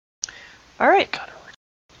All right.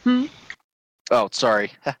 Oh,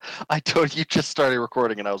 sorry. You just started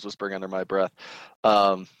recording and I was whispering under my breath.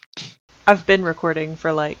 I've been recording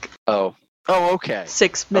for like... Oh, okay.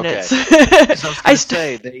 6 minutes. Okay. I was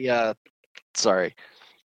going to say, sorry.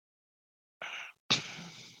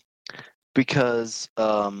 Because,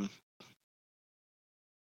 the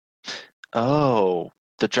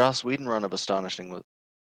Joss Whedon run of Astonishing was...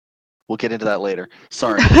 We'll get into that later.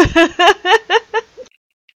 Sorry.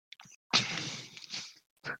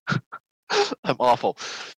 I'm awful.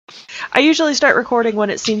 I usually start recording when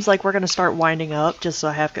it seems like we're going to start winding up, just so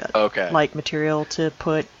I have like material to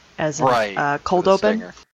put as a cold open.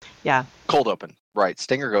 Stinger. Yeah. Cold open. Right.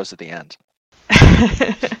 Stinger goes at the end.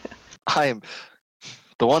 I am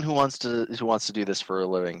the one who wants to do this for a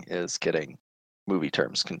living is getting movie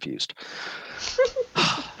terms confused.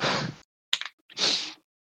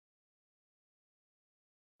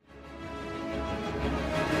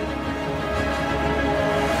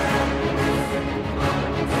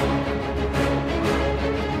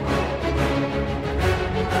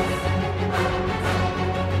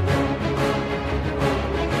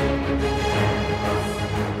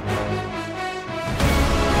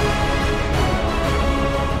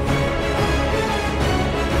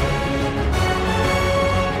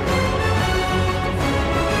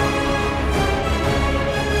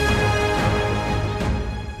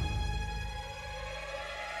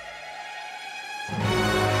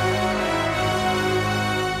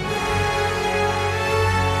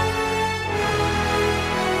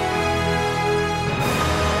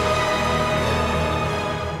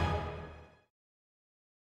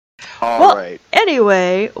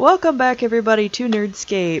 Anyway, welcome back everybody to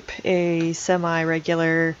Nerdscape, a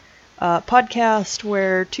semi-regular podcast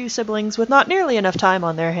where two siblings with not nearly enough time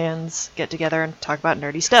on their hands get together and talk about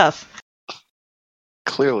nerdy stuff.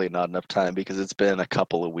 Clearly not enough time because it's been a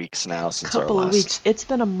couple of weeks now since our last... It's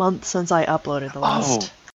been a month since I uploaded the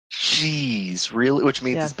last. Oh, jeez, really? Which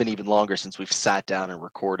means it's been even longer since we've sat down and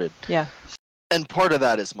recorded. Yeah. And part of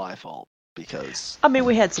that is my fault because... I mean,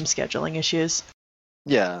 we had some scheduling issues.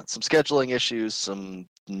 Yeah, some scheduling issues, some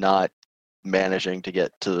not managing to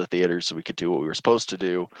get to the theater so we could do what we were supposed to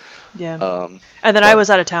do. Yeah. And then I was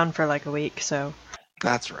out of town for like a week, so...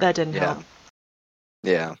 That's right. That didn't help.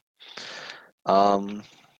 Yeah.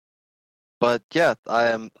 But yeah, I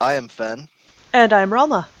am Fen. And I'm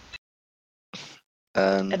Ralma.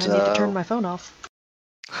 And I need to turn my phone off.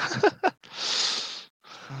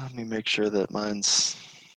 Let me make sure that mine's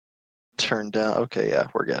turned down. Okay, yeah,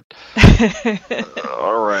 we're good.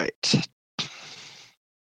 All right.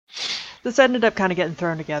 This ended up kind of getting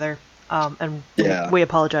thrown together, and we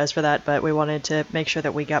apologize for that, but we wanted to make sure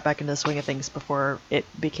that we got back into the swing of things before it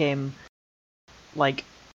became like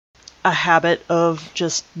a habit of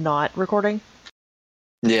just not recording.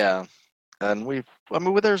 Yeah, and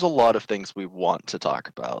there's a lot of things we want to talk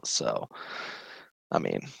about, so I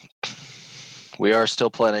mean, we are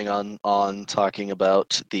still planning on talking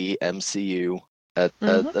about the MCU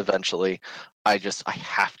eventually. I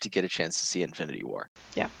have to get a chance to see Infinity War.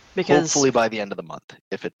 Yeah, because hopefully by the end of the month,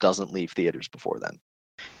 if it doesn't leave theaters before then.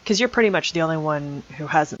 Because you're pretty much the only one who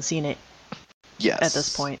hasn't seen it. Yes. At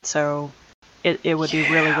this point, so it would be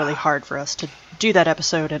really, really hard for us to do that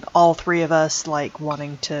episode, and all three of us like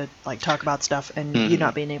wanting to like talk about stuff, and you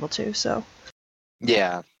not being able to. So.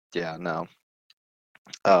 Yeah. No.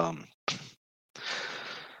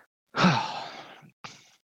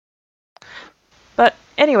 But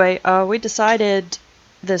anyway, we decided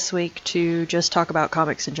this week to just talk about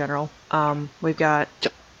comics in general. We've got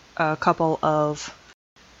a couple of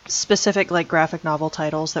specific like graphic novel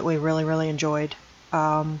titles that we really, really enjoyed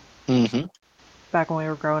back when we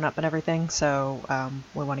were growing up and everything, so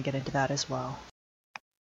we want to get into that as well.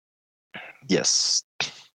 Yes.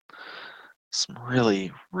 Some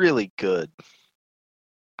really, really good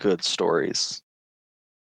stories.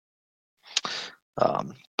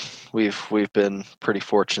 We've been pretty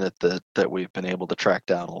fortunate that we've been able to track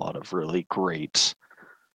down a lot of really great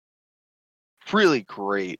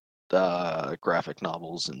graphic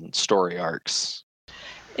novels and story arcs.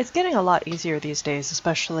 It's getting a lot easier these days,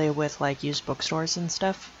 especially with like used bookstores and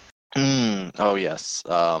stuff. Oh yes.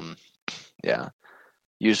 Yeah.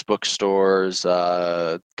 Used bookstores,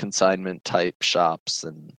 consignment type shops,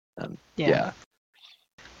 and yeah.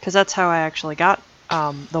 Because that's how I actually got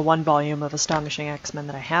the one volume of Astonishing X-Men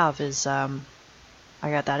that I have is I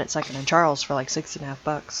got that at Second and Charles for like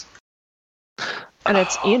 $6.50, and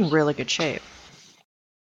it's in really good shape.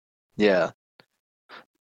 Yeah,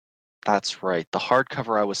 that's right. The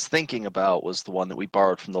hardcover I was thinking about was the one that we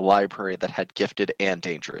borrowed from the library that had Gifted and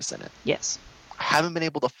Dangerous in it. Yes. I haven't been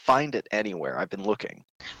able to find it anywhere. I've been looking.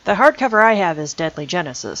 The hardcover I have is Deadly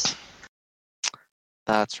Genesis.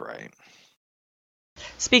 That's right.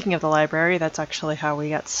 Speaking of the library, that's actually how we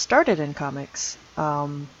got started in comics.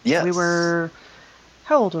 Yes. We were...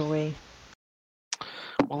 How old were we?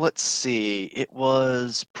 Well, let's see. It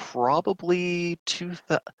was probably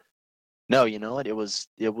 2000. No, you know what? It was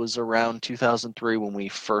around 2003 when we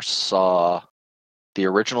first saw the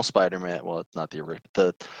original Spider-Man. Well, not the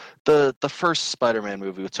original. The first Spider-Man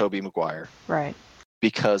movie with Tobey Maguire. Right.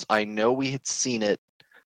 Because I know we had seen it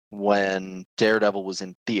when Daredevil was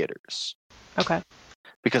in theaters. Okay.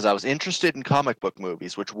 Because I was interested in comic book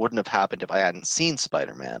movies, which wouldn't have happened if I hadn't seen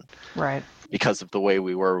Spider-Man. Right. Because of the way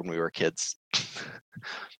we were when we were kids.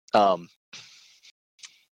 Because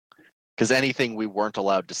anything we weren't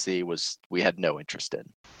allowed to see we had no interest in.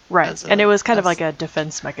 Right. And it was kind of like a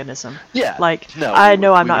defense mechanism. Yeah. Like, no, I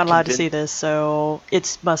know I'm not allowed to see this, so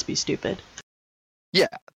it must be stupid. Yeah.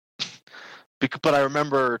 But I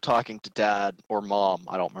remember talking to Dad or Mom,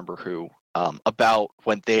 I don't remember who, about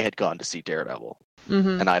when they had gone to see Daredevil.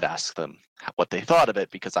 Mm-hmm. And I'd ask them what they thought of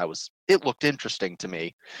it because it looked interesting to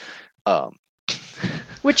me.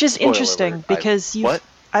 Which is interesting alert. because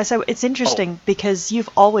I said it's interesting because you've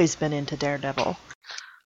always been into Daredevil.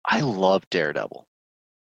 I love Daredevil.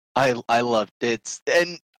 I love it.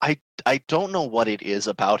 And I don't know what it is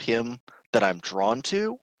about him that I'm drawn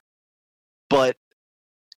to, but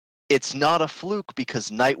it's not a fluke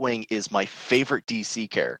because Nightwing is my favorite DC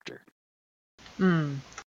character. Hmm.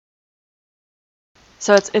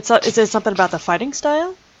 So is it something about the fighting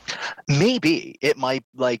style? Maybe it might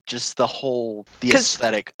like just the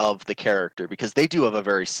aesthetic of the character because they do have a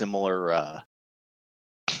very similar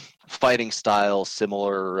fighting style,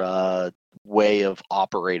 similar way of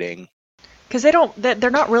operating. Because they're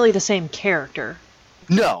not really the same character.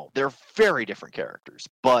 No, they're very different characters,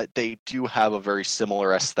 but they do have a very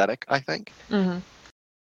similar aesthetic, I think. Mm-hmm.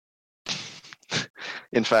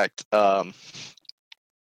 In fact,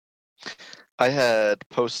 I had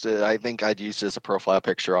posted, I think I'd used it as a profile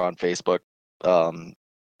picture on Facebook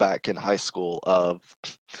back in high school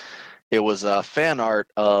it was a fan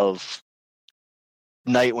art of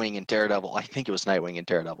Nightwing and Daredevil. I think it was Nightwing and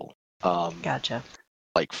Daredevil. Gotcha.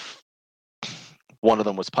 Like one of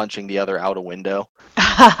them was punching the other out a window.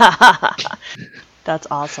 That's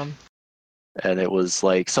awesome. And it was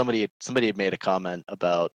like somebody had made a comment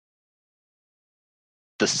about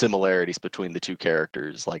the similarities between the two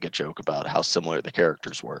characters, like a joke about how similar the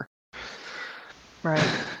characters were. Right.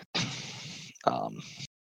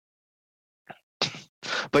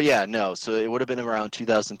 But yeah, no, so it would have been around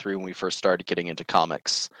 2003 when we first started getting into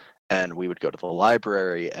comics, and we would go to the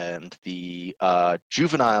library, and the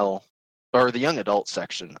juvenile or the young adult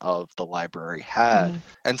section of the library had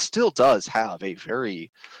and still does have a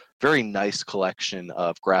very, very nice collection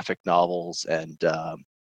of graphic novels and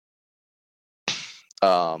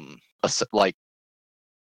like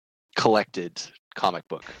collected comic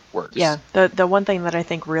book works. Yeah, the one thing that I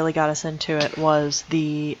think really got us into it was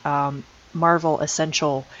the Marvel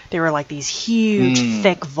Essential. They were like these huge,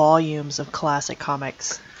 thick volumes of classic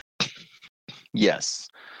comics. Yes.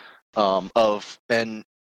 And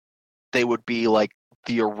they would be like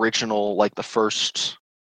the original, like the first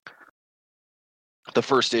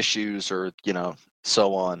issues or,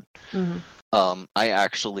 so on. Mm-hmm. I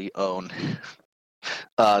actually own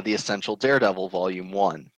the Essential Daredevil Volume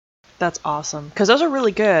 1. That's awesome. Because those are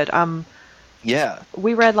really good. Yeah.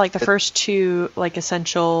 We read like the first two, like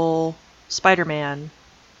Essential Spider-Man.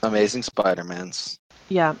 Amazing Spider-Mans.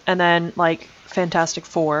 Yeah, and then like Fantastic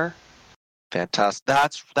Four. Fantastic.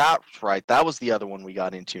 That's right. That was the other one we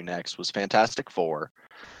got into next, was Fantastic Four.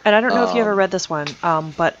 And I don't know if you ever read this one,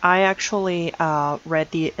 but I actually read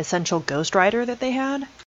the Essential Ghost Rider that they had.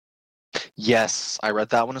 Yes, I read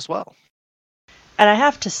that one as well. And I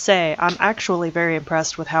have to say, I'm actually very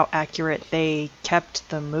impressed with how accurate they kept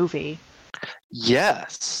the movie.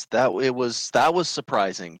 Yes, that was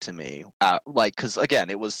surprising to me. Because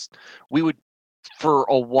again, for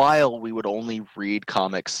a while we would only read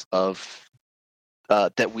comics of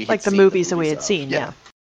that we had like the seen movies that we had seen. Yeah.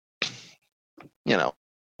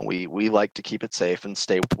 We like to keep it safe and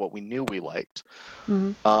stay with what we knew we liked.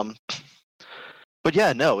 Mm-hmm. But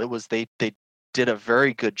yeah, no, it was they did a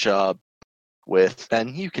very good job with,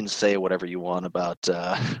 and you can say whatever you want about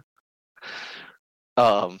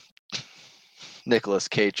Nicolas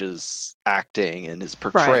Cage's acting and his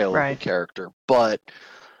portrayal of the character, but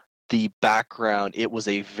the background, it was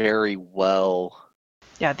a very well...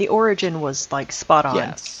 Yeah, the origin was like spot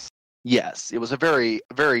on. Yes, it was a very,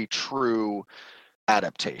 very true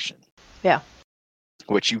adaptation. Yeah.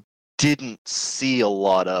 Which you didn't see a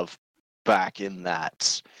lot of back in the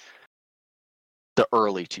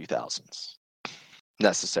early 2000s,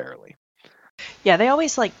 necessarily. Yeah, they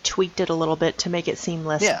always like tweaked it a little bit to make it seem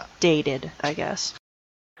less dated, I guess.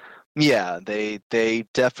 Yeah, they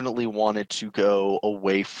definitely wanted to go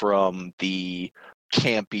away from the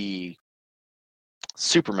campy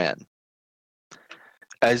Superman.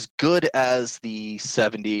 As good as the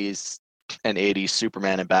 70s and 80s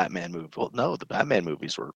Superman and Batman movie. Well, no, the Batman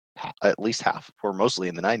movies were at least half, or mostly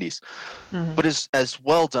in the 90s. Mm-hmm. But as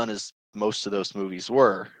well done as most of those movies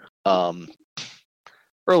were,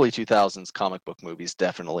 early 2000s comic book movies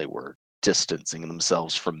definitely were distancing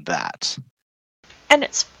themselves from that. And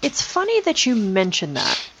it's funny that you mention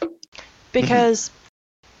that, because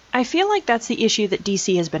I feel like that's the issue that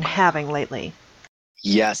DC has been having lately.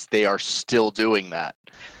 Yes, they are still doing that.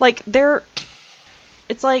 Like,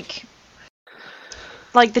 it's like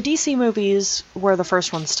the DC movies were the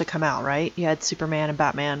first ones to come out, right? You had Superman and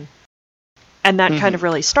Batman, and that kind of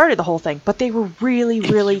really started the whole thing, but they were really,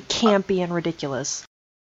 really campy and ridiculous.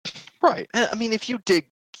 Right. I mean, if you dig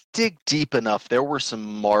deep enough, there were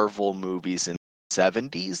some Marvel movies in the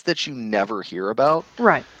 70s that you never hear about.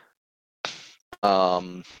 Right.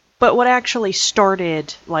 But what actually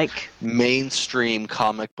started, like... mainstream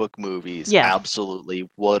comic book movies absolutely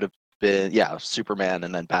would have been, Superman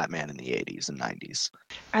and then Batman in the 80s and 90s.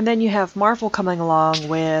 And then you have Marvel coming along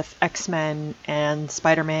with X-Men and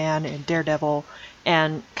Spider-Man and Daredevil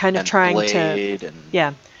and kind of trying Blade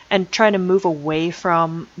to... and trying to move away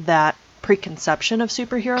from that preconception of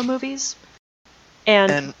superhero movies.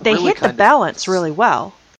 And they really hit the balance really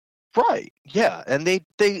well. Right, yeah. And they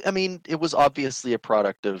I mean, it was obviously a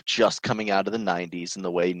product of just coming out of the 90s and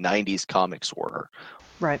the way 90s comics were.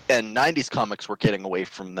 Right. And 90s comics were getting away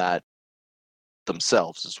from that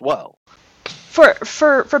themselves as well.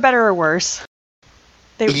 For better or worse.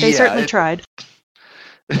 They certainly tried.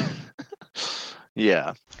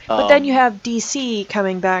 Yeah. But then you have DC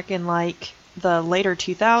coming back in like the later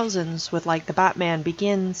 2000s with like the Batman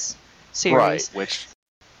Begins series. Right, which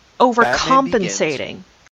overcompensating.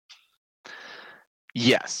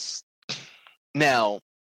 Yes. Now,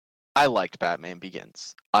 I liked Batman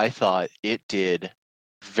Begins. I thought it did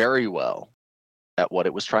very well at what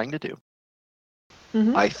it was trying to do.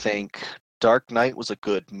 Mm-hmm. I think Dark Knight was a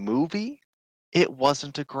good movie. It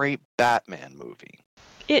wasn't a great Batman movie.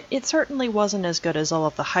 It certainly wasn't as good as all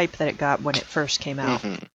of the hype that it got when it first came out.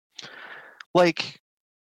 Mm-hmm. Like,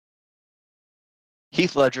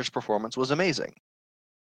 Heath Ledger's performance was amazing.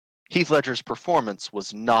 Heath Ledger's performance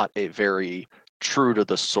was not a very true to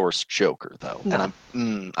the source Joker, though. No.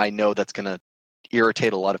 And I know that's going to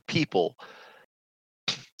irritate a lot of people.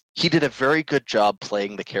 He did a very good job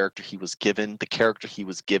playing the character he was given. The character he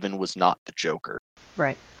was given was not the Joker.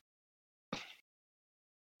 Right.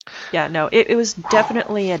 Yeah, no, it was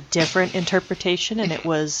definitely a different interpretation, and it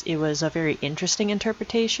was a very interesting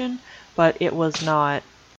interpretation, but it was not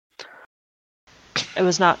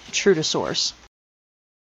true to source.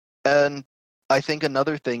 And I think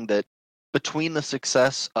another thing that between the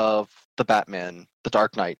success of the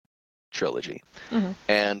Dark Knight trilogy,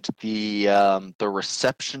 and the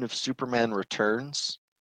reception of Superman Returns,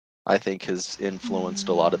 I think has influenced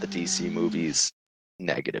a lot of the DC movies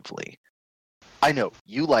negatively. I know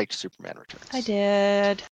you liked Superman Returns. I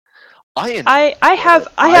did. I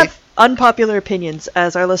have unpopular opinions,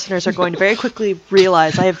 as our listeners are going to very quickly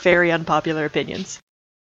realize. I have very unpopular opinions.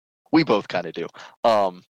 We both kind of do.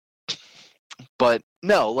 But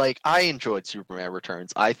no, like, I enjoyed Superman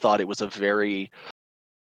Returns. I thought it was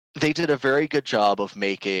they did a very good job of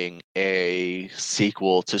making a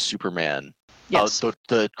sequel to Superman. Yes.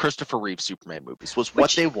 The Christopher Reeve Superman movies was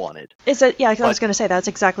what they wanted. I was going to say, that's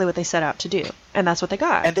exactly what they set out to do. And that's what they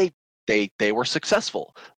got. And they were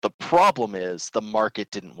successful. The problem is the market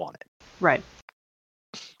didn't want it. Right.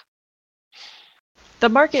 The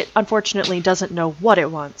market, unfortunately, doesn't know what it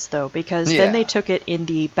wants, though, because then they took it in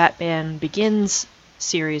the Batman Begins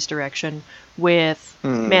series direction with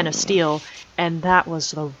Man of Steel, and that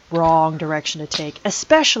was the wrong direction to take,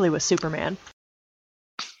 especially with Superman.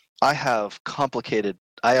 I have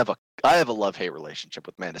a love-hate relationship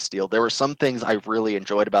with Man of Steel. There were some things I really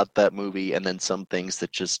enjoyed about that movie, and then some things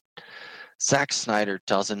that just Zack Snyder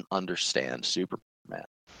doesn't understand Superman.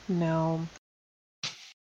 No.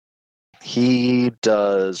 He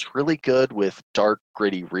does really good with dark,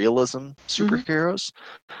 gritty realism superheroes.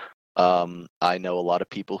 I know a lot of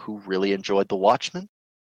people who really enjoyed The Watchmen.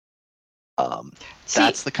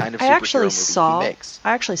 That's the kind of superhero movie he makes.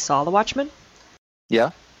 I actually saw The Watchmen.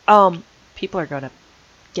 Yeah? People are going to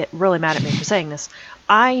get really mad at me for saying this.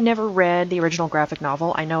 I never read the original graphic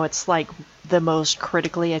novel. I know it's like the most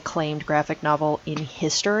critically acclaimed graphic novel in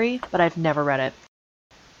history, but I've never read it.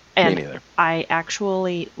 And Me neither. I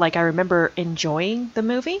actually, like, I remember enjoying the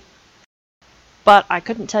movie, but I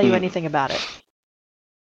couldn't tell you anything about it.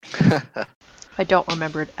 I don't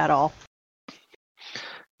remember it at all.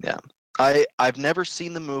 Yeah. I've never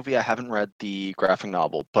seen the movie. I haven't read the graphic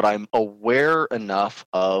novel, but I'm aware enough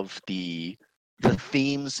of the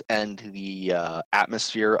themes and the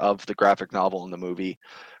atmosphere of the graphic novel and the movie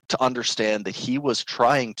to understand that he was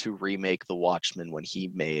trying to remake The Watchmen when he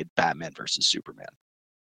made Batman versus Superman.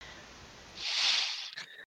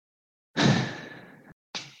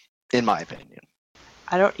 In my opinion.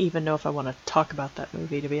 I don't even know if I want to talk about that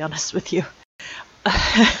movie, to be honest with you.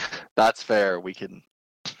 That's fair. We can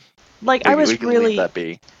leave that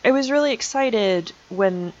be. I was really excited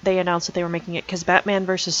when they announced that they were making it, because Batman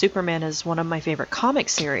vs. Superman is one of my favorite comic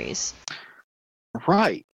series.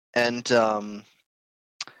 Right. And the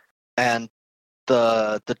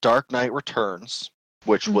Dark Knight Returns,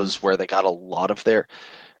 which was where they got a lot of their...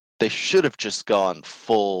 They should have just gone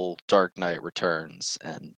full Dark Knight Returns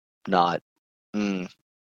and not...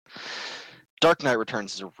 Dark Knight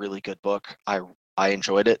Returns is a really good book. I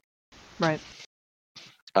enjoyed it. Right.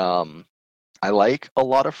 I like a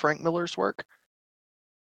lot of Frank Miller's work,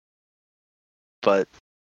 but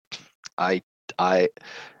I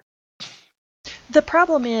the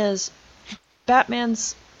problem is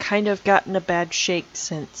Batman's kind of gotten a bad shake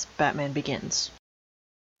since Batman Begins.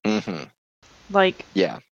 Mm-hmm. Like,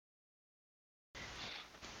 yeah,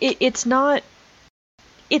 it's not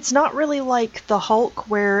really like the Hulk,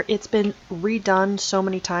 where it's been redone so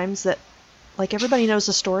many times that, like, everybody knows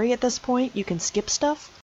the story at this point. You can skip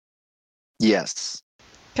stuff. Yes.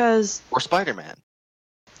 Or Spider-Man.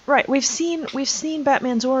 Right, we've seen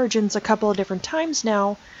Batman's origins a couple of different times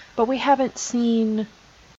now, but we haven't seen...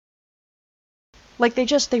 Like,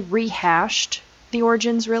 they rehashed the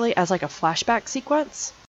origins, really, as, like, a flashback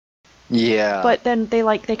sequence. Yeah. But then they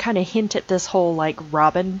kind of hint at this whole, like,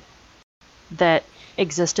 Robin that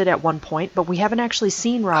existed at one point, but we haven't actually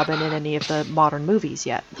seen Robin in any of the modern movies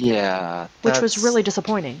yet. Yeah. Which was really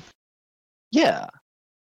disappointing. Yeah.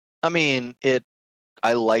 I mean,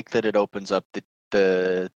 I like that it opens up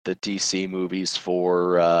the DC movies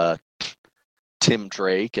for Tim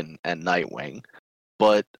Drake and Nightwing,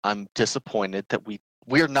 but I'm disappointed that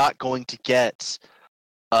we're not going to get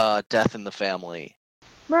Death in the Family.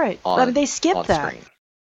 Right. They skipped that. Screen.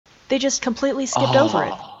 They just completely skipped over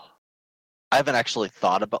it. I haven't actually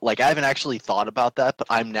thought about that, but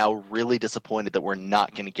I'm now really disappointed that we're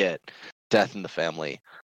not going to get Death in the Family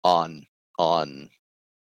on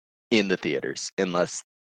in the theaters unless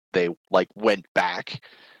they went back.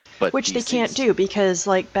 But which they can't do because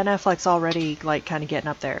Ben Affleck's already kind of getting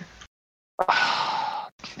up there.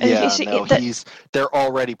 They're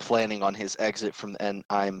already planning on his exit from, and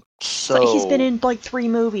I'm so... he's been in 3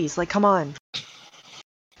 movies. Come on.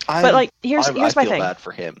 Here's my thing. I feel bad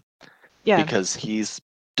for him. Yeah. Because he's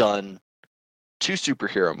done 2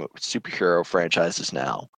 superhero franchises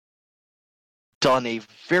now. Done a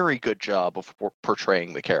very good job of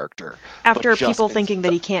portraying the character. After people thinking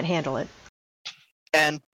that he can't handle it.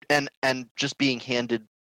 And just being handed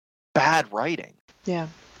bad writing. Yeah.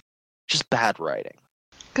 Just bad writing.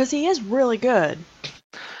 Because he is really good.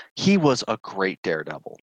 He was a great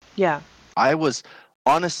Daredevil. Yeah. I was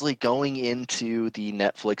honestly going into the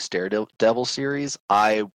Netflix Daredevil series.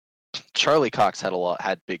 Charlie Cox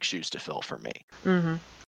had big shoes to fill for me. Mm-hmm.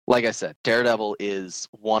 Like I said, Daredevil is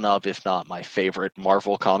one of, if not my favorite,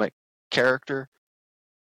 Marvel comic character.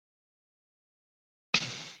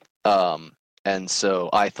 And so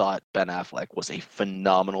I thought Ben Affleck was a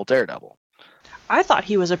phenomenal Daredevil. I thought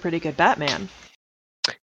he was a pretty good Batman.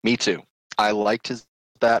 Me too. I liked his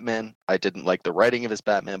Batman. I didn't like the writing of his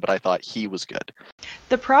Batman, but I thought he was good.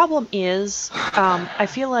 The problem is, I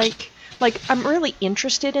feel like I'm really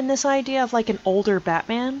interested in this idea of an older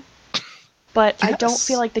Batman, but yes. I don't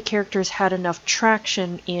feel like the characters had enough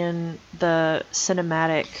traction in the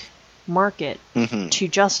cinematic market to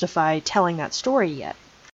justify telling that story yet.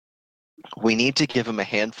 We need to give him a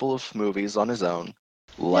handful of movies on his own,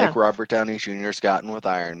 like Robert Downey Jr.'s gotten with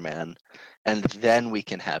Iron Man, and then we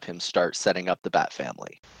can have him start setting up the Bat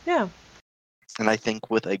family. Yeah. And I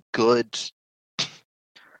think with a good...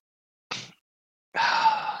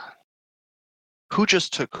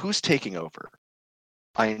 Who's taking over?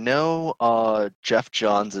 I know Jeff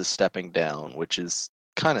Johns is stepping down, which is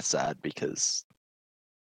kind of sad because...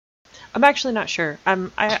 I'm actually not sure.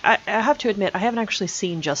 I have to admit, I haven't actually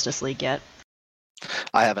seen Justice League yet.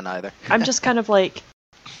 I haven't either. I'm just kind of I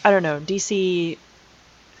don't know, DC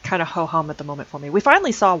kind of ho-hum at the moment for me. We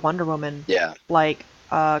finally saw Wonder Woman like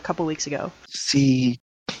a couple weeks ago. See,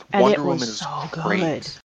 and Wonder it Woman was is so great. good.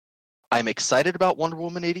 I'm excited about Wonder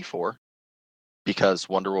Woman 84 because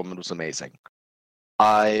Wonder Woman was amazing.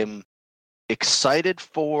 I'm excited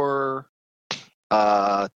for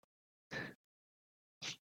I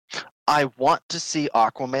want to see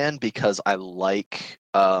Aquaman because I like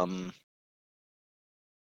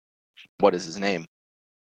what is his name?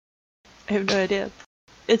 I have no idea.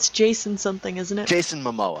 It's Jason something, isn't it? Jason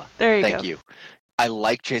Momoa. There you go. Thank you. I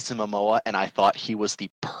like Jason Momoa, and I thought he was the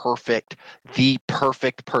perfect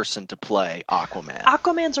person to play Aquaman.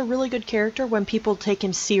 Aquaman's a really good character when people take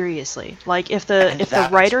him seriously. Like if the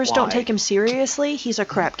writers don't take him seriously, he's a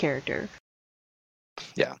crap character.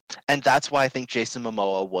 Yeah, and that's why I think Jason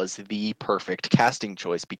Momoa was the perfect casting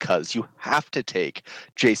choice, because you have to take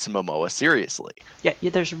Jason Momoa seriously. Yeah,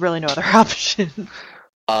 there's really no other option.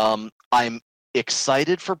 I'm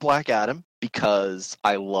excited for Black Adam because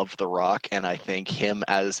I love The Rock, and I think him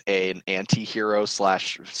as an anti-hero /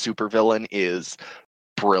 supervillain is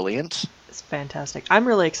brilliant. It's fantastic. I'm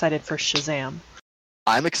really excited for Shazam.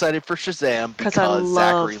 I'm excited for Shazam because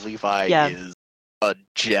Zachary Levi is a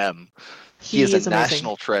gem. He is a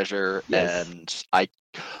national treasure, and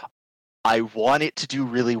I want it to do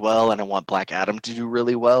really well, and I want Black Adam to do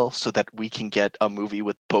really well, so that we can get a movie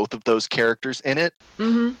with both of those characters in it.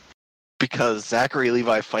 Mm-hmm. Because Zachary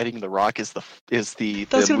Levi fighting The Rock is the That's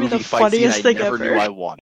gonna movie be the fight scene funniest I thing never ever. knew I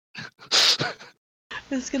wanted.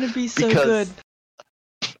 It's gonna be so good.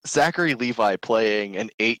 Zachary Levi playing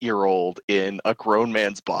an 8-year-old in a grown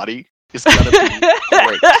man's body is gonna be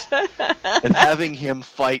great, and having him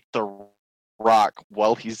fight The Rock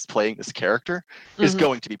while he's playing this character is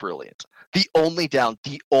going to be brilliant. The only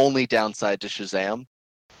downside to Shazam.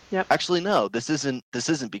 Yep. Actually, no. This isn't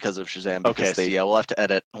because of Shazam. Okay, so we'll have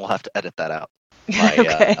to edit that out.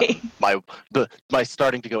 Okay. My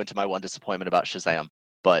starting to go into my one disappointment about Shazam,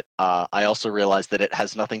 but I also realized that it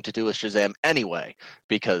has nothing to do with Shazam anyway,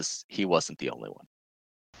 because he wasn't the only one.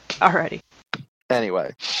 Alrighty.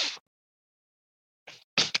 Anyway,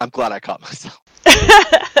 I'm glad I caught myself.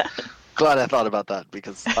 Glad I thought about that,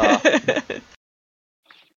 because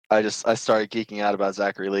I started geeking out about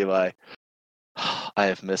Zachary Levi. I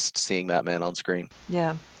have missed seeing that man on screen.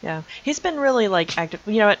 Yeah. He's been really active.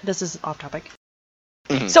 You know what? This is off topic.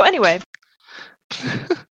 So anyway.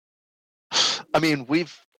 I mean,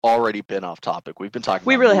 we've already been off topic. We've been talking.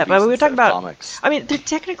 We really have. We were talking about comics. I mean,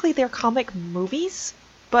 they're comic movies,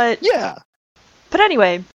 but yeah. But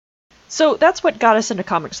anyway, so that's what got us into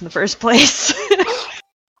comics in the first place.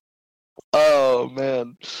 Oh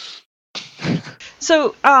man.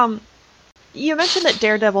 So, you mentioned that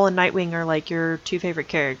Daredevil and Nightwing are your two favorite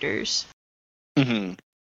characters. Mm-hmm.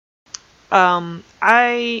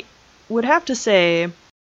 I would have to say,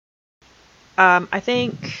 I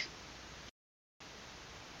think,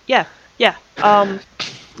 yeah.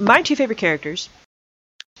 My two favorite characters,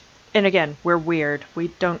 and again, we're weird. We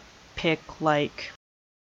don't pick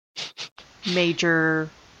major,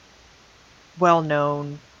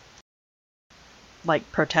 well-known,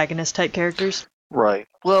 protagonist type characters. Right.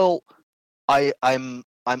 Well, I'm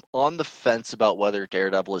on the fence about whether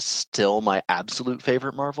Daredevil is still my absolute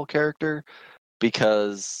favorite Marvel character,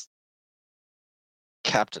 because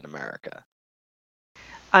Captain America.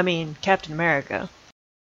 I mean, Captain America.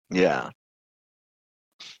 Yeah.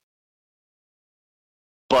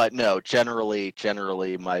 But no, generally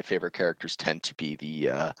my favorite characters tend to be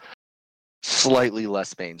the slightly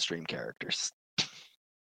less mainstream characters.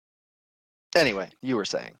 Anyway, you were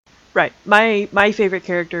saying. Right. My favorite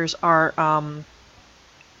characters are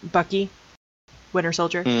Bucky, Winter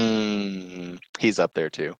Soldier. He's up there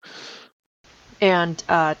too. And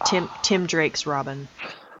Tim Drake's Robin.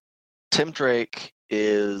 Tim Drake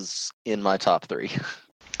is in my top 3.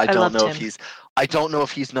 I don't know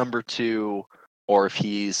if he's number 2 or if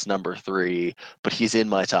he's number 3, but he's in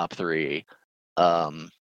my top 3.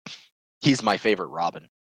 He's my favorite Robin.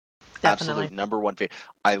 Definitely. Absolute number 1 favorite.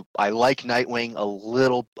 I like Nightwing a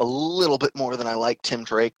little bit more than I like Tim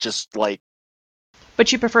Drake.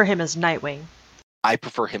 But you prefer him as Nightwing. I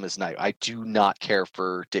prefer him as Nightwing. I do not care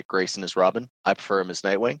for Dick Grayson as Robin. I prefer him as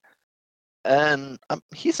Nightwing, and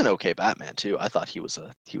he's an okay Batman too. I thought he was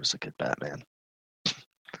a good Batman.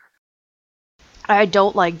 I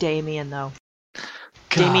don't like Damian though.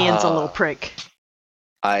 Damian's a little prick.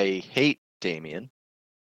 I hate Damian.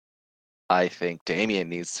 I think Damian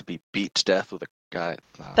needs to be beat to death with a guy.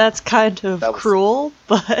 That's kind of cruel,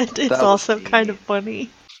 but it's also kind of funny.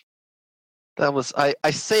 That was I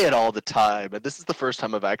say it all the time, and this is the first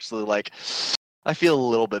time I've actually I feel a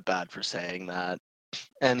little bit bad for saying that.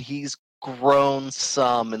 And he's grown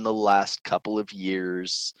some in the last couple of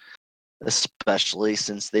years, especially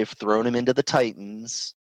since they've thrown him into the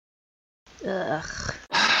Titans. Ugh.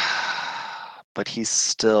 But he's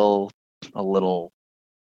still a little...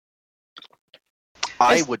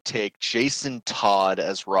 I would take Jason Todd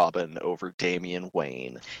as Robin over Damian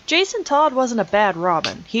Wayne. Jason Todd wasn't a bad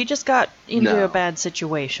Robin. He just got into a bad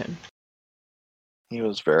situation. He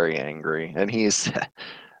was very angry, and he's...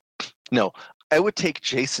 No, I would take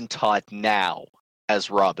Jason Todd now as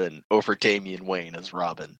Robin over Damian Wayne as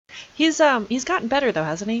Robin. He's gotten better though,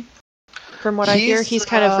 hasn't he? From what I hear, he's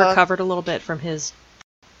kind of recovered a little bit from his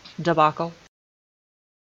debacle.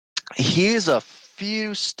 He's a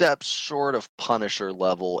few steps short of Punisher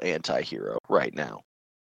level anti-hero right now.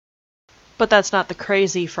 But that's not the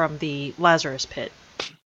crazy from the Lazarus Pit.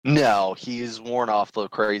 No, he's worn off the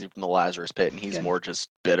crazy from the Lazarus Pit, and he's more just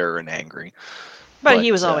bitter and angry. But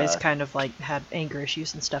he was always kind of like had anger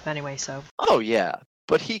issues and stuff anyway, so. Oh yeah,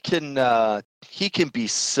 but he can be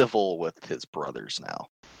civil with his brothers now.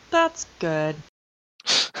 That's good.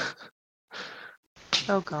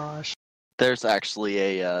 Oh gosh. There's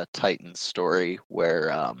actually a Titans story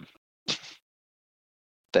where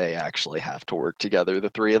they actually have to work together, the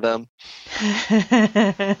three of them.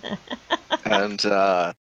 And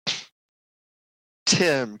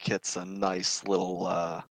Tim gets a nice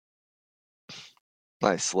little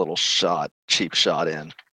shot, cheap shot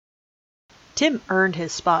in. Tim earned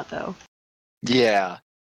his spot though. Yeah.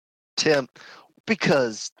 Tim,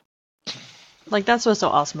 because... Like, that's what's so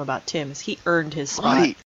awesome about Tim, is he earned his spot.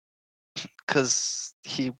 Right. Because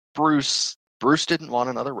Bruce didn't want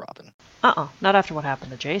another Robin. Not after what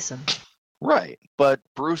happened to Jason. Right, but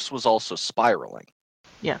Bruce was also spiraling.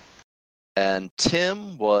 Yeah. And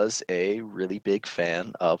Tim was a really big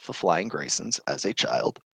fan of the Flying Graysons as a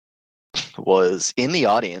child. Was in the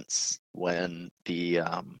audience when the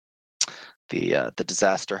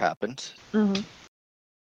disaster happened. Mm-hmm.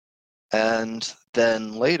 And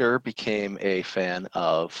then later became a fan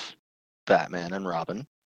of Batman and Robin,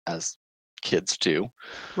 as kids do.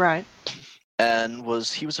 Right. And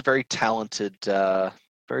he was a very talented,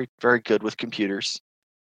 very, very good with computers.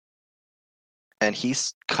 And he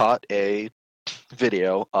caught a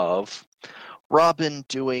video of Robin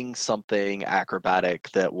doing something acrobatic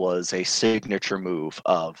that was a signature move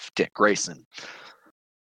of Dick Grayson.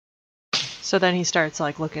 So then he starts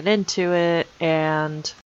like looking into it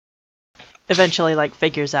and eventually like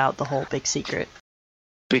figures out the whole big secret.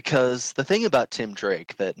 Because the thing about Tim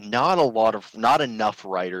Drake that not enough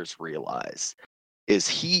writers realize is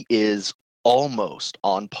he is almost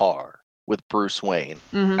on par with Bruce Wayne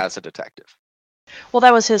as a detective. Well,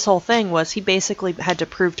 that was his whole thing, was he basically had to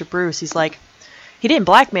prove to Bruce, he's like, he didn't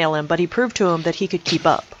blackmail him, but he proved to him that he could keep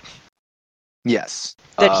up. Yes.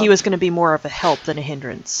 That he was going to be more of a help than a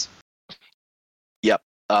hindrance. Yep.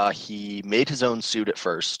 He made his own suit at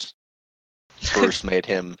first. Bruce made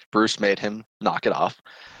him knock it off.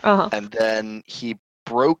 Uh-huh. And then he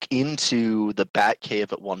broke into the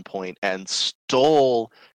Batcave at one point and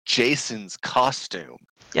stole Jason's costume.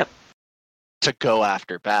 Yep. To go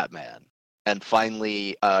after Batman. And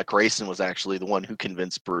finally, Grayson was actually the one who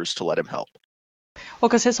convinced Bruce to let him help. Well,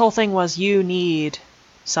 because his whole thing was, you need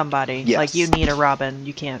somebody. Yes. Like, you need a Robin.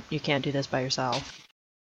 You can't do this by yourself.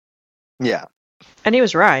 Yeah. And he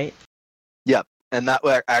was right. Yep. And that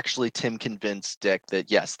actually Tim convinced Dick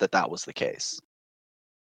that yes, that was the case.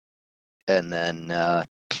 And then the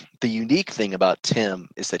unique thing about Tim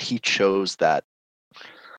is that he chose that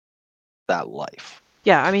life.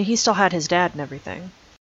 Yeah, I mean, he still had his dad and everything.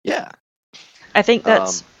 Yeah. I think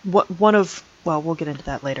that's one of... Well, we'll get into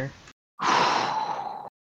that later.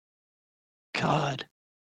 God.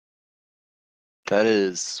 That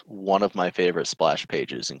is one of my favorite splash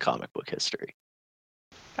pages in comic book history.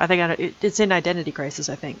 I think it's in Identity Crisis,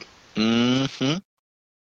 I think. Mm-hmm.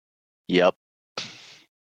 Yep.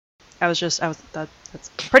 That's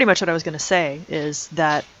pretty much what I was going to say, is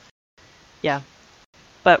that, yeah.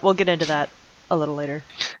 But we'll get into that a little later.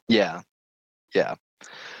 Yeah. Yeah.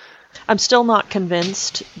 I'm still not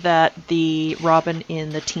convinced that the Robin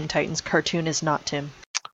in the Teen Titans cartoon is not Tim.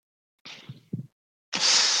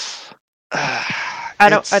 I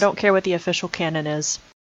don't care what the official canon is.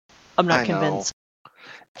 I'm not convinced.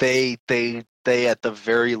 They at the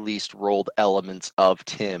very least rolled elements of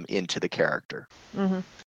Tim into the character. Mm-hmm.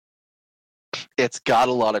 It's got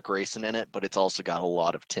a lot of Grayson in it, but it's also got a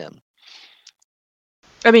lot of Tim.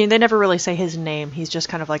 I mean, they never really say his name. He's just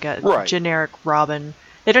kind of like a generic Robin.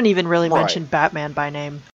 They don't even really mention Batman by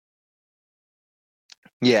name.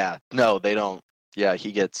 Yeah, no, they don't. Yeah,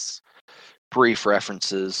 he gets brief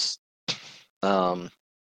references.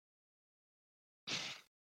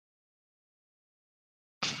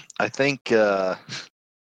 I think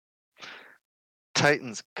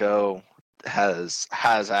Titans Go has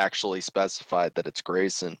actually specified that it's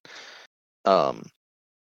Grayson, if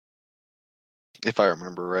I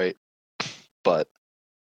remember right. But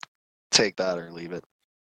take that or leave it.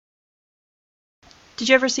 Did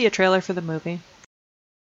you ever see a trailer for the movie?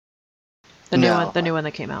 The new one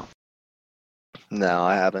that came out. No,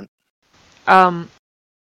 I haven't.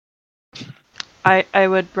 I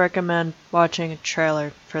would recommend watching a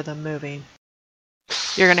trailer for the movie.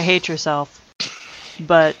 You're gonna hate yourself,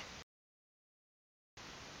 but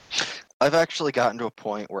I've actually gotten to a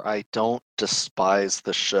point where I don't despise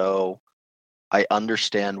the show. I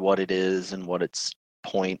understand what it is and what its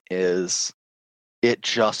point is. It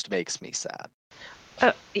just makes me sad.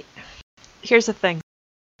 Here's the thing.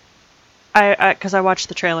 Because I watched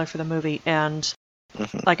the trailer for the movie, and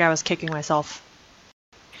like I was kicking myself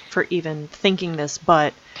for even thinking this,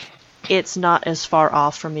 but it's not as far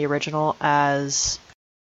off from the original as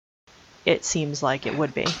it seems like it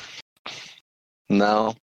would be.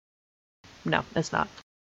 No, it's not.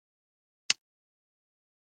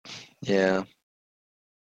 Yeah.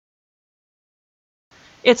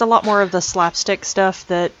 It's a lot more of the slapstick stuff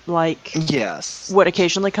that, like, yes, would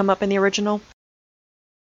occasionally come up in the original.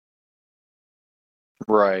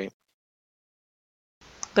 Right.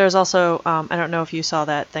 There's also, I don't know if you saw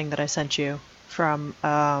that thing that I sent you from,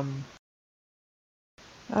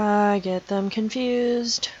 I get them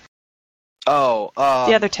confused. Oh,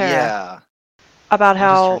 the other Tara. Yeah. About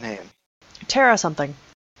how... What is her name? Tara something.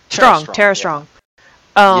 Tara Tara yeah. Strong.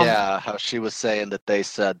 Yeah, how she was saying that they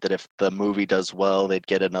said that if the movie does well, they'd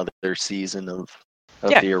get another season of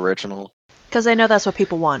the original. Because they know that's what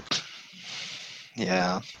people want.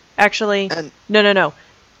 Yeah. Actually, no.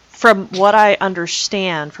 From what I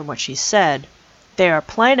understand from what she said, they are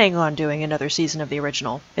planning on doing another season of the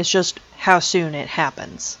original. It's just how soon it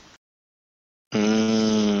happens.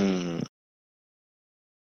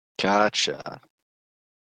 Gotcha.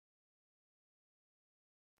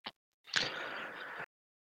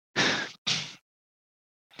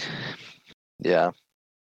 Yeah.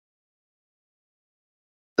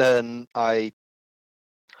 Then I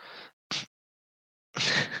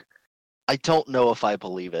don't know if I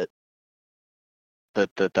believe it.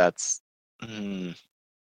 That's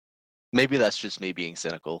maybe that's just me being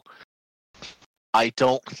cynical. I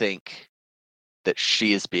don't think that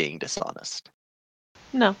she is being dishonest.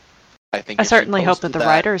 No. I think I certainly hope that the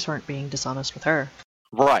writers weren't being dishonest with her.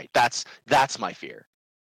 Right. That's my fear.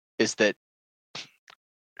 Is that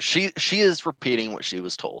she is repeating what she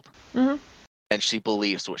was told. Mm-hmm. And she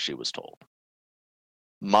believes what she was told.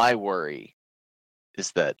 My worry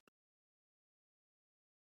is that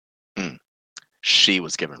she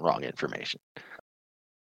was given wrong information.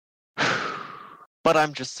 But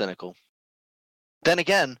I'm just cynical. Then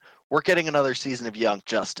again, we're getting another season of Young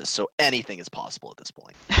Justice, so anything is possible at this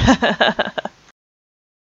point.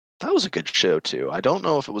 That was a good show too. I don't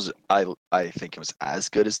know if it was. I think it was as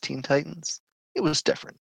good as Teen Titans. It was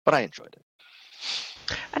different, but I enjoyed it.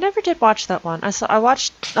 I never did watch that one. I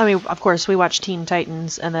watched. I mean, of course, we watched Teen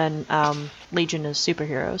Titans and then Legion of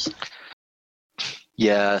Superheroes.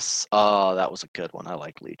 Yes. Oh, that was a good one. I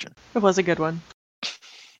like Legion. It was a good one.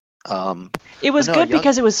 It was good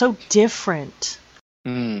because it was so different.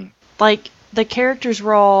 Like, the characters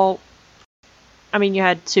were all... I mean, you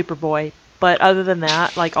had Superboy, but other than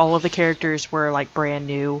that, like, all of the characters were, like, brand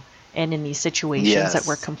new and in these situations that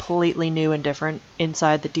were completely new and different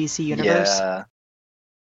inside the DC universe. Yeah.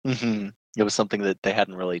 It was something that they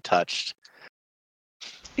hadn't really touched.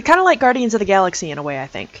 It's kind of like Guardians of the Galaxy in a way, I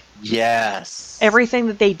think. Yes. Everything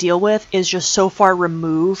that they deal with is just so far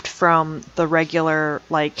removed from the regular,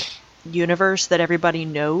 like, universe that everybody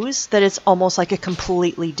knows that it's almost like a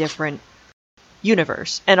completely different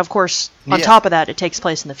universe. And of course, on top of that, it takes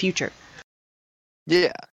place in the future.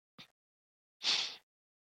 Yeah.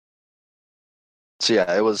 So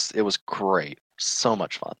yeah, it was great. So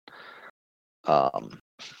much fun.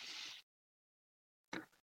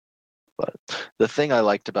 But the thing I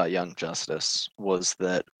liked about Young Justice was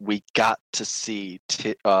that we got to see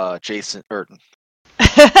Jason or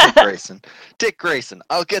Dick Grayson. Dick Grayson.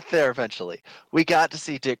 I'll get there eventually. We got to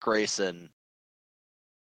see Dick Grayson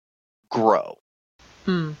grow.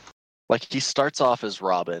 Like, he starts off as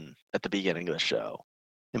Robin at the beginning of the show,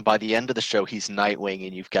 and by the end of the show, he's Nightwing,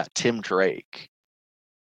 and you've got Tim Drake,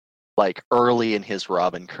 like, early in his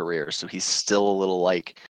Robin career, so he's still a little,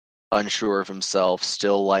 like, unsure of himself,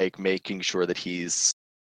 still, like, making sure that he's...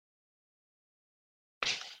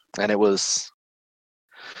 And it was...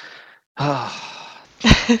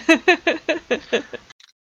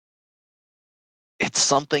 It's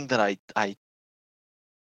something that I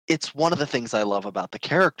it's one of the things I love about the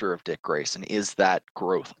character of Dick Grayson is that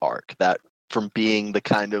growth arc, that from being the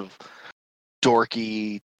kind of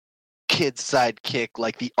dorky kid sidekick,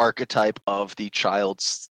 like the archetype of the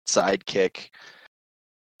child's sidekick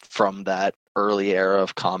from that early era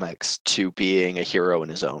of comics, to being a hero in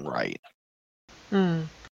his own right.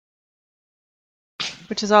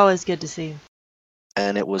 Which is always good to see.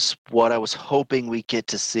 And it was what I was hoping we get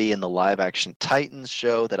to see in the live action Titans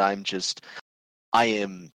show, that I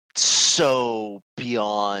am so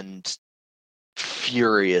beyond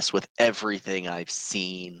furious with everything I've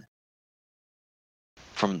seen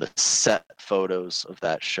from the set photos of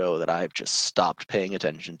that show that I've just stopped paying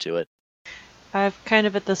attention to it. I've kind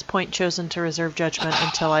of at this point chosen to reserve judgment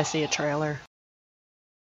until I see a trailer.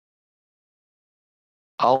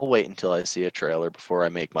 I'll wait until I see a trailer before I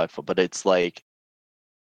make my but it's like,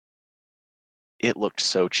 it looked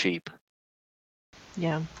so cheap.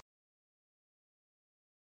 Yeah.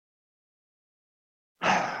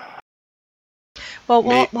 Well,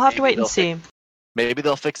 we'll have to wait and see. Maybe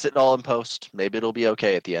they'll fix it all in post. Maybe it'll be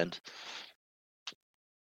okay at the end.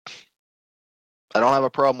 I don't have a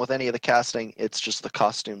problem with any of the casting. It's just the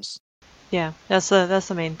costumes. Yeah, that's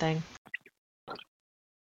the main thing.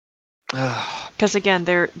 Because again,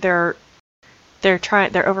 they're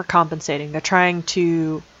overcompensating. They're trying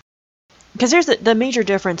to, because there's the major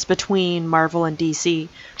difference between Marvel and DC.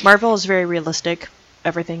 Marvel is very realistic.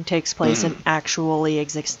 Everything takes place in actually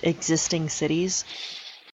existing cities.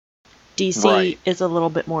 DC is a little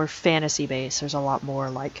bit more fantasy based. There's a lot more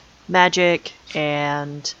like magic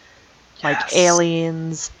and like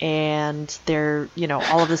aliens, and they're,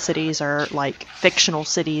 all of the cities are like fictional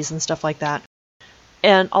cities and stuff like that.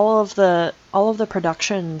 And all of the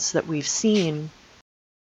productions that we've seen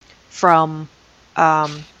from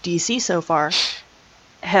DC so far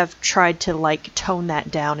have tried to like tone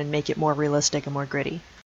that down and make it more realistic and more gritty.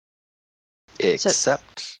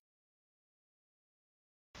 Except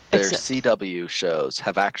their CW shows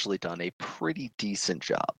have actually done a pretty decent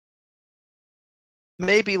job.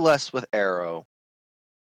 Maybe less with Arrow,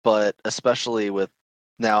 but especially with,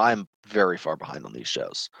 now I'm very far behind on these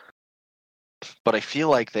shows, but I feel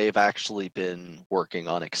like they've actually been working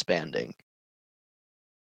on expanding.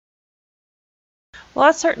 Well,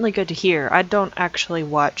 that's certainly good to hear. I don't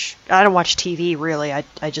watch TV really. I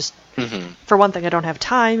just, for one thing, I don't have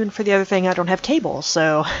time, and for the other thing, I don't have cable,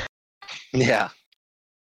 so. Yeah.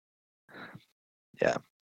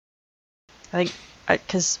 I think,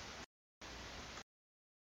 because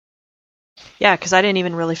I didn't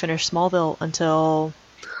even really finish Smallville until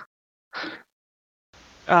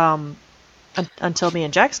me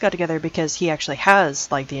and Jax got together, because he actually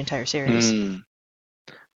has like the entire series.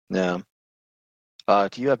 Yeah.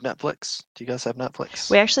 Do you have Netflix? Do you guys have Netflix?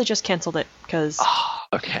 We actually just canceled it because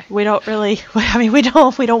okay. We don't really. We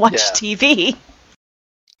don't watch TV.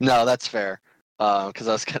 No, that's fair.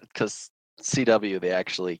 Because CW, they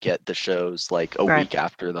actually get the shows like a week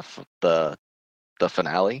after the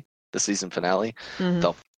finale, the season finale.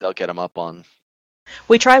 They'll get them up on.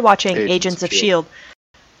 We tried watching Agents of Shield,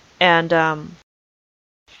 and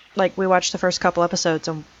we watched the first couple episodes,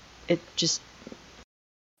 and it just.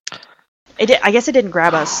 I guess it didn't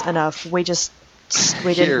grab us enough. We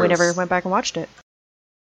never went back and watched it.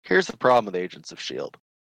 Here's the problem with Agents of S.H.I.E.L.D.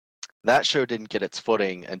 That show didn't get its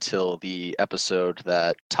footing until the episode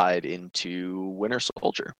that tied into Winter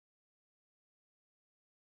Soldier.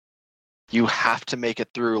 You have to make it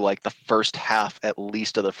through like the first half, at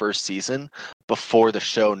least, of the first season before the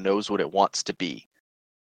show knows what it wants to be.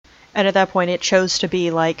 And at that point, it chose to be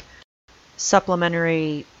like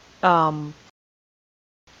supplementary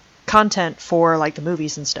content for like the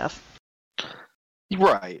movies and stuff.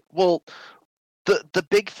 Right. Well, the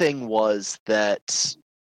big thing was that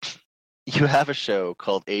you have a show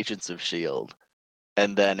called Agents of S.H.I.E.L.D.,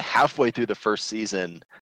 and then halfway through the first season,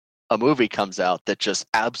 a movie comes out that just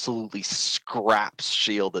absolutely scraps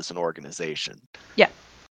S.H.I.E.L.D. as an organization. Yeah.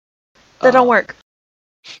 That don't work.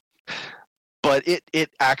 But it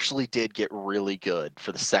actually did get really good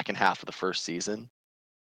for the second half of the first season.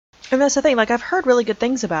 And that's the thing, like, I've heard really good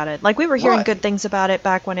things about it. Like, we were hearing good things about it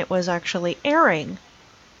back when it was actually airing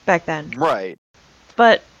back then. Right.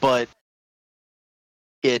 But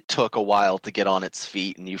it took a while to get on its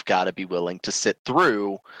feet, and you've got to be willing to sit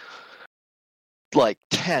through like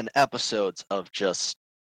 10 episodes of just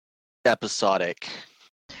episodic.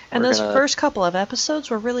 And those first couple of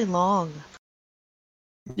episodes were really long.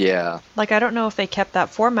 Yeah. Like, I don't know if they kept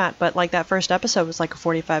that format, but like that first episode was like a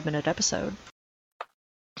 45-minute episode.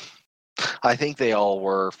 I think they all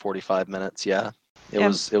were 45 minutes, yeah. It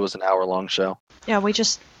was an hour-long show. Yeah, we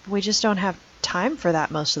just don't have time for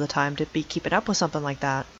that most of the time to be keeping up with something like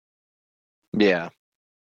that. Yeah.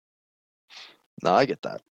 No, I get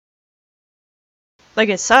that. Like,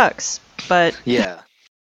 it sucks, but Yeah.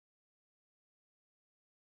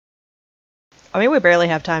 I mean, we barely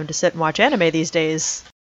have time to sit and watch anime these days.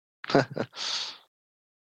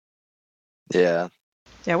 Yeah.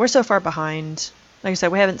 Yeah, we're so far behind. Like I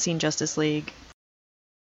said, we haven't seen Justice League.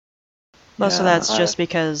 Most of Yeah. that's just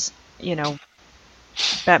because, you know,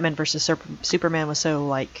 Batman versus Superman was so,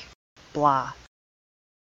 like, blah.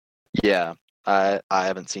 Yeah. I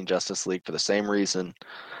haven't seen Justice League for the same reason.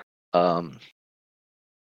 And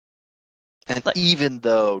Like, even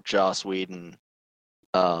though Joss Whedon,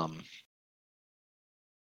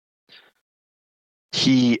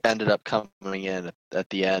 he ended up coming in at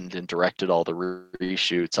the end and directed all the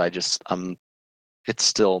reshoots, it's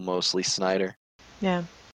still mostly Snyder. yeah.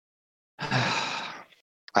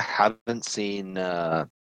 I haven't seen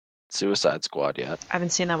Suicide Squad yet. I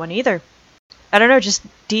haven't seen that one either. I don't know, just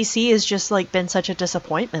DC has just, like, been such a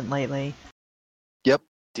disappointment lately. Yep,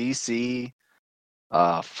 DC,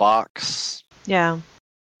 Fox. Yeah.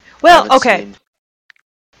 Well, okay. Seen...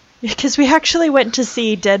 Because we actually went to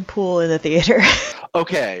see Deadpool in the theater.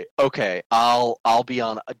 Okay. I'll be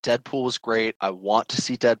on. Deadpool was great. I want to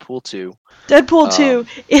see Deadpool 2. Deadpool 2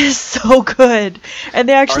 is so good. And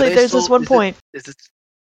there's this one point.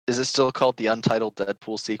 Is it still called the Untitled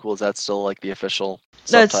Deadpool sequel? Is that still like the official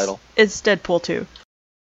No, subtitle? it's Deadpool 2.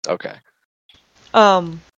 Okay.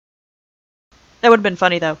 That would have been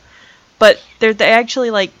funny though. But they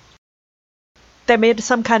actually, like, they made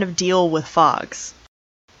some kind of deal with Fox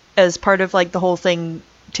as part of, like, the whole thing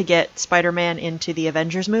to get Spider-Man into the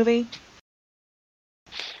Avengers movie.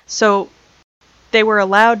 So they were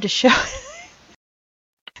allowed to show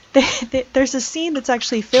there's a scene that's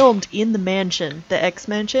actually filmed in the mansion, the X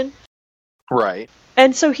mansion. Right.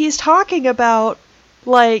 And so he's talking about,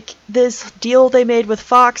 like, this deal they made with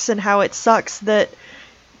Fox and how it sucks that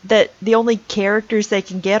the only characters they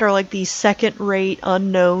can get are, like, these second-rate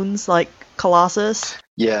unknowns, like Colossus.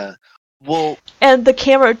 Yeah. Well... And the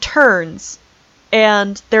camera turns,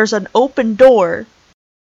 and there's an open door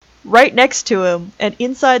right next to him, and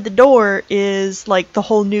inside the door is, like, the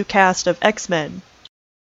whole new cast of X-Men.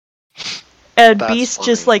 And That's Beast funny.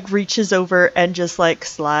 just, like, reaches over and just, like,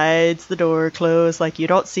 slides the door closed, like, you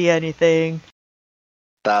don't see anything.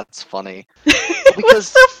 That's funny. It Because was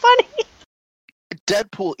so funny!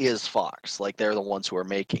 Deadpool is Fox. Like, they're the ones who are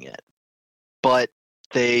making it. But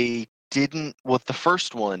they didn't... With the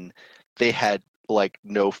first one, they had, like,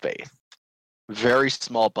 no faith. Very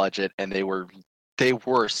small budget, and they were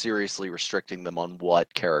seriously restricting them on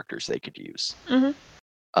what characters they could use. Mm-hmm.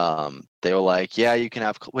 They were like, yeah, you can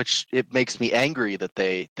have, which it makes me angry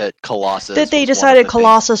that Colossus That they was decided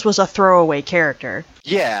Colossus was a throwaway character.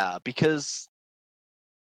 Yeah, because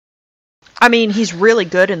I mean, he's really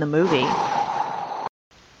good in the movie.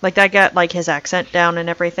 Like, that got, like, his accent down and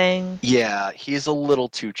everything. Yeah, he's a little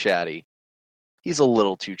too chatty.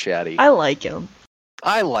 I like him.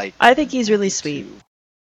 I think he's really sweet. Too.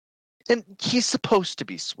 And he's supposed to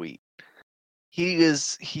be sweet.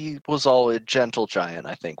 He was all a gentle giant,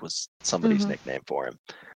 I think, was somebody's nickname for him.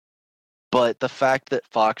 But the fact that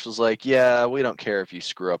Fox was like, yeah, we don't care if you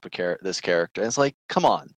screw up this character. And it's like, come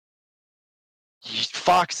on.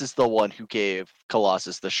 Fox is the one who gave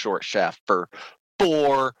Colossus the short shaft for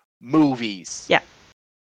 4 movies. Yeah.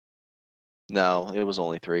 No, it was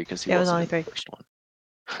only 3 because he was wasn't only in 3. the first one.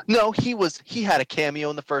 No, he had a cameo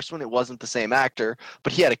in the first one. It wasn't the same actor,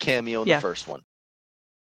 but he had a cameo in the first one.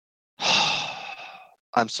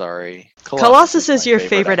 I'm sorry. Colossus is your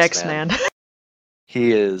favorite X-Man.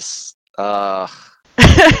 He is Pyotr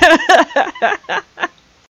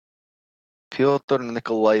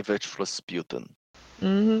Nikolaevich Rasputin.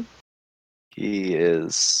 Mm-hmm. He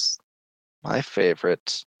is my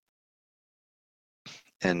favorite,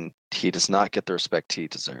 and he does not get the respect he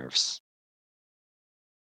deserves.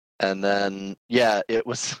 And then, yeah, it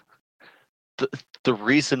was the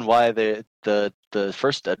reason why the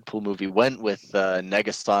first Deadpool movie went with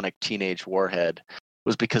Negasonic Teenage Warhead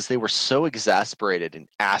was because they were so exasperated in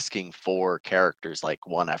asking for characters like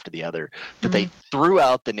one after the other that they threw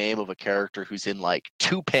out the name of a character who's in like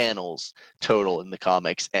 2 panels total in the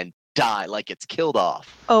comics and it's killed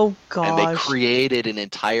off. Oh gosh. And they created an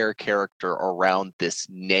entire character around this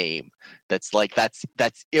name. That's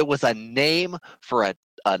it was a name for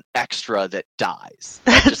an extra that dies.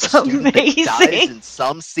 Like, that's just a student amazing. That dies in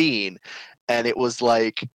some scene, and it was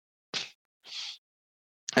like,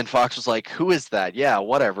 and Fox was like, who is that? Yeah,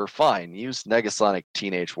 whatever, fine. Use Negasonic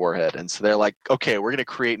Teenage Warhead. And so they're like, okay, we're going to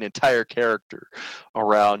create an entire character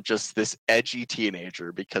around just this edgy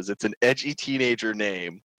teenager because it's an edgy teenager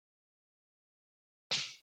name.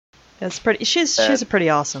 It's pretty. She's a pretty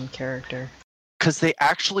awesome character. Because they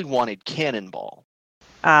actually wanted Cannonball.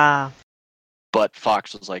 Ah. But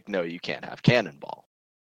Fox was like, no, you can't have Cannonball.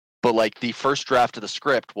 But like the first draft of the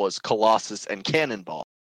script was Colossus and Cannonball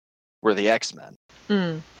were the X-Men.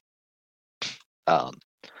 Mm.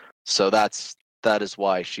 So that is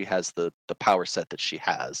why she has the power set that she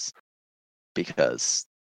has, because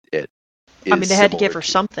it is. I mean, they had to give her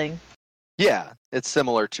something. Yeah, it's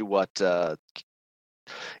similar to what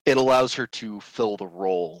it allows her to fill the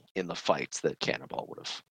role in the fights that Cannonball would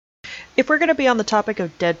have. If we're going to be on the topic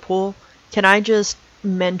of Deadpool, can I just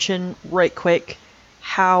mention right quick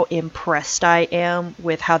how impressed I am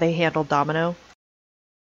with how they handled Domino?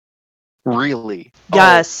 Really?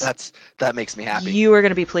 Yes. Oh, that makes me happy. You are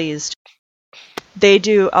going to be pleased. They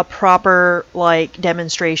do a proper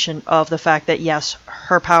demonstration of the fact that yes,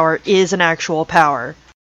 her power is an actual power.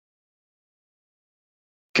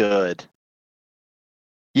 Good.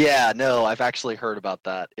 Yeah, no, I've actually heard about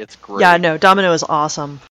that. It's great. Yeah, no, Domino is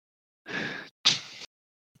awesome.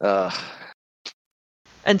 And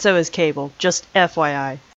so is Cable, just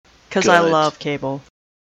FYI. Because I love Cable.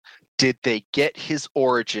 Did they get his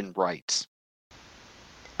origin right?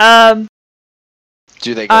 Do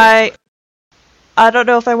they go into it? I don't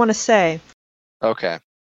know if I want to say. Okay,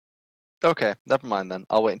 never mind then.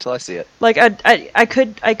 I'll wait until I see it. Like, I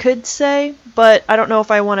could say, but I don't know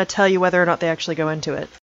if I want to tell you whether or not they actually go into it.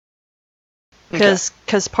 Because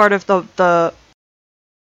part of the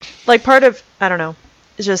part of, I don't know,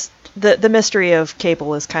 it's just the mystery of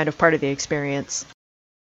Cable is kind of part of the experience.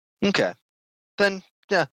 Okay. Then,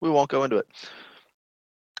 yeah, we won't go into it.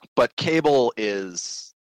 But Cable's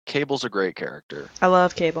a great character. I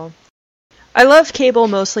love Cable. I love Cable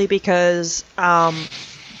mostly because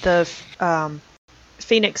the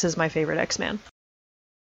Phoenix is my favorite X-Man.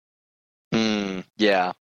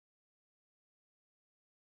 Yeah.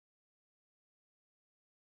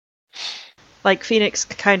 Like, Phoenix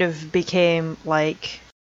kind of became, like,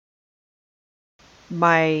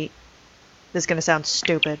 this is gonna sound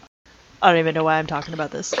stupid. I don't even know why I'm talking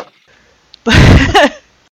about this. But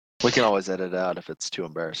we can always edit it out if it's too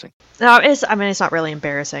embarrassing. No, it's not really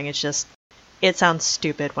embarrassing, it's just, it sounds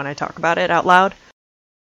stupid when I talk about it out loud.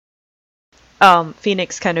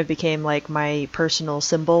 Phoenix kind of became, like, my personal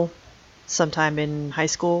symbol sometime in high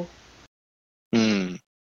school.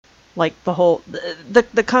 Like, the whole,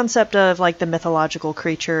 the concept of, like, the mythological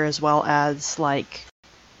creature as well as, like,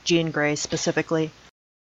 Jean Grey specifically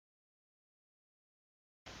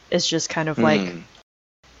is just kind of like,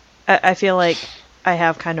 I feel like I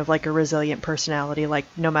have kind of like a resilient personality, like,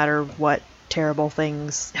 no matter what terrible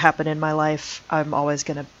things happen in my life, I'm always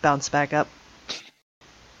gonna bounce back up.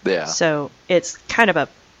 Yeah. So, it's kind of a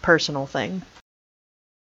personal thing.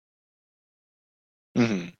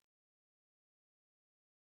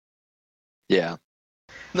 Yeah.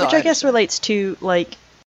 No, Which I guess relates to, like,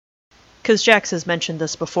 because Jax has mentioned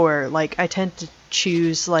this before, like, I tend to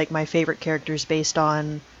choose, like, my favorite characters based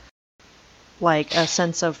on, like, a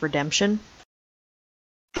sense of redemption.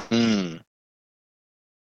 Yeah.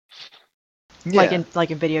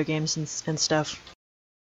 Like in video games and stuff.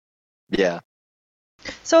 Yeah.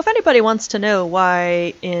 So if anybody wants to know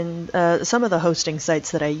why in some of the hosting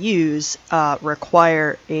sites that I use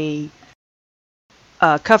require a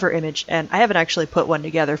cover image, and I haven't actually put one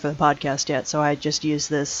together for the podcast yet, so I just use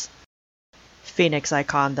this Phoenix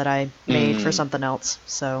icon that I made for something else.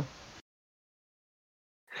 So,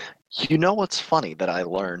 you know what's funny that I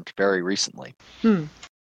learned very recently?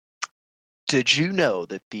 Did you know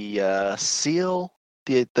that the seal,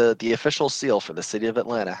 the official seal for the city of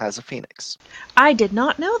Atlanta has a phoenix? I did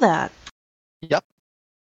not know that. Yep.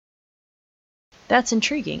 That's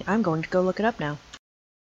intriguing. I'm going to go look it up now.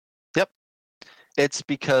 Yep. It's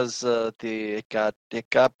because it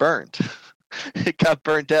got burned. It got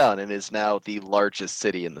burned down and is now the largest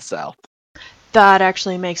city in the South. That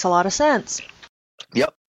actually makes a lot of sense.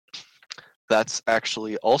 Yep. That's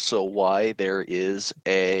actually also why there is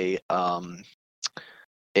an airline.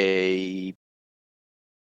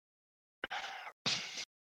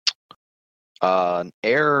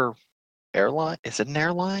 Is it an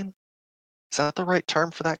airline? Is that the right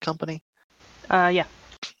term for that company? Yeah.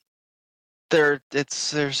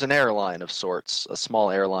 There's an airline of sorts, a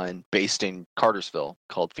small airline based in Cartersville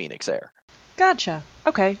called Phoenix Air. Gotcha.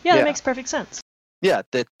 Okay. Yeah, that makes perfect sense. Yeah,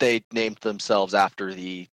 that they named themselves after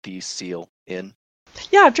the seal in.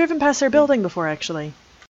 Yeah, I've driven past their building before, actually.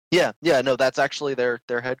 Yeah, no, that's actually their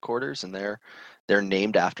headquarters, and they're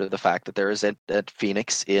named after the fact that there is a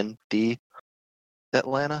Phoenix in the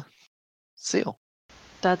Atlanta seal.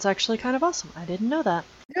 That's actually kind of awesome. I didn't know that.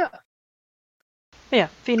 Yeah. But yeah,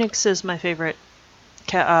 Phoenix is my favorite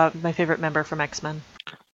my favorite member from X-Men.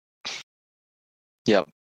 Yep.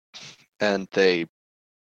 And they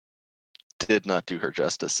did not do her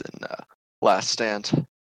justice in Last Stand.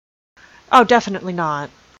 Oh, definitely not.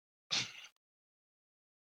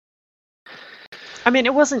 I mean,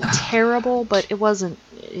 it wasn't terrible, but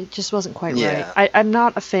it just wasn't quite Yeah. right. I'm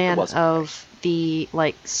not a fan wasn't of the,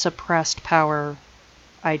 like, suppressed power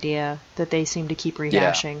idea that they seem to keep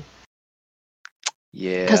rehashing.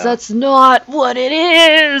 Yeah. Because that's not what it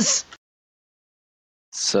is!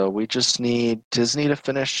 So we just need Disney to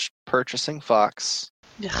finish purchasing Fox.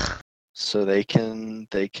 Ugh. So they can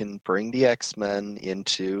bring the X-Men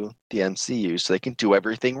into the MCU so they can do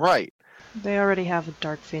everything right. They already have a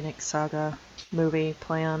Dark Phoenix Saga movie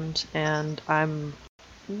planned, and I'm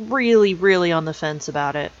really, really on the fence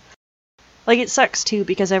about it. Like, it sucks, too,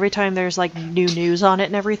 because every time there's, like, new news on it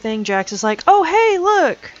and everything, Jax is like, oh, hey,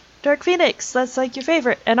 look! Dark Phoenix, that's, like, your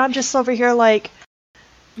favorite. And I'm just over here like,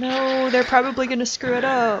 no, they're probably gonna screw it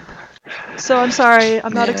up. So I'm sorry,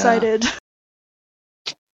 I'm not excited.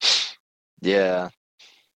 Yeah.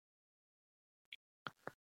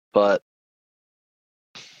 But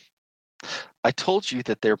I told you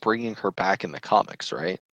that they're bringing her back in the comics,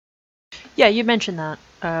 right? Yeah, you mentioned that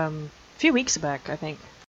a few weeks back, I think.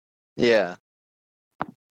 Yeah.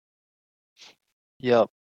 Yep.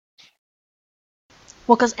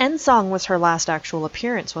 Well, because End Song was her last actual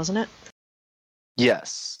appearance, wasn't it?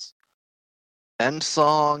 Yes. End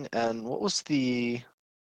Song, and what was the...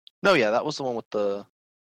 No, yeah, that was the one with the...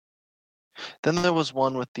 Then there was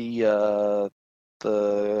one with the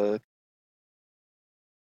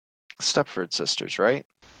Stepford sisters, right?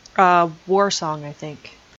 War Song, I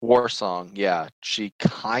think. War Song, yeah. She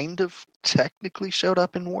kind of technically showed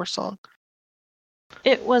up in War Song.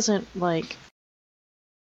 It wasn't like...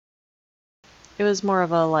 It was more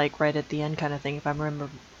of a, like, right at the end kind of thing, if I'm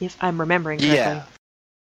remembering correctly. Yeah.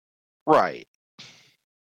 Right.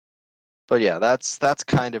 But yeah, that's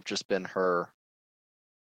kind of just been her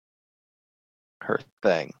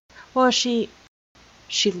thing. Well, she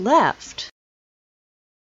left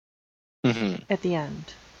Mm-hmm. at the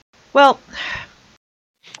end. Well,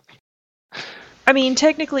 I mean,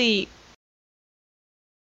 technically,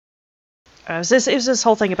 it was this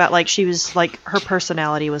whole thing about, like, she was, like, her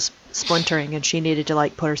personality was splintering and she needed to,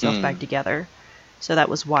 like, put herself back together. So that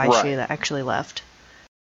was why she actually left.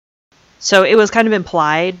 So it was kind of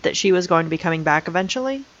implied that she was going to be coming back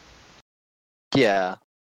eventually. Yeah,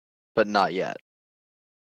 but not yet.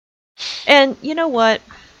 And you know what?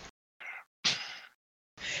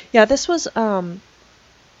 Yeah, this was in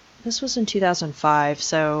 2005,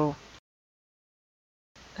 so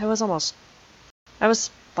that was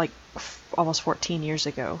like almost 14 years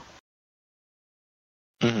ago.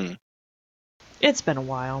 Mm-hmm. It's been a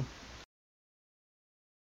while.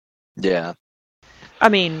 Yeah. I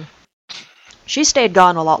mean, she stayed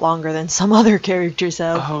gone a lot longer than some other characters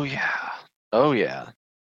have. Oh yeah. Oh yeah.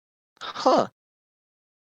 Huh.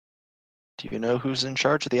 Do you know who's in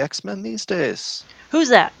charge of the X-Men these days? Who's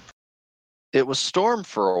that? It was Storm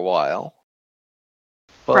for a while.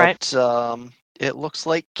 But Right. It looks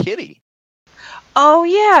like Kitty. Oh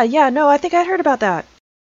yeah, no, I think I heard about that.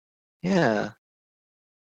 Yeah.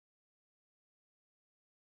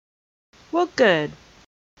 Well, good.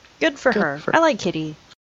 Good for her. I like Kitty.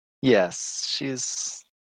 Yes, she's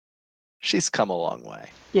come a long way.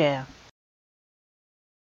 Yeah.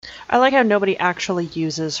 I like how nobody actually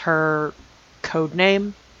uses her code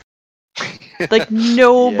name. Like,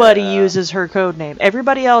 nobody uses her code name.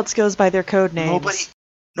 Everybody else goes by their code names.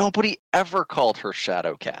 Nobody ever called her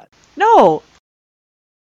Shadowcat. No.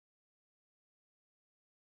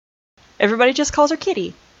 Everybody just calls her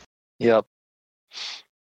Kitty. Yep.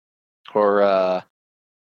 Or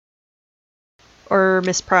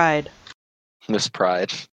Miss Pride. Miss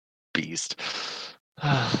Pride. Beast.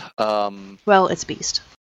 Well, it's Beast.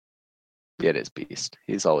 It is Beast.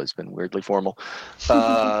 He's always been weirdly formal.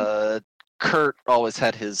 Kurt always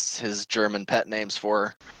had his German pet names for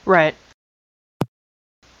her. Right.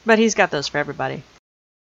 But he's got those for everybody.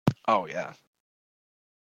 Oh, yeah.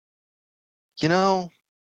 You know,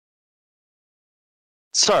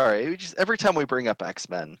 sorry, every time we bring up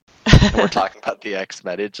X-Men, and we're talking about the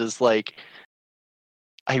X-Men, it's just like,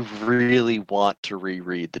 I really want to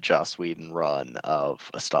reread the Joss Whedon run of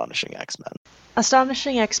Astonishing X-Men.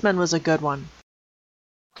 Astonishing X-Men was a good one.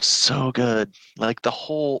 So good. Like,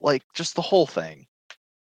 just the whole thing.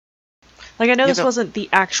 Like, I know this wasn't the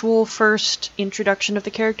actual first introduction of the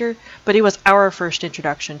character, but it was our first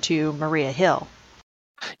introduction to Maria Hill.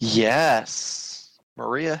 Yes.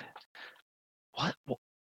 Maria. What?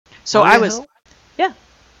 So Maria I was... Hill? Yeah.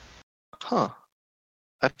 Huh.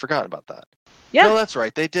 I'd forgotten about that. Yeah. No, that's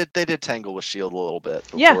right. They did tangle with Shield a little bit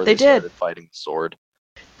before Yeah, they did. started fighting the Sword.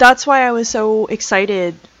 That's why I was so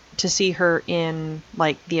excited to see her in,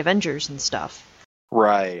 like, the Avengers and stuff.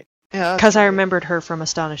 Right. Yeah, Because right. I remembered her from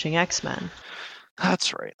Astonishing X-Men.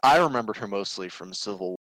 That's right. I remembered her mostly from Civil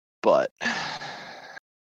War, but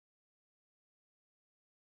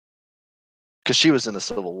because she was in the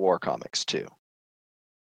Civil War comics too.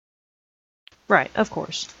 Right, of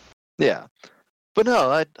course. Yeah. But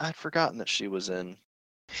no, I'd forgotten that she was in.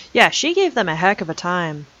 Yeah, she gave them a heck of a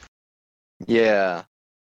time. Yeah.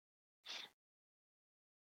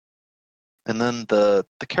 And then the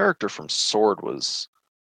character from Sword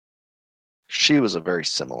she was a very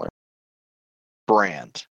similar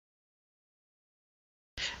brand.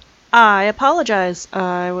 I apologize.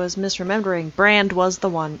 I was misremembering. Brand was the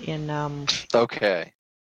one in Okay.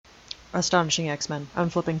 Astonishing X-Men. I'm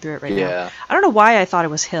flipping through it right Yeah. now. I don't know why I thought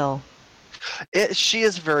it was Hill. She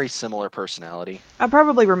is very similar personality. I'm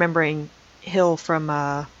probably remembering Hill from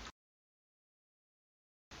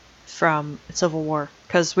Civil War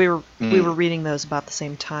because we were reading those about the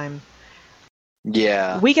same time.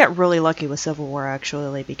 Yeah. We got really lucky with Civil War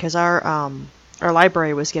actually because our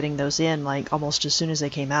library was getting those in like almost as soon as they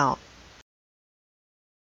came out.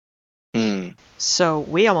 So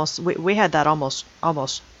we had that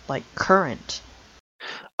almost like current.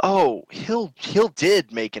 Oh, Hill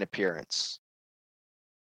did make an appearance.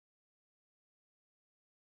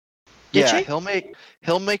 Did she?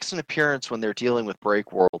 Hill makes an appearance when they're dealing with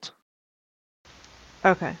Breakworld.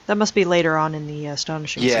 Okay, that must be later on in the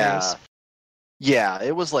Astonishing series. Yeah,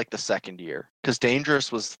 it was like the second year because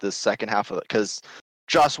Dangerous was the second half of it because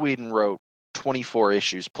Joss Whedon wrote 24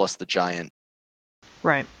 issues plus the giant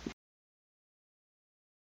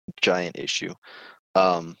issue.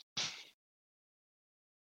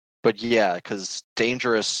 But yeah, because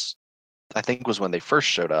Dangerous, I think, was when they first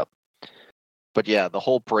showed up. But yeah, the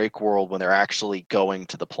whole Breakworld when they're actually going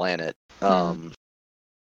to the planet.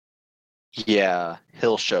 Yeah,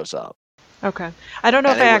 Hill shows up. Okay, I don't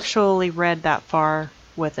know if I actually read that far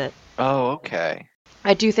with it. Oh, okay.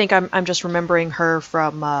 I do think I'm just remembering her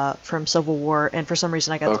from Civil War, and for some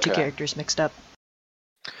reason I got the two characters mixed up.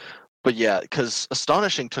 But yeah, because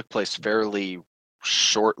Astonishing took place fairly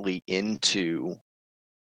shortly into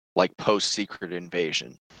like post-Secret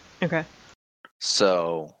Invasion. Okay.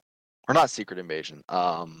 So, or not Secret Invasion,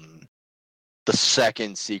 the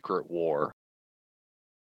second Secret War.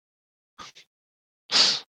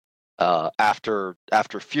 After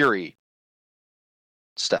Fury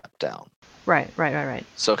stepped down. Right.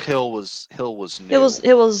 So Hill was new.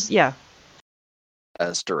 It was yeah.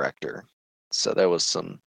 As director, so there was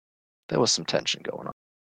some tension going on.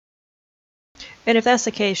 And if that's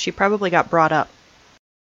the case, she probably got brought up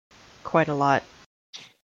quite a lot.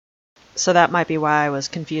 So that might be why I was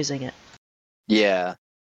confusing it. Yeah.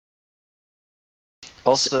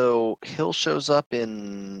 Also, Hill shows up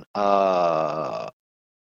in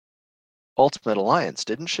Ultimate Alliance,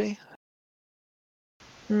 didn't she?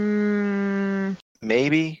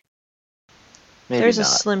 Maybe. There's not. a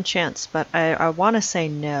slim chance, but I want to say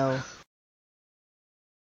no.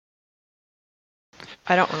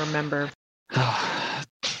 I don't remember.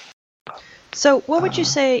 So, what would you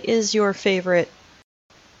say is your favorite,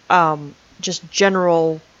 just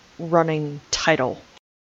general running title?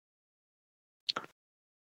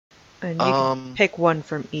 And you can pick one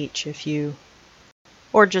from each if you,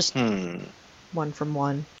 or just one from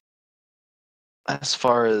one. As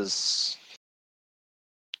far as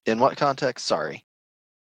in what context? Sorry.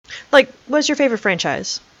 Like, what's your favorite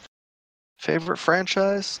franchise? Favorite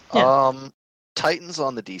franchise? Yeah. Titans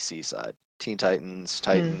on the DC side. Teen Titans,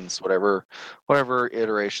 whatever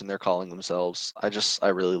iteration they're calling themselves. I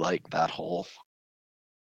really like that whole.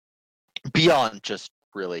 Beyond just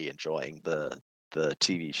really enjoying the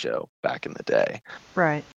TV show back in the day.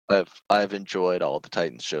 Right. I've enjoyed all the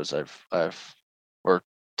Titans shows or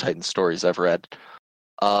Titan stories I've read.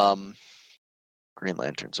 Green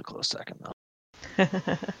Lantern's a close second though.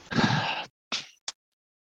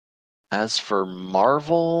 As for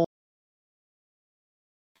Marvel,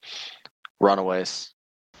 Runaways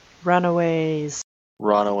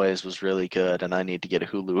was really good, and I need to get a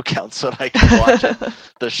Hulu account so that I can watch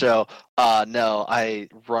the show.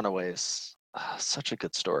 Runaways, such a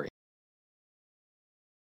good story.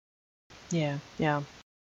 Yeah.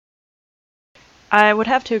 I would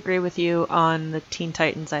have to agree with you on the Teen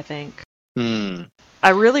Titans, I think. I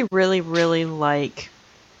really, really, really like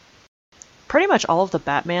pretty much all of the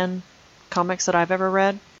Batman comics that I've ever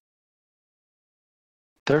read.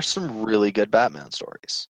 There's some really good Batman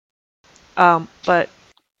stories. But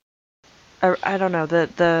I don't know,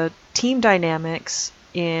 the team dynamics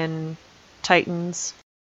in Titans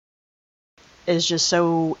is just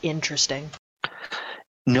so interesting.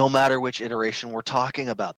 No matter which iteration we're talking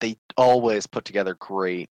about, they always put together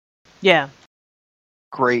great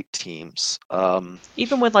teams.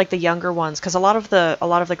 Even with like the younger ones, because a lot of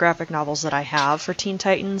the graphic novels that I have for Teen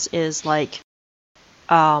Titans is like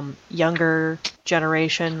younger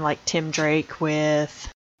generation, like Tim Drake with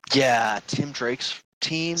Tim Drake's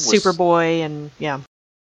team was Superboy and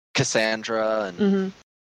Cassandra and mm-hmm.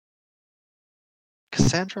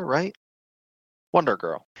 Cassandra, right? Wonder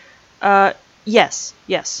Girl. Yes.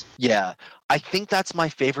 Yeah, I think that's my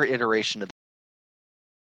favorite iteration of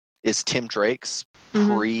is Tim Drake's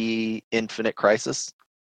pre-Infinite Crisis.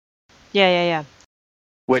 Yeah.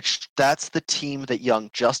 Which that's the team that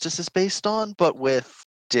Young Justice is based on, but with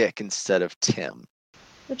Dick instead of Tim.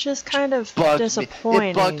 Which is kind of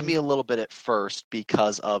disappointing. It bugged me a little bit at first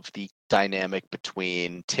because of the dynamic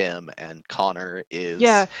between Tim and Connor is...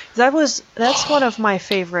 Yeah, that's one of my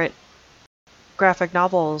favorite graphic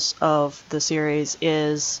novels of the series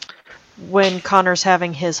is when Connor's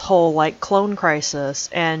having his whole like clone crisis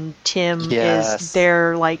and Tim is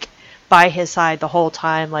there like by his side the whole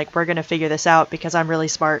time, like we're gonna figure this out because I'm really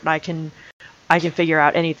smart and I can figure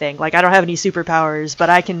out anything. Like I don't have any superpowers, but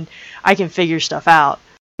I can figure stuff out.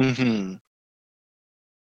 Mm-hmm.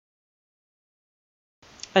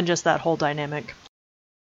 And just that whole dynamic.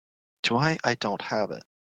 Do I? I don't have it.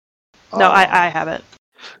 No, I have it.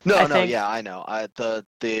 Yeah, I know.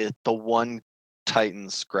 The one Teen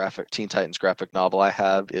Titans graphic novel I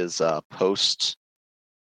have is post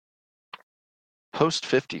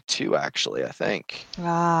 52 actually, I think.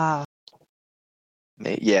 Yeah.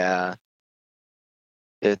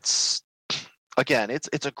 It's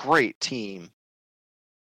a great team.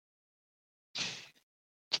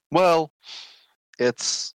 Well,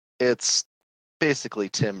 it's basically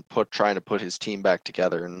Tim trying to put his team back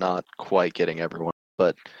together and not quite getting everyone.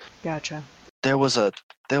 But gotcha. There was a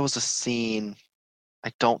scene,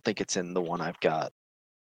 I don't think it's in the one I've got,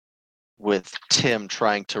 with Tim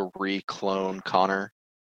trying to re-clone Connor.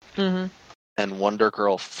 Mm-hmm. And Wonder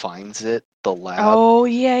Girl finds it, the lab. Oh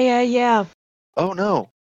yeah. Oh no.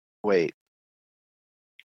 Wait.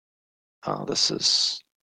 Oh,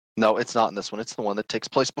 no, it's not in this one. It's the one that takes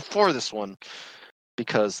place before this one.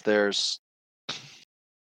 Because there's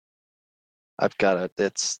a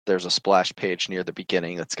splash page near the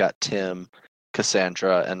beginning that's got Tim,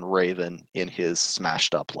 Cassandra, and Raven in his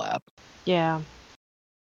smashed up lab. Yeah.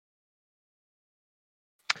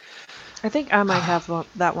 I think I might have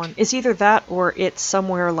that one. It's either that or it's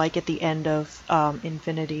somewhere like at the end of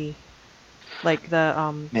Infinity, like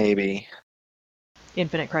the maybe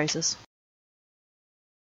Infinite Crisis.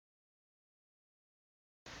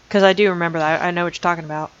 Because I do remember that. I know what you're talking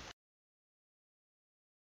about.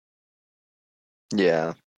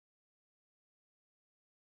 Yeah.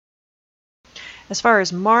 As far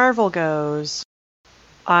as Marvel goes,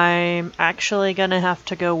 I'm actually gonna have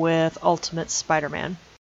to go with Ultimate Spider-Man.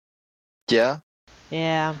 Yeah?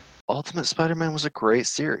 Yeah. Ultimate Spider-Man was a great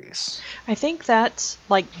series. I think that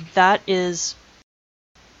is...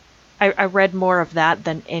 I read more of that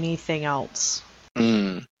than anything else.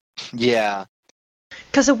 Yeah.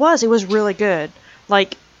 Because it was really good.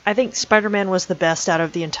 Like, I think Spider-Man was the best out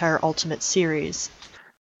of the entire Ultimate series.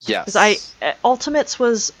 Yes. Because Ultimates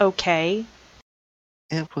was okay.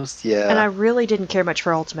 It was, yeah. And I really didn't care much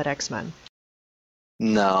for Ultimate X-Men.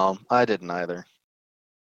 No, I didn't either.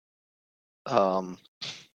 And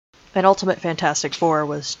Ultimate Fantastic Four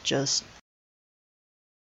was just...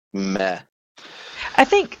 meh. I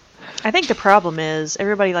think the problem is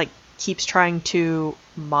everybody like keeps trying to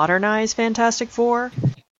modernize Fantastic Four.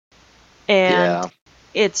 And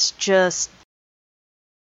it's just...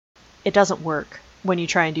 it doesn't work when you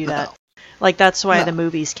try and do that. Like, that's why the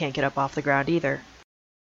movies can't get up off the ground either.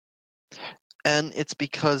 And it's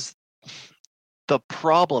because the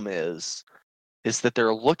problem is that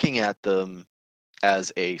they're looking at them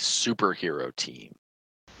as a superhero team.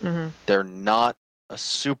 Mm-hmm. They're not a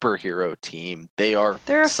superhero team. They're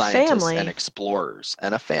scientists family. And explorers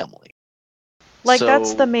and a family. Like,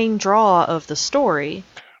 that's the main draw of the story.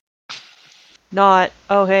 Not,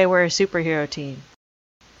 oh, hey, we're a superhero team.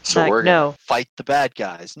 So we're going to fight the bad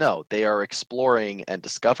guys. No, they are exploring and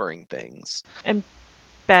discovering things. And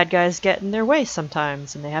bad guys get in their way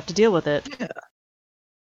sometimes, and they have to deal with it.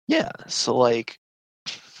 Yeah, so, like,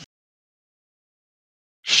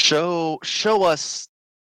 show us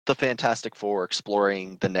the Fantastic Four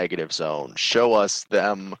exploring the negative zone. Show us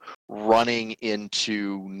them running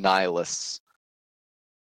into Nihilus.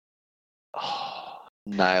 Oh,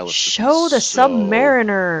 Nihilus. Show the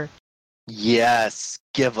Submariner. Yes,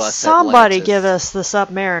 give us Somebody Atlantis. give us the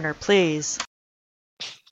Submariner, please.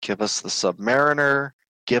 Give us the Submariner.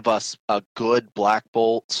 Give us a good Black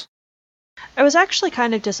Bolt. I was actually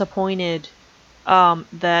kind of disappointed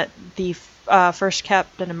that the first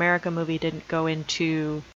Captain America movie didn't go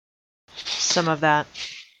into some of that.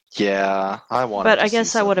 Yeah, I wanted But to I see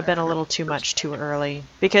guess that would have been a Submariner little too first. much too early.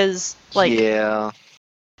 Because, like, Yeah,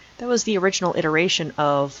 that was the original iteration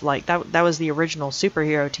of, like, that was the original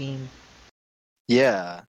superhero team.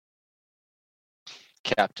 yeah.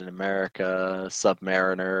 Captain America,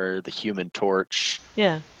 Submariner, the Human Torch,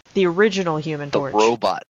 Yeah. The original Human the Torch.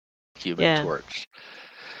 robot Human Yeah. Torch.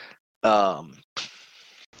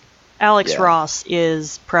 Alex Yeah. Ross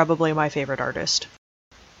is probably my favorite artist.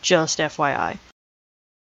 Just FYI.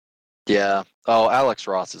 Yeah. Oh, Alex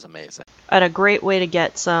Ross is amazing. And a great way to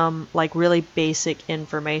get some, like, really basic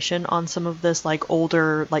information on some of this, like,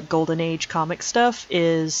 older, like, Golden Age comic stuff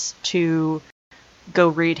is to go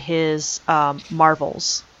read his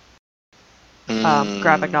Marvels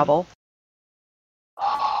graphic novel.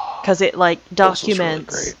 Because it, like,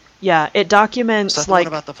 documents... Really great. Yeah, it documents, Is that the like...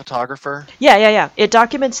 one about the photographer? Yeah. It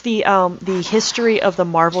documents the history of the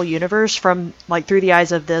Marvel Universe from, like, through the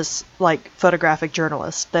eyes of this, like, photographic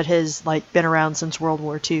journalist that has, like, been around since World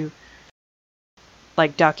War II.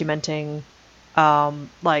 Like, documenting,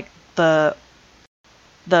 like, the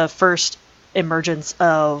first emergence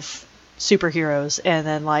of superheroes and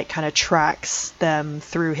then, like, kind of tracks them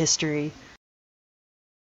through history.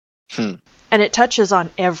 And it touches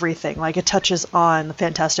on everything. Like, it touches on the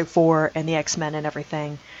Fantastic Four and the X-Men and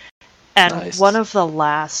everything. And Nice. one of the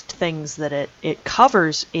last things that it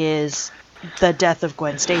covers is the death of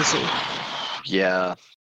Gwen Stacy. Yeah.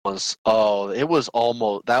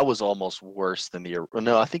 That was almost worse than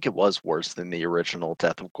I think it was worse than the original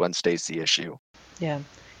Death of Gwen Stacy issue. Yeah.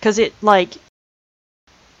 Because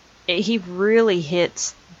he really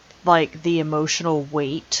hits, like, the emotional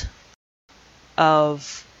weight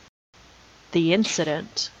of the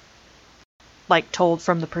incident, like, told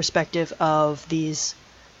from the perspective of these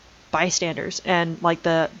bystanders. And, like,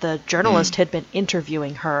 the journalist had been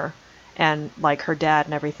interviewing her and, like, her dad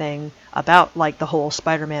and everything about, like, the whole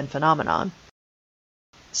Spider-Man phenomenon.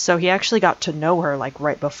 So he actually got to know her, like,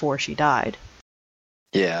 right before she died.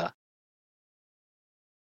 Yeah.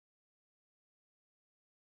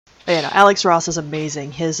 But, yeah, no, Alex Ross is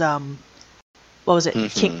amazing. His what was it?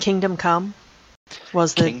 Mm-hmm. Kingdom Come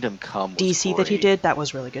was the Kingdom Come was DC great. that he did. That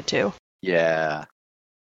was really good too. Yeah.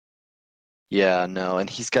 Yeah, no, and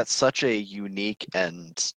he's got such a unique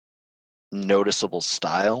and noticeable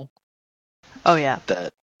style. Oh yeah.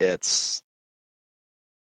 That it's...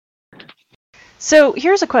 So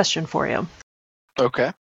here's a question for you.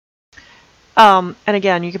 Okay. And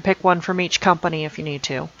again, you can pick one from each company if you need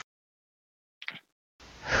to.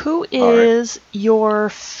 Who is your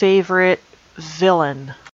favorite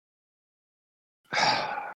villain?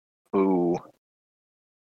 Ooh.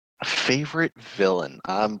 Favorite villain?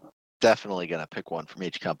 I'm definitely gonna pick one from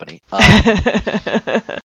each company.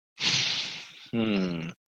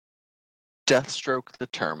 Deathstroke the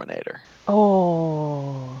Terminator.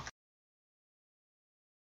 Oh.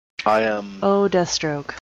 Oh,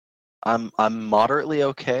 Deathstroke. I'm moderately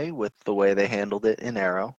okay with the way they handled it in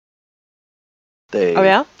Arrow. They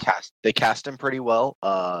cast him pretty well.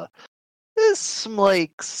 There's some,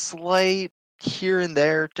 like, slight here and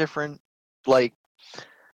there different, like,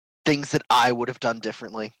 things that I would have done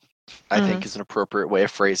differently, I think is an appropriate way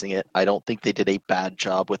of phrasing it. I don't think they did a bad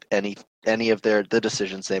job with any of the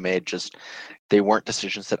decisions they made. Just they weren't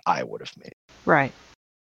decisions that I would have made. Right.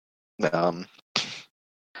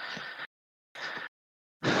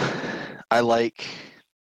 I like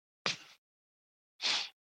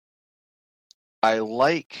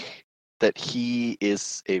that he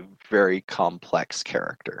is a very complex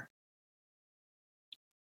character.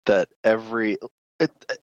 That at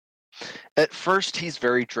first he's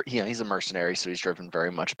very, he's a mercenary, so he's driven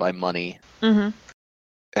very much by money. Mm-hmm.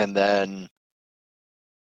 And then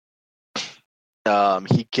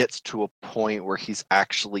he gets to a point where he's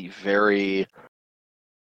actually very,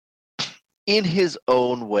 in his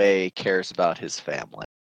own way, cares about his family.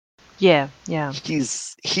 Yeah.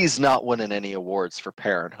 He's not winning any awards for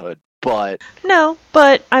parenthood, but... No,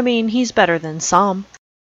 but, I mean, he's better than some.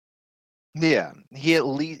 Yeah, he at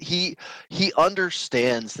least he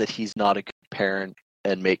understands that he's not a good parent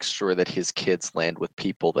and makes sure that his kids land with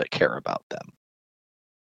people that care about them.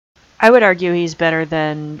 I would argue he's better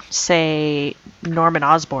than, say, Norman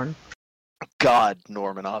Osborn. God,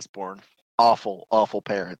 Norman Osborn. Awful, awful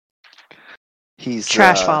parent. He's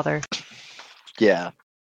trash father. Yeah.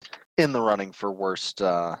 In the running for worst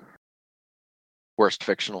worst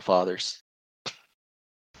fictional fathers.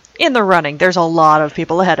 In the running, there's a lot of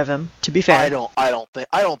people ahead of him, to be fair. I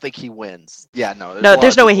don't think he wins. Yeah, no.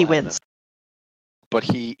 There's no way he wins. But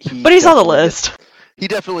But he's on the list. He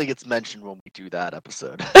definitely gets mentioned when we do that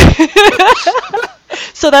episode.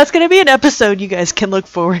 So that's going to be an episode you guys can look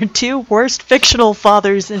forward to. Worst fictional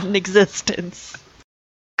fathers in existence.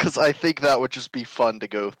 Because I think that would just be fun to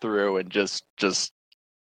go through and just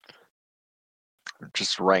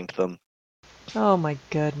rank them. Oh my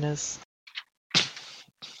goodness.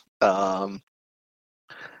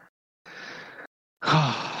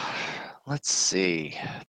 Let's see.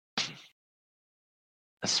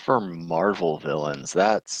 As for Marvel villains,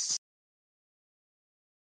 that's...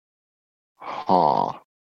 Well,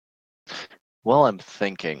 I'm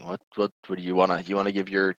thinking. What do you wanna give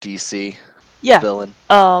your DC villain?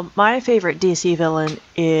 My favorite DC villain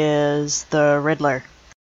is the Riddler.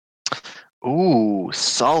 Ooh,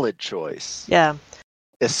 solid choice. Yeah.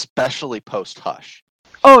 Especially post Hush.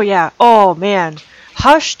 Oh yeah. Oh man.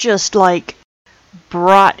 Hush just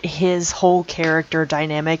brought his whole character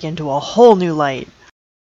dynamic into a whole new light.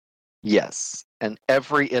 Yes, and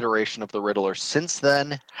every iteration of the Riddler since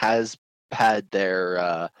then has had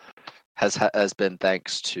their has been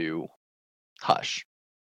thanks to Hush.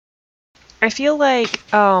 I feel like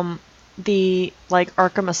the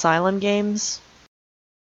Arkham Asylum games.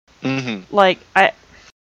 Mm-hmm.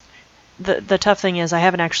 The tough thing is I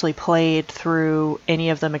haven't actually played through any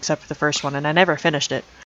of them except for the first one, and I never finished it.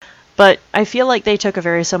 But I feel like they took a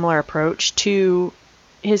very similar approach to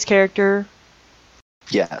his character.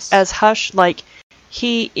 Yes. As Hush,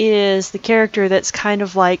 he is the character that's kind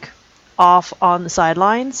of off on the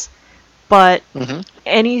sidelines, but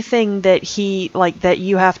anything that that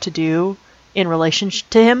you have to do in relation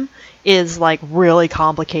to him is really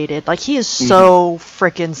complicated. He is so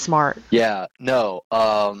freaking smart. Yeah, no.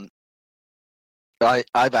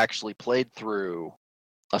 I've actually played through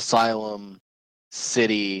Asylum,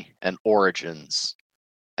 City, and Origins,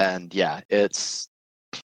 and yeah, it's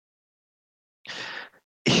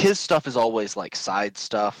his stuff is always side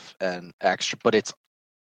stuff and extra, but it's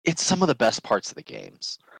some of the best parts of the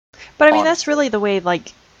games. But I mean, honestly, that's really the way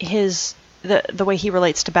the way he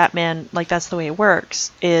relates to Batman. That's the way it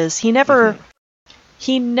works. Is he never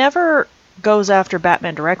goes after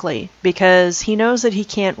Batman directly because he knows that he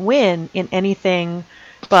can't win in anything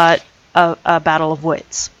but a battle of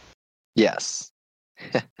wits. Yes.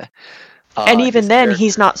 And even then,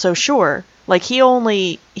 he's not so sure. He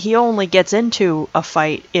only gets into a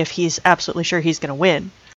fight if he's absolutely sure he's going to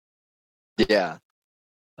win. Yeah.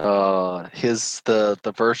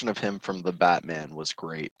 The version of him from the Batman was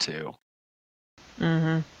great too.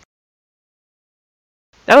 Mm-hmm.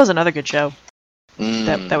 That was another good show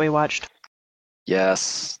that we watched.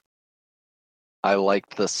 Yes. I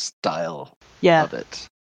liked the style of it.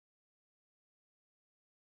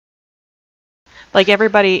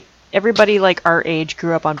 Everybody our age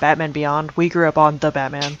grew up on Batman Beyond. We grew up on The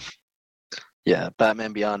Batman. Yeah,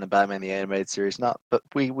 Batman Beyond and Batman the Animated Series. But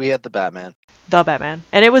we had the Batman. The Batman.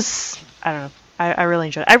 And it was, I don't know, I really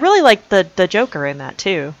enjoyed it. I really liked the Joker in that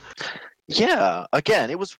too. Yeah, again,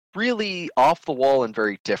 it was really off the wall and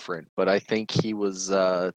very different, but I think he was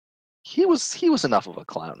enough of a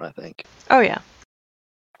clown, I think. Oh yeah.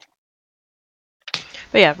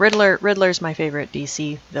 But yeah, Riddler's my favorite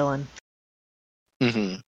DC villain.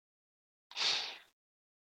 Mm-hmm.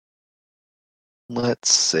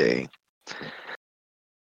 Let's see.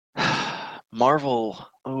 Marvel.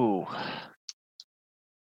 Ooh.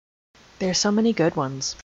 There's so many good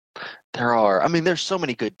ones. There are. I mean, there's so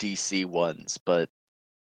many good DC ones, but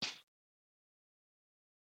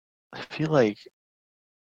I feel like...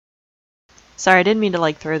 Sorry, I didn't mean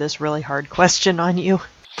to throw this really hard question on you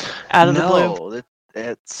out of the blue. No,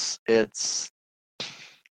 it's...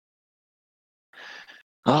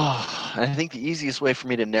 Oh, I think the easiest way for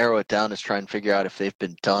me to narrow it down is try and figure out if they've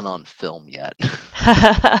been done on film yet.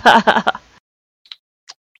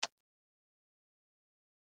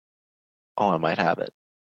 Oh, I might have it.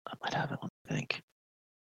 Let me think.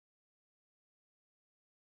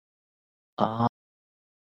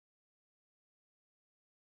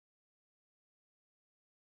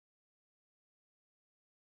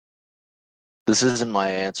 This isn't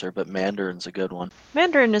my answer, but Mandarin's a good one.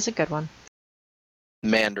 Mandarin is a good one.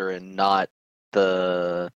 Mandarin, not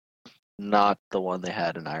the one they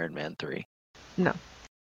had in Iron Man 3. No.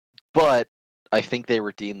 But I think they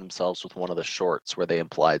redeemed themselves with one of the shorts where they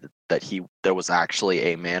implied that there was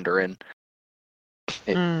actually a Mandarin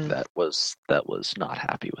that was not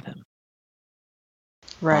happy with him.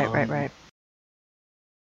 Right.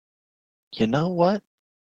 You know what?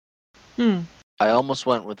 I almost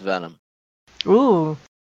went with Venom. Ooh.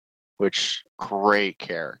 which great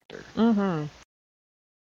character. Mm-hmm.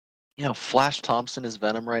 You know, Flash Thompson is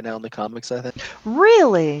Venom right now in the comics, I think.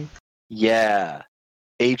 Really? Yeah.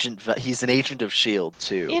 He's an agent of Shield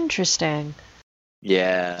too. Interesting.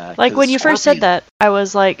 Yeah. Like when 'cause you first said Scorpion- that, I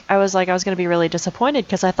was gonna be really disappointed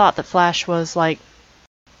because I thought that Flash was like,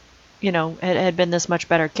 had been this much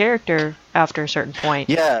better character after a certain point.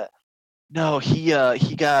 Yeah. No,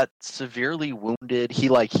 he got severely wounded. He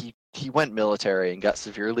went military and got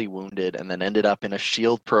severely wounded, and then ended up in a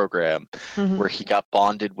Shield program Mhm. where he got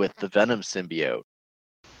bonded with the Venom symbiote.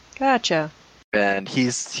 Gotcha. And he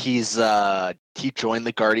joined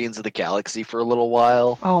the Guardians of the Galaxy for a little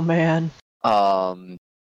while. Oh man.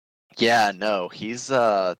 Yeah, no, he's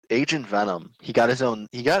Agent Venom. He got his own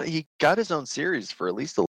series for at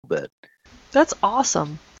least a little bit. That's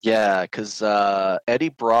awesome. Yeah, because Eddie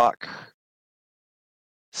Brock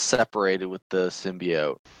separated with the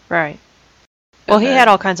symbiote. Right. Well, And he then- had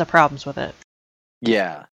all kinds of problems with it.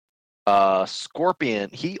 Yeah. Scorpion,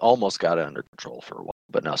 he almost got it under control for a while,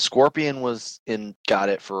 but no, Scorpion got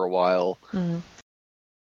it for a while, Mm-hmm.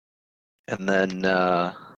 and then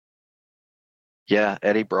yeah,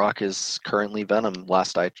 Eddie Brock is currently Venom.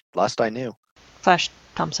 Last I knew. Flash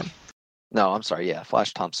Thompson. No, I'm sorry. Yeah,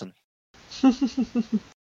 Flash Thompson.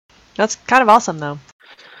 That's kind of awesome, though.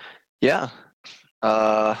 Yeah.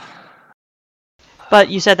 But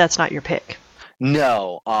you said that's not your pick.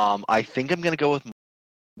 No. I think I'm gonna go with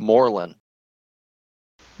Morlun.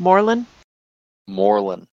 Morlun?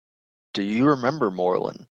 Morlun. Do you remember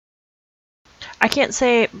Morlun? I can't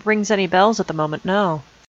say it rings any bells at the moment, no.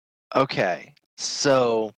 Okay.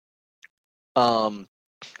 So, early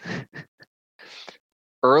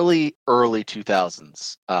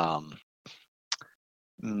 2000s.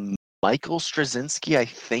 Michael Straczynski, I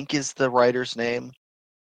think, is the writer's name.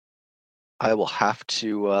 I will have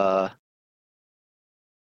to.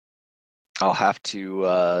 I'll have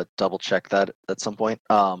to double check that at some point.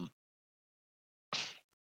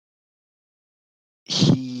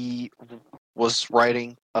 He was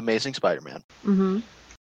writing Amazing Spider-Man. Mm-hmm.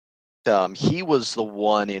 He was the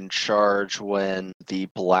one in charge when the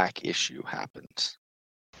Black issue happened.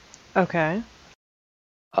 Okay.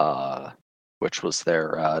 Which was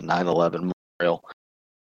their 9/11 memorial.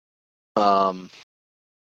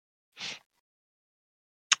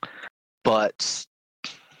 But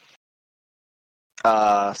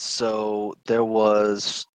so there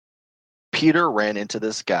was Peter ran into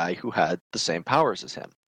this guy who had the same powers as him.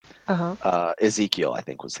 Uh-huh. Ezekiel, I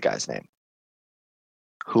think, was the guy's name,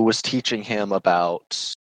 who was teaching him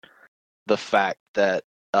about the fact that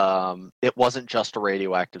it wasn't just a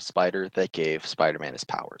radioactive spider that gave Spider-Man his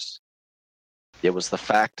powers. It was the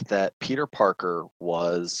fact that Peter Parker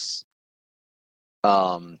was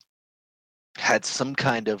had some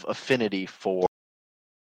kind of affinity for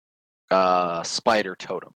spider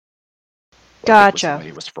totem. Gotcha. Was the way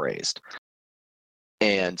he was phrased.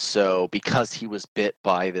 And so, because he was bit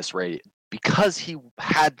by this because he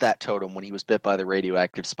had that totem when he was bit by the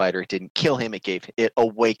radioactive spider, it didn't kill him. It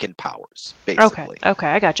awakened powers, basically. Okay,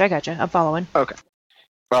 I gotcha. I'm following. Okay.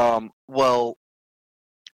 Well,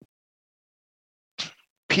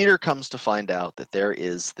 Peter comes to find out that there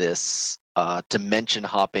is this dimension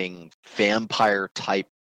hopping vampire type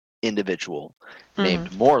individual named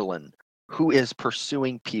Morlun who is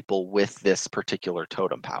pursuing people with this particular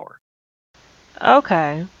totem power.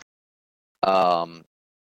 Okay.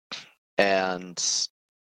 And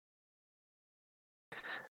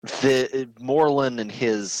the Morlun and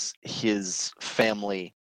his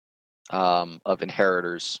family of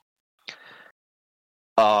inheritors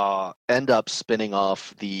end up spinning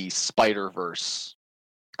off the Spiderverse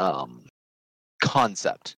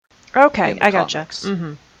concept. Okay, I gotcha.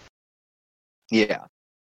 Mm-hmm. Yeah.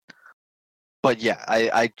 But yeah,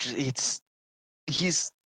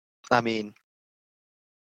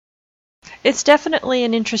 it's definitely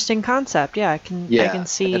an interesting concept. Yeah, I can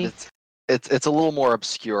see. And it's a little more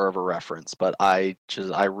obscure of a reference, but I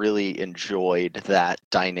really enjoyed that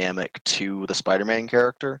dynamic to the Spider-Man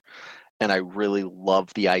character, and I really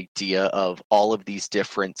love the idea of all of these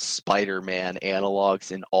different Spider-Man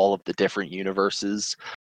analogs in all of the different universes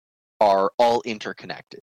are all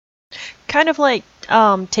interconnected. Kind of like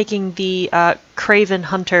taking the Craven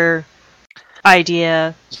Hunter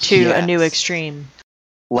idea to a new extreme.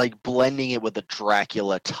 Like blending it with a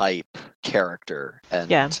Dracula type character and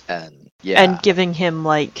giving him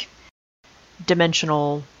like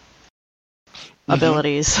dimensional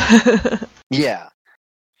abilities. Yeah.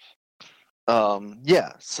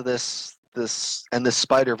 So this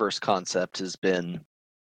Spider-Verse concept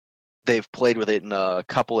they've played with it in a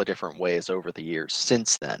couple of different ways over the years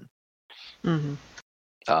since then. Mm-hmm.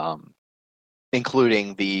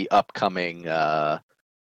 Including the upcoming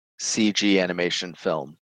CG animation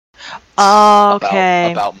film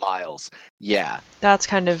Okay. about Miles. Yeah. That's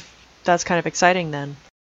kind of exciting then.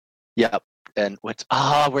 Yep. And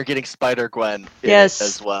we're getting Spider-Gwen in it Yes.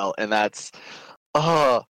 as well, and that's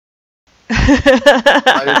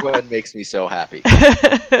Spider-Gwen makes me so happy.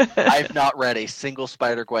 I've not read a single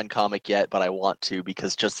Spider-Gwen comic yet, but I want to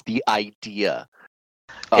because just the idea.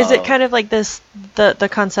 Is it kind of like this the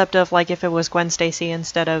concept of like if it was Gwen Stacy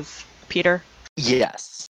instead of Peter?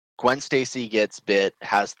 Yes. Gwen Stacy gets bit,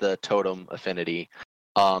 has the totem affinity.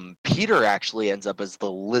 Peter actually ends up as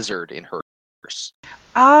the lizard in her universe.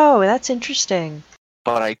 Oh, that's interesting.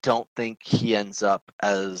 But I don't think he ends up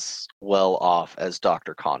as well off as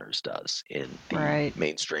Dr. Connors does in the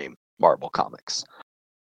mainstream Marvel comics.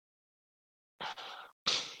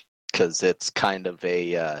 Because it's kind of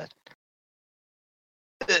a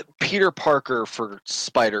Peter Parker for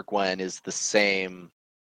Spider-Gwen is the same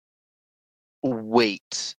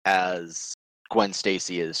weight as Gwen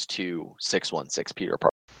Stacy is to 616 Peter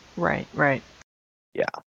Parker. Right. Yeah.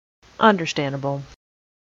 Understandable.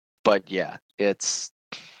 But yeah, it's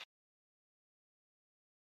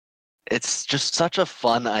just such a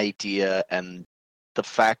fun idea, and the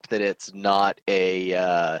fact that it's not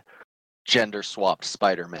a gender-swapped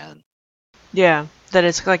Spider-Man. Yeah, that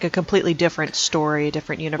it's like a completely different story,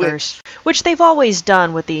 different universe, which they've always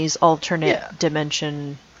done with these alternate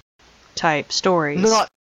dimension type stories.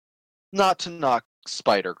 Not to knock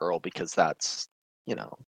Spider-Girl, because that's,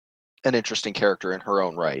 an interesting character in her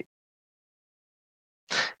own right.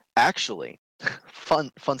 Actually,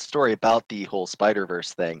 fun story about the whole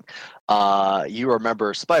Spider-Verse thing. You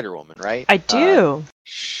remember Spider-Woman, right? I do.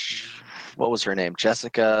 What was her name?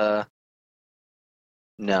 Jessica?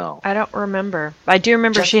 No. I don't remember. I do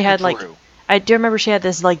remember Jessica she had Drew. I do remember she had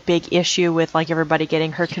this like big issue with like everybody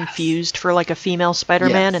getting her confused for like a female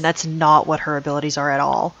Spider-Man, and that's not what her abilities are at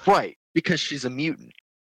all. Right, because she's a mutant.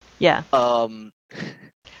 Yeah.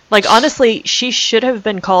 Like honestly, she should have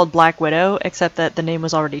been called Black Widow, except that the name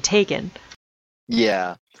was already taken.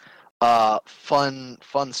 Yeah. Fun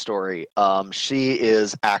story. She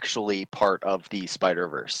is actually part of the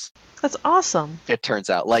Spider-Verse. That's awesome. It turns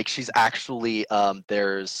out, like, she's actually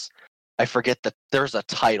I forget that there's a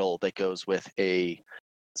title that goes with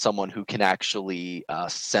someone who can actually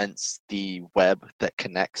sense the web that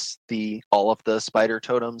connects all of the spider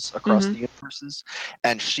totems across the universes,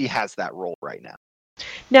 and she has that role right now.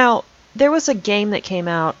 Now, there was a game that came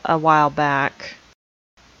out a while back.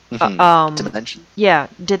 Dimension? Yeah,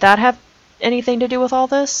 did that have anything to do with all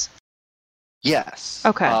this? Yes.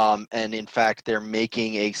 Okay. And in fact, they're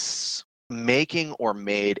making or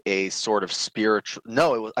made a sort of spiritual.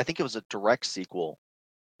 No, I think it was a direct sequel,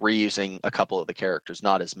 reusing a couple of the characters,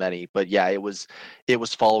 not as many, but yeah, it was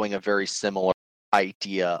following a very similar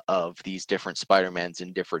idea of these different Spider-Mans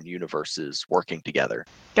in different universes working together.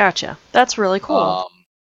 Gotcha. That's really cool.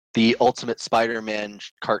 The Ultimate Spider-Man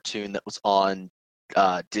cartoon that was on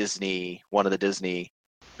Disney, one of the Disney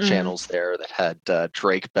channels there, that had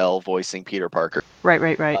Drake Bell voicing Peter Parker.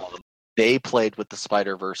 Right. They played with the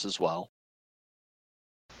Spider-Verse as well.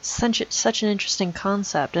 Such an interesting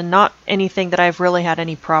concept, and not anything that I've really had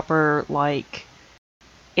any proper like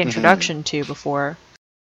introduction to before.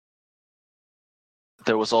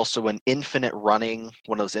 There was also one of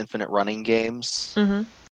those infinite running games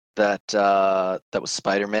that was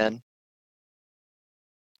Spider-Man,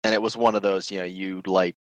 and it was one of those, you'd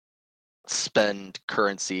like spend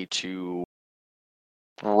currency to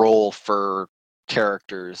roll for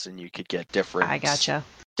characters, and you could get different. I gotcha.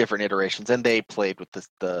 Different iterations, and they played with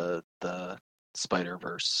the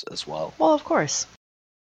Spider-Verse as well. Well, of course.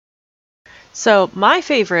 So my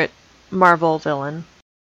favorite Marvel villain,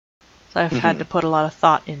 so I've had to put a lot of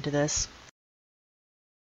thought into this.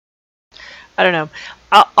 I don't know.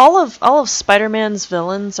 All of Spider-Man's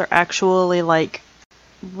villains are actually like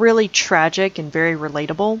really tragic and very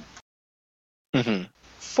relatable.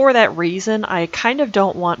 For that reason, I kind of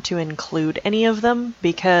don't want to include any of them,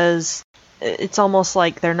 because it's almost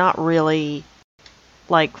like they're not really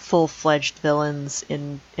like full-fledged villains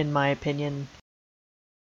in my opinion,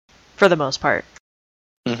 for the most part.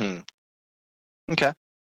 Okay.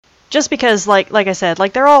 Just because like I said,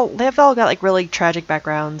 like they've all got like really tragic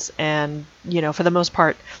backgrounds, and for the most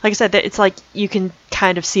part, like I said, it's like you can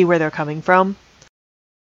kind of see where they're coming from,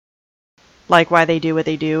 like why they do what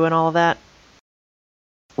they do and all of that.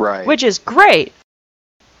 Right. Which is great.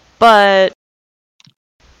 But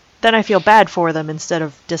then I feel bad for them instead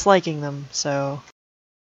of disliking them, so.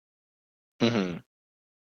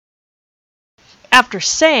 After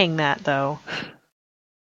saying that, though,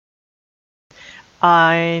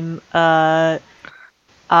 I'm gonna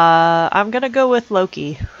go with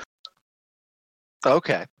Loki.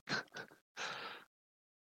 Okay.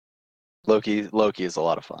 Loki is a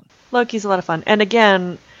lot of fun. Loki's a lot of fun. And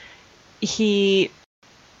again, he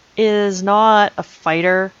is not a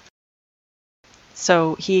fighter,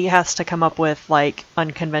 so he has to come up with like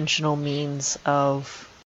unconventional means of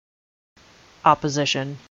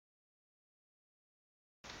opposition.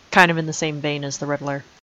 Kind of in the same vein as the Riddler.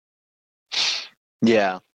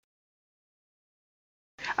 Yeah.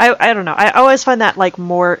 I don't know. I always find that like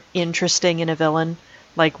more interesting in a villain,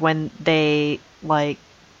 like when they like,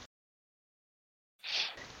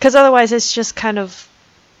 because otherwise it's just kind of,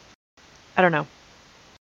 I don't know,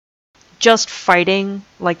 just fighting,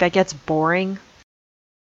 like that gets boring.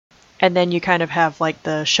 And then you kind of have like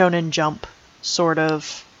the Shonen Jump sort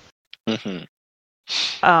of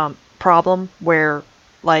problem where,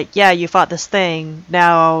 like, yeah, you fought this thing,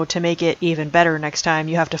 now to make it even better next time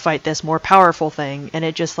you have to fight this more powerful thing, and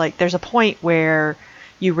it just like there's a point where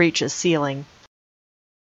you reach a ceiling.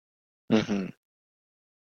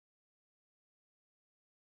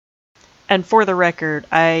 And for the record,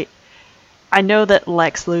 I know that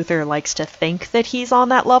Lex Luthor likes to think that he's on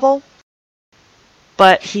that level,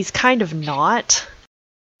 but he's kind of not.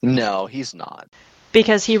 No, he's not.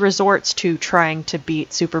 Because he resorts to trying to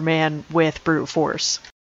beat Superman with brute force.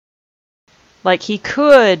 Like, he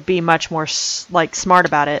could be much more, like, smart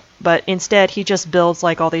about it, but instead he just builds,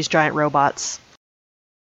 like, all these giant robots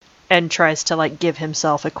and tries to, like, give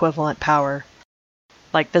himself equivalent power,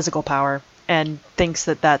 like physical power, and thinks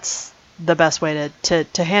that that's the best way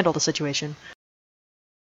to handle the situation.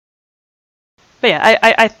 But yeah,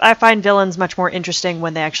 I find villains much more interesting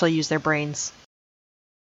when they actually use their brains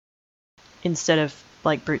instead of,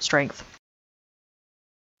 like, brute strength.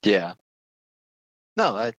 Yeah.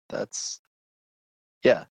 No, that's...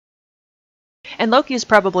 Yeah. And Loki is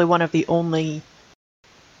probably one of the only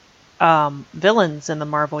villains in the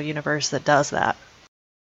Marvel universe that does that.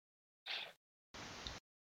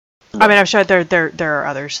 Right. I mean, I'm sure there are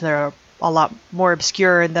others. There are a lot more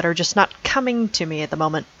obscure and that are just not coming to me at the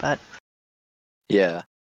moment, but... Yeah.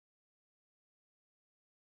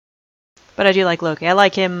 But I do like Loki. I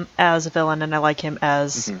like him as a villain, and I like him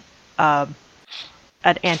as an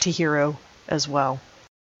anti-hero as well.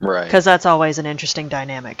 Right. Because that's always an interesting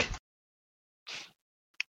dynamic.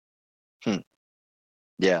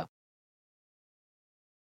 Yeah.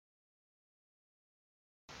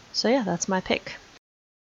 So yeah, that's my pick.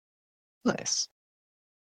 Nice.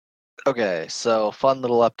 Okay, so fun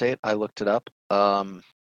little update. I looked it up.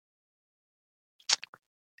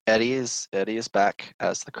 Eddie is back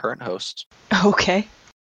as the current host. Okay.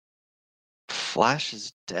 Flash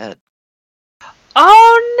is dead.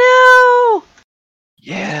 Oh no!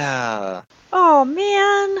 Yeah. Oh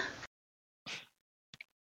man.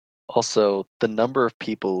 Also, the number of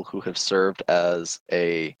people who have served as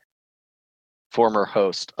a former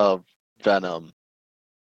host of Venom,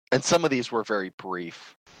 and some of these were very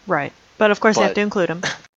brief. Right. But of course you have to include them.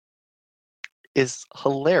 Is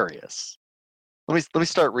hilarious. Let me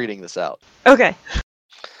start reading this out. Okay.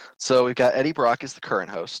 So we've got Eddie Brock as the current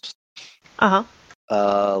host.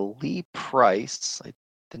 Lee Price.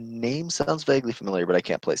 The name sounds vaguely familiar, but I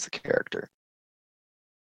can't place the character.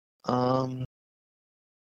 No,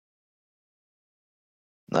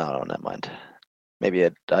 never mind. Maybe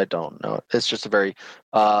I don't know. It's just a very,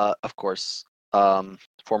 of course,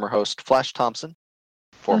 former host Flash Thompson,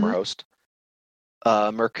 former host.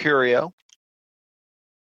 Mercurio.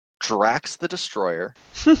 Drax the Destroyer.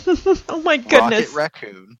 Oh my goodness. Rocket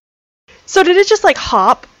Raccoon. So did it just like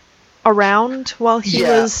hop around while he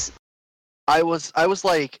was... I was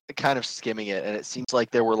like kind of skimming it, and it seems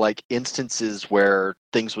like there were like instances where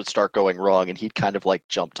things would start going wrong, and he'd kind of like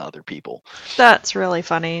jump to other people. That's really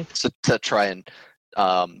funny. So to try and,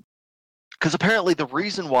 because apparently the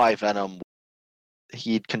reason why Venom,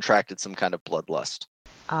 he'd contracted some kind of bloodlust.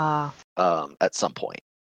 At some point.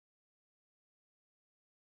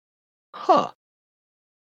 Huh.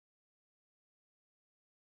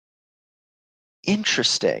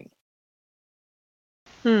 Interesting.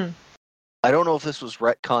 I don't know if this was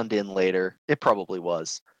retconned in later. It probably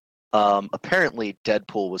was. Apparently,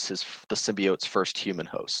 Deadpool was the symbiote's first human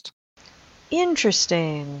host.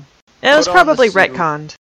 Interesting. It was probably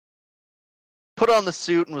retconned. Put on the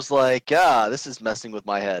suit and was like, this is messing with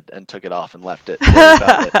my head, and took it off and left it.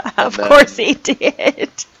 Of course he did.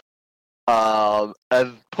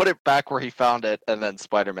 And put it back where he found it, and then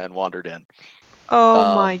Spider-Man wandered in.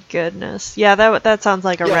 Oh my goodness. Yeah, that sounds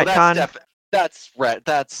like a retcon. That's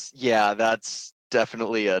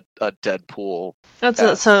definitely a Deadpool. That's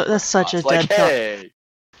such a Deadpool. Hey.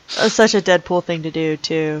 Such a Deadpool thing to do,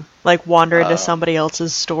 too. Like, wander into Uh, somebody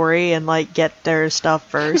else's story and, like, get their stuff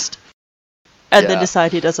first. And then Yeah.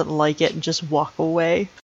 decide he doesn't like it and just walk away.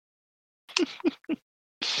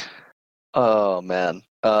 Oh man.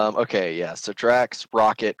 Okay, yeah. So Drax,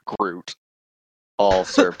 Rocket, Groot all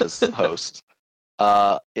served as hosts.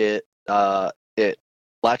 It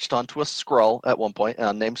latched onto a Skrull at one point,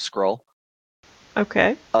 named Skrull.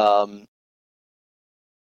 Okay.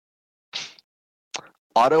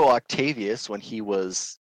 Otto Octavius, when he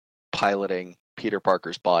was piloting Peter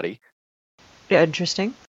Parker's body, Yeah,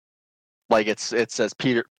 interesting. like it says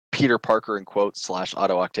Peter Parker in quotes /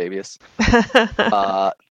 Otto Octavius.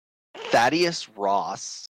 Thaddeus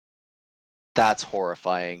Ross. That's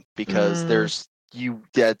horrifying because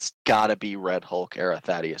that's gotta be Red Hulk era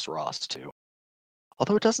Thaddeus Ross too.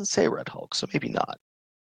 Although it doesn't say Red Hulk, so maybe not.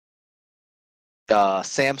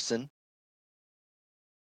 Samson,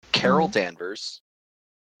 Carol Danvers,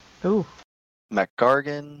 Ooh.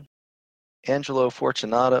 McGargan, Angelo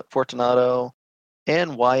Fortunato,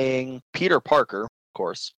 Anne Wying, Peter Parker, of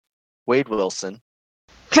course, Wade Wilson,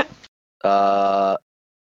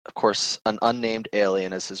 of course, an unnamed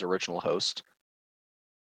alien as his original host.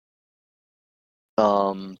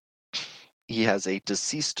 He has a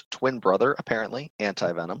deceased twin brother, apparently,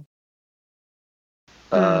 Anti-Venom.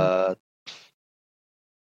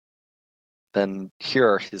 Then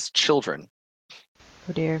here are his children.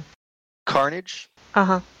 Oh dear. Carnage,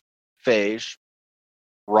 Uh-huh. Phage,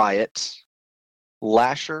 Riot,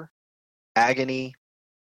 Lasher, Agony,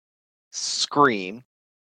 Scream,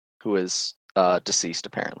 who is deceased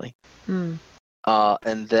apparently.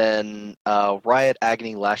 And then Riot,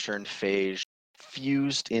 Agony, Lasher, and Phage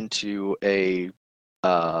fused into a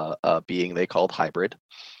being they called Hybrid.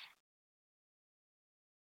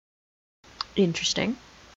 Interesting.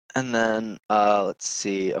 And then let's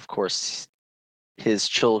see, of course, his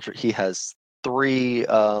children. He has three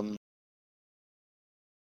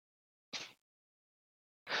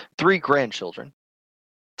grandchildren: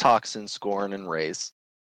 Toxin, Scorn, and Raze.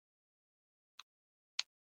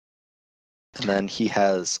 And then he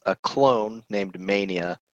has a clone named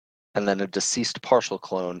Mania, and then a deceased partial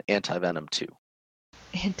clone, Anti-Venom 2.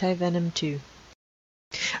 Anti-Venom 2.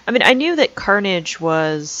 I mean, I knew that Carnage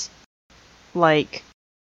was, like,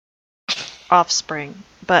 offspring,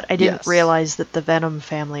 but I didn't realize that the Venom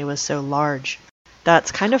family was so large.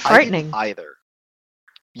 That's kind of frightening. I didn't either.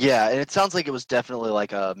 Yeah, and it sounds like it was definitely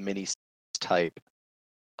like a mini type.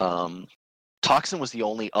 Toxin was the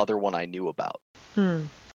only other one I knew about.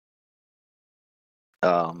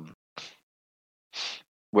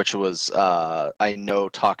 Which was, I know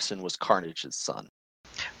Toxin was Carnage's son.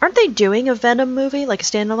 Aren't they doing a Venom movie, like a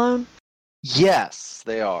standalone? Yes,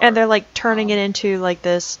 they are. And they're like turning it into like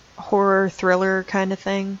this horror thriller kind of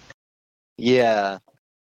thing. Yeah.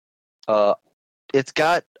 It's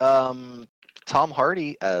got Tom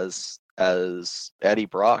Hardy as Eddie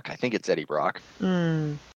Brock. I think it's Eddie Brock.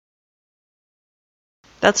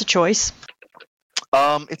 That's a choice.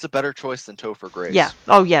 It's a better choice than Topher Grace. Yeah.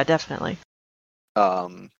 Oh yeah, definitely.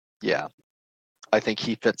 Yeah. I think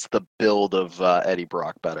he fits the build of Eddie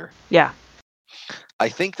Brock better. Yeah. I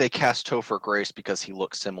think they cast Topher Grace because he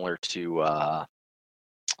looks similar to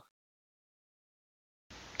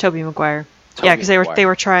Tobey Maguire. Yeah, because they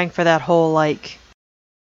were trying for that whole like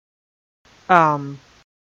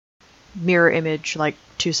mirror image, like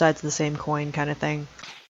two sides of the same coin kind of thing.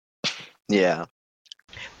 Yeah.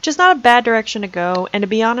 Which is not a bad direction to go, and to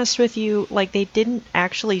be honest with you, like they didn't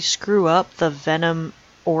actually screw up the Venom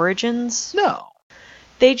origins. No.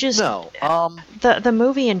 They just the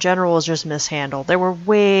movie in general was just mishandled. There were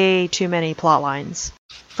way too many plot lines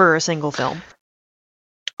for a single film.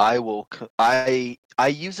 I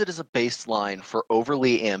use it as a baseline for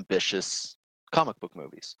overly ambitious comic book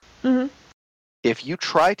movies. If you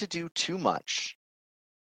try to do too much,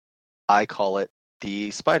 I call it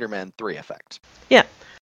the Spider-Man 3 effect. Yeah.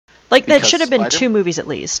 Like that should have been 2 movies at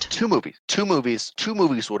least. 2 movies. 2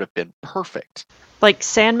 movies would have been perfect. Like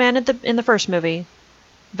Sandman in the first movie,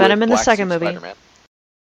 Venom in the second movie. Spider-Man.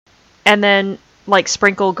 And then like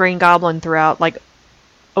sprinkle Green Goblin throughout, like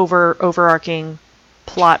overarching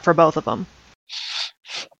plot for both of them.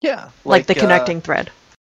 Yeah. Like the connecting thread.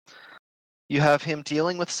 You have him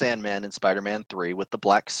dealing with Sandman in Spider-Man 3 with the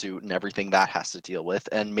black suit and everything that has to deal with,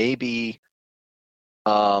 and maybe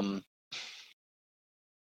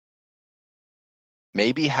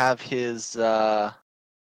have his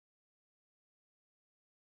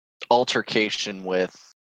altercation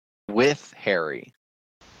with Harry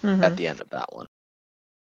at the end of that one.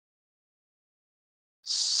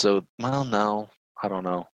 So, well, no, I don't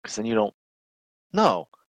know, because then you don't. No,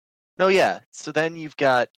 yeah. So then you've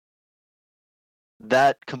got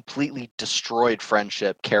that completely destroyed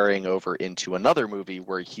friendship, carrying over into another movie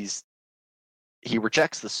where he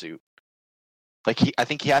rejects the suit. Like I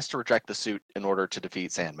think he has to reject the suit in order to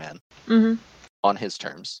defeat Sandman on his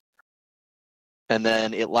terms, and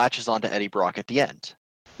then it latches onto Eddie Brock at the end.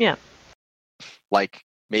 Yeah, like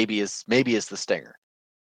maybe is the stinger.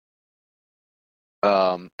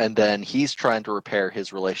 And then he's trying to repair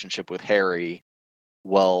his relationship with Harry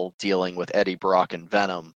while dealing with Eddie Brock and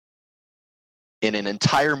Venom in an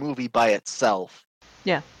entire movie by itself.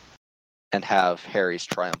 Yeah. And have Harry's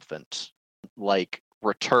triumphant, like,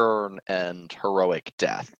 return and heroic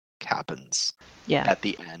death happens at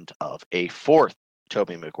the end of a fourth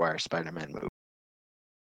Tobey Maguire Spider-Man movie.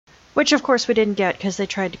 Which, of course, we didn't get because they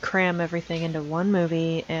tried to cram everything into one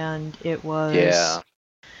movie, and it was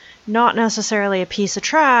not necessarily a piece of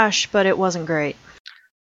trash, but it wasn't great.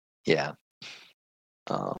 Yeah.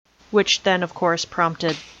 Which then, of course,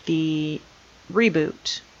 prompted the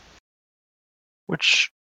reboot.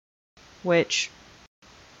 Which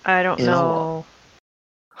I don't know.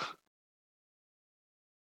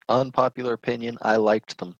 Unpopular opinion, I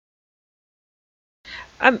liked them.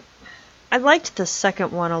 I liked the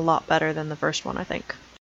second one a lot better than the first one, I think.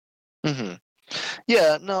 Mm-hmm.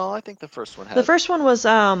 Yeah, no, I think the first one had the first one was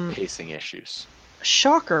pacing issues.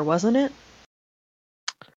 Shocker, wasn't it?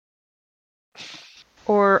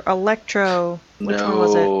 Or Electro. Which one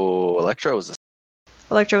was it? Electro was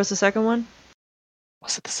the second one?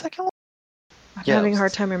 Was it the second one? I'm having a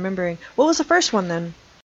hard time remembering. What was the first one then?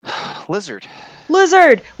 Lizard,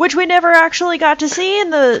 which we never actually got to see in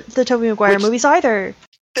the Tobey Maguire movies either.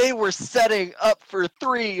 They were setting up for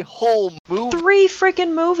 3 whole movies. 3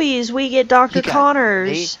 freaking movies. We get Dr.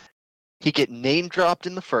 Connors. He get name dropped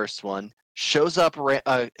in the first one. Shows up.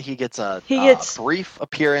 He gets a brief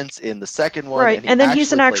appearance in the second one. Right, and then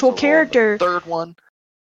he's an actual character. Third one.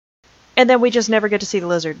 And then we just never get to see the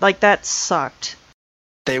Lizard. Like, that sucked.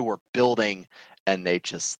 They were building, and they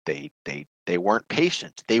weren't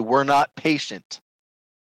patient. They were not patient.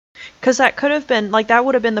 Because that could have been, like, that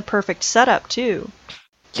would have been the perfect setup, too.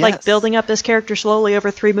 Yes. Like, building up this character slowly over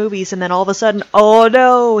 3 movies, and then all of a sudden, oh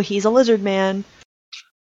no, he's a Lizard Man.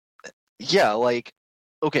 Yeah, like,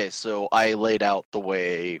 okay, so I laid out the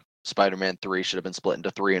way Spider-Man 3 should have been split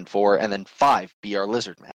into 3 and 4, and then 5 be our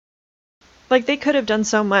Lizard Man. Like, they could have done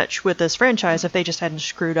so much with this franchise if they just hadn't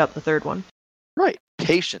screwed up the third one. Right.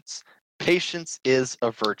 Patience. Patience is a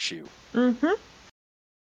virtue. Mm-hmm.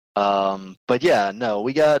 But yeah, no,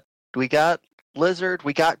 we got Lizard,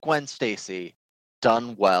 we got Gwen Stacy.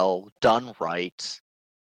 Done well, done right,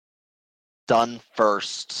 done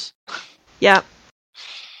first. Yeah.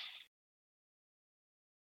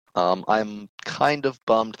 I'm kind of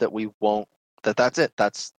bummed that we won't. That's it.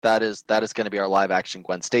 That is going to be our live action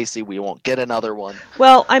Gwen Stacy. We won't get another one.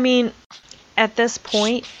 Well, I mean, at this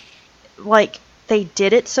point, like, they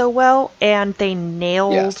did it so well, and they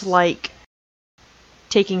nailed like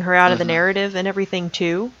taking her out of the narrative and everything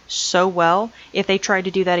too so well. If they tried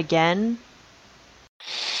to do that again,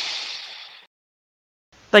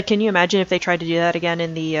 like, can you imagine if they tried to do that again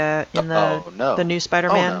in the new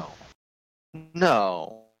Spider-Man? Oh,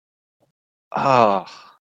 no. Oh,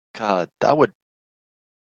 God, that would.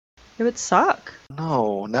 It would suck.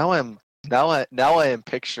 No, now I am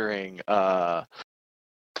picturing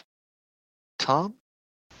Tom?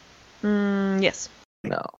 Yes.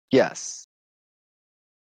 No. Yes.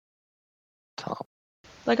 Tom.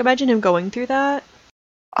 Like, imagine him going through that.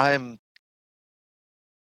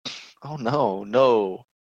 Oh no,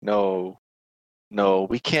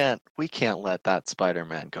 we can't let that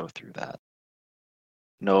Spider-Man go through that.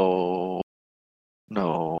 No.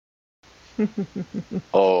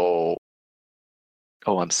 Oh,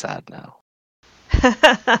 I'm sad now.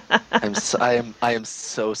 I am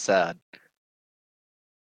so sad.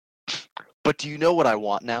 But do you know what I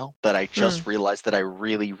want now that I just realized that I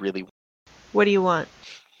really, really want? What do you want?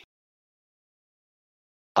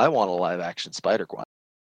 I want a live-action Spider-Gwen.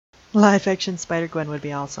 Live-action Spider-Gwen would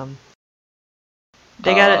be awesome.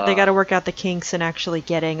 They gotta work out the kinks in actually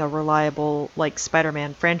getting a reliable, like,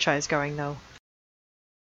 Spider-Man franchise going, though.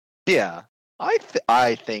 Yeah,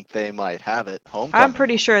 I think they might have it. Homecoming. I'm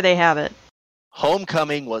pretty sure they have it.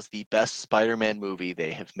 Homecoming was the best Spider-Man movie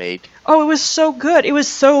they have made. Oh, it was so good. It was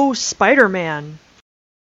so Spider-Man.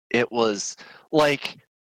 It was like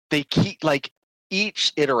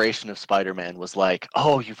each iteration of Spider-Man was like,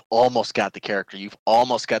 oh, you've almost got the character,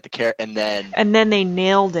 and then they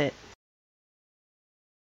nailed it.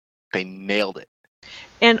 They nailed it.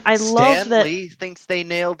 And I love that Stan Lee thinks they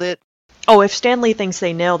nailed it. Oh, if Stan Lee thinks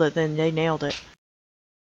they nailed it, then they nailed it.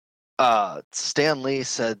 Stan Lee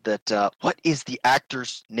said that, what is the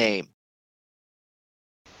actor's name?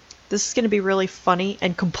 This is going to be really funny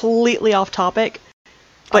and completely off topic.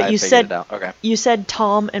 But you said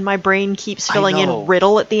Tom, and my brain keeps filling in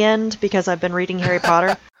Riddle at the end because I've been reading Harry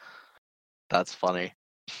Potter. That's funny.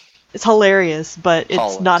 It's hilarious, but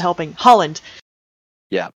it's not helping. Holland.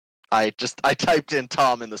 Yeah. I typed in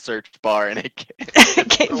Tom in the search bar and it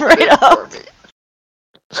came right up.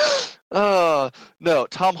 No,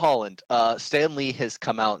 Tom Holland. Stan Lee has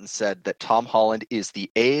come out and said that Tom Holland is the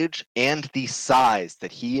age and the size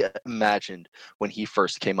that he imagined when he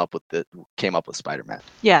first came up with Spider-Man.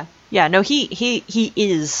 Yeah. No, he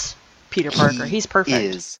is Peter Parker. He's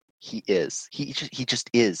perfect. He just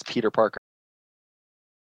is Peter Parker.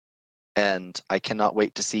 And I cannot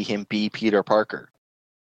wait to see him be Peter Parker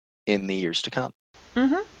in the years to come.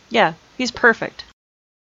 Mm-hmm. Yeah, he's perfect.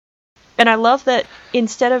 And I love that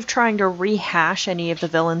instead of trying to rehash any of the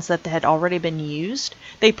villains that had already been used,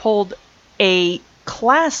 they pulled a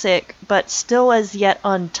classic, but still as yet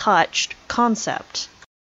untouched concept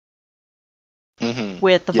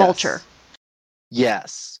with the Vulture.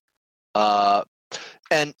 Yes.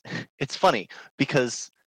 And it's funny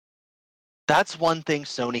because that's one thing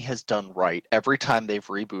Sony has done right every time they've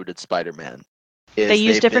rebooted Spider-Man. They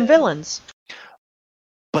use different villains.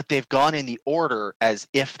 But they've gone in the order as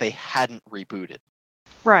if they hadn't rebooted.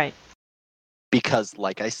 Right. Because,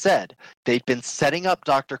 like I said, they've been setting up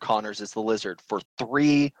Dr. Connors as the Lizard for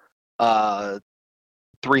three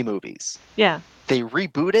movies. Yeah. They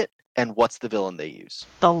reboot it, and what's the villain they use?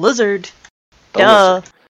 The Lizard. Duh.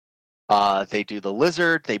 Lizard. They do the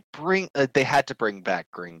Lizard. They had to bring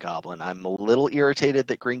back Green Goblin. I'm a little irritated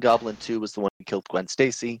that Green Goblin 2 was the one who killed Gwen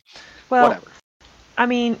Stacy. Well, whatever. I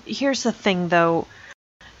mean, here's the thing, though.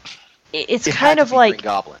 It's kind of like Green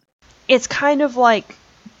Goblin. It's kind of like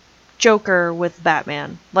Joker with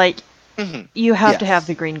Batman. Like, you have to have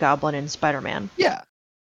the Green Goblin in Spider-Man. Yeah.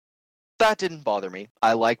 That didn't bother me.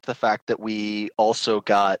 I liked the fact that we also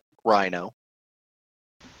got Rhino.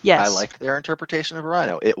 Yes. I liked their interpretation of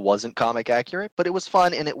Rhino. It wasn't comic accurate, but it was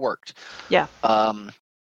fun and it worked. Yeah.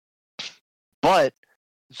 But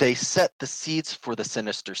they set the seeds for the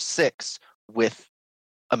Sinister Six with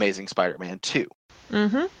Amazing Spider-Man 2.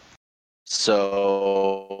 Mm-hmm.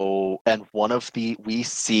 So, and we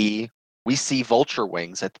see Vulture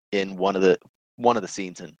wings in one of the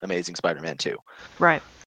scenes in Amazing Spider-Man 2. Right.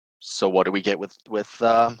 So what do we get with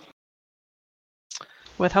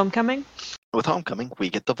Homecoming? With Homecoming, we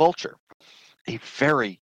get the Vulture. A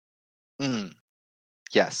very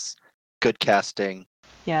yes, good casting.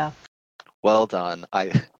 Yeah. Well done.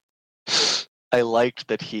 I liked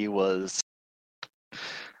that he was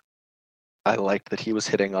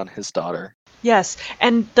hitting on his daughter. Yes,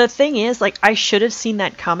 and the thing is, like, I should have seen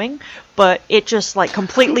that coming, but it just, like,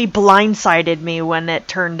 completely blindsided me when it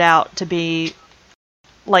turned out to be,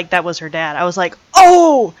 like, that was her dad. I was like,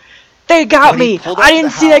 oh! They got me! I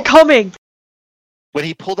didn't see that coming! When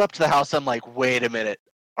he pulled up to the house, I'm like, wait a minute.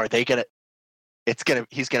 Are they gonna...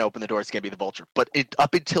 He's gonna open the door, it's gonna be the Vulture. But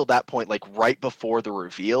up until that point, like, right before the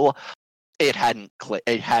reveal, it hadn't crossed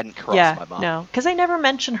my mind. No, because they never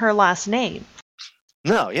mentioned her last name.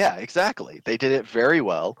 No, yeah, exactly. They did it very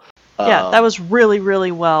well. Yeah, that was really,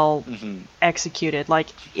 really well executed. Like,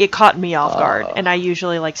 it caught me off guard, and I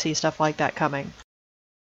usually see stuff like that coming.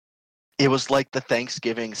 It was like the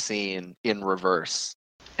Thanksgiving scene in reverse.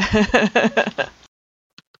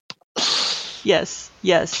 Yes.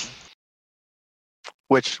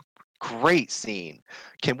 Which, great scene.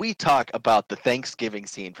 Can we talk about the Thanksgiving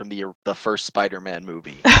scene from the first Spider-Man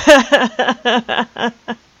movie?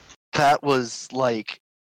 That was like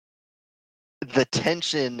the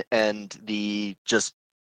tension and the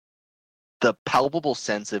palpable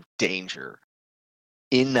sense of danger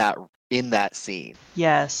in that scene.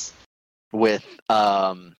 Yes. With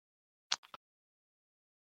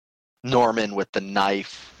Norman with the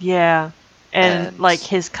knife. Yeah. And like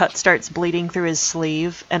his cut starts bleeding through his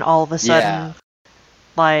sleeve, and all of a sudden,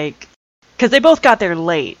 like, because they both got there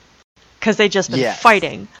late, because they just been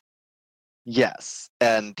fighting. Yes,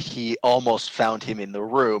 and he almost found him in the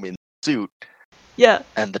room in the suit. Yeah.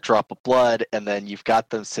 And the drop of blood, and then you've got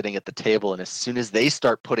them sitting at the table, and as soon as they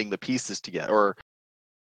start putting the pieces together,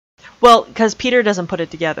 well, because Peter doesn't put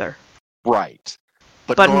it together. Right.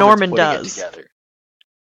 But Norman does.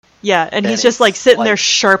 Yeah, and he's just sitting there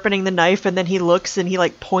sharpening the knife, and then he looks and he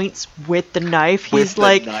points with the knife. He's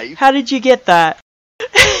like, how did you get that?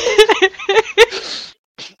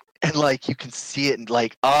 And you can see it and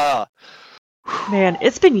Man,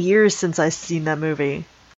 it's been years since I've seen that movie.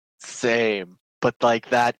 Same. But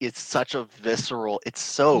that is such a visceral, it's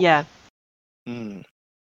so... Yeah.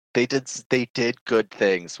 They did good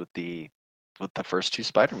things with the with the first two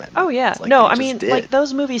Spider-Man Oh movies. yeah. Like, No, they I just mean, did. like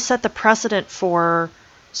those movies set the precedent for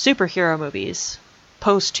superhero movies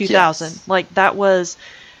post 2000. Yes. Like that was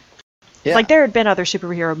Yeah. like there had been other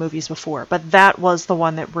superhero movies before, but that was the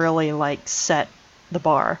one that really like set the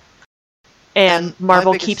bar. And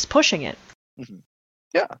Marvel keeps pushing it. Mhm.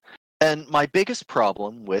 Yeah. And my biggest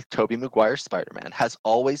problem with Tobey Maguire's Spider-Man has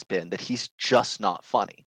always been that he's just not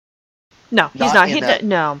funny. No, he's not.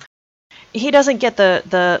 No. He doesn't get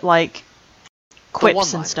the like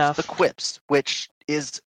quips and stuff. The quips, which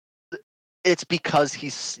is it's because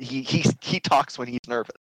he talks when he's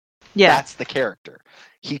nervous. Yeah. That's the character.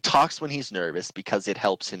 He talks when he's nervous because it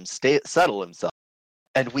helps him settle himself.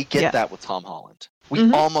 And we get that with Tom Holland. We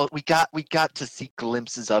got to see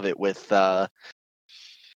glimpses of it with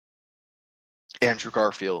Andrew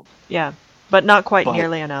Garfield. Yeah, but not quite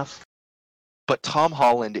nearly enough. But Tom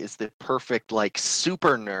Holland is the perfect like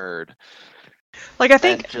super nerd. Like I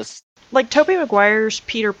think like Tobey Maguire's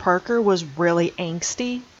Peter Parker was really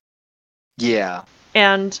angsty. Yeah.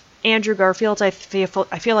 And Andrew Garfield's I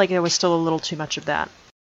feel like there was still a little too much of that.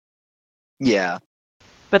 Yeah.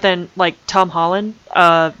 But then like Tom Holland,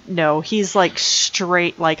 no, he's like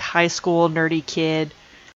straight like high school nerdy kid.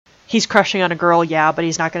 He's crushing on a girl, yeah, but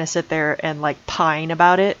he's not going to sit there and like pine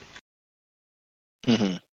about it.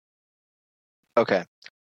 Mm-hmm. Okay.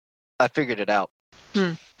 I figured it out.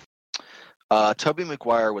 Tobey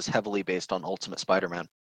Maguire was heavily based on Ultimate Spider-Man.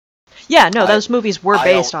 Yeah, no, those movies were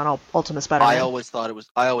based on Ultimate Spider-Man. I always thought it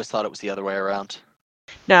was the other way around.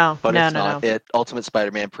 No, but no, it's no, not. no. Ultimate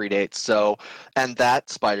Spider-Man predates, so and that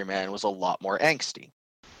Spider-Man was a lot more angsty.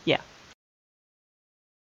 Yeah.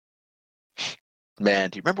 Man,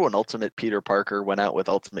 do you remember when Ultimate Peter Parker went out with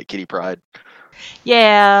Ultimate Kitty Pryde?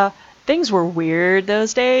 Yeah, things were weird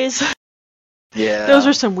those days. Yeah. Those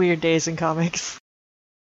were some weird days in comics.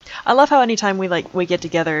 I love how anytime we get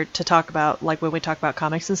together to talk about like when we talk about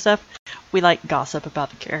comics and stuff, we like gossip about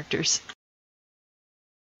the characters.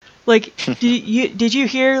 Like, did you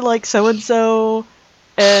hear like so and so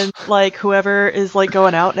and like whoever is like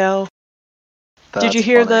going out now? Did you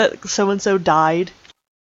hear that so and so died?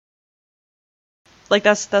 Like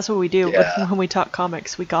that's what we do when we talk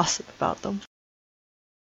comics. We gossip about them.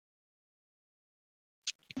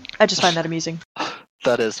 I just find that amusing.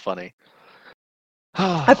 That is funny.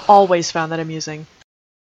 I've always found that amusing.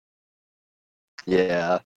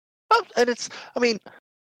 Yeah. And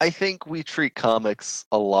I think we treat comics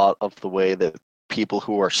a lot of the way that people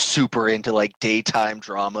who are super into like daytime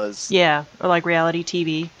dramas. Yeah, or like reality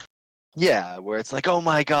TV. Yeah, where it's like, oh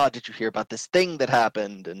my god, did you hear about this thing that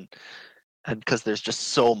happened? And because there's just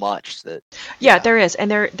so much that... Yeah, there is. And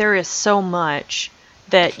there is so much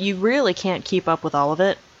that you really can't keep up with all of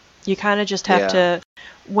it. You kind of just have to,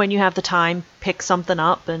 when you have the time, pick something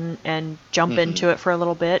up and jump into it for a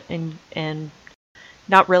little bit and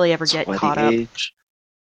not really ever get caught up.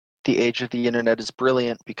 The age of the internet is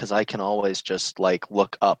brilliant because I can always just like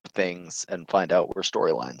look up things and find out where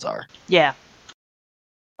storylines are. Yeah.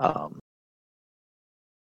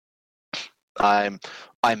 I'm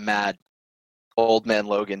mad. Old Man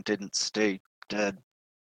Logan didn't stay dead.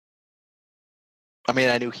 I mean,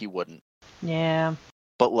 I knew he wouldn't. Yeah.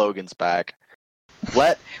 But Logan's back.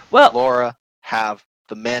 Let Laura have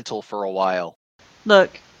the mantle for a while.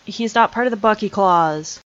 Look, he's not part of the Bucky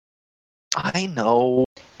Claws. I know.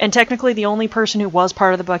 And technically the only person who was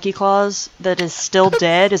part of the Bucky Claws that is still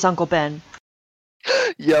dead is Uncle Ben.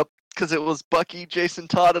 Yep, because it was Bucky, Jason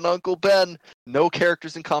Todd, and Uncle Ben. No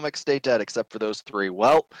characters in comics stay dead except for those three.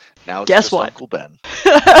 Well, now it's just Uncle Ben.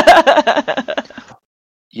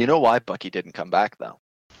 You know why Bucky didn't come back, though?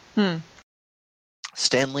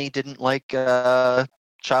 Stan Lee didn't like child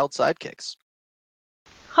sidekicks.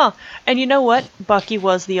 Huh. And you know what? Bucky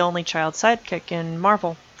was the only child sidekick in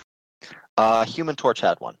Marvel. Human Torch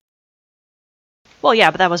had one. Well, yeah,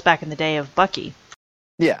 but that was back in the day of Bucky.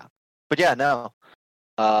 Yeah. But yeah, no.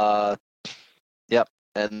 Yep.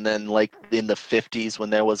 And then, like, in the 50s, when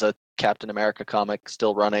there was a Captain America comic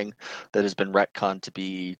still running that has been retconned to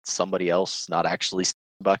be somebody else, not actually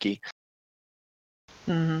Bucky.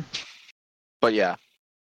 Mm-hmm. But yeah.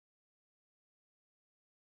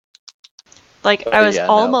 Like, I was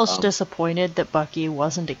almost disappointed that Bucky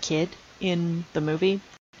wasn't a kid in the movie,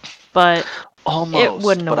 but it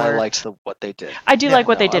wouldn't have worked. I liked what they did. I do like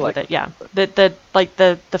what they did with it. Yeah, the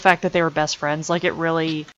fact that they were best friends, like it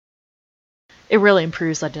really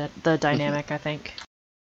improves the dynamic. I think.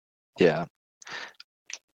 Yeah.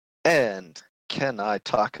 And can I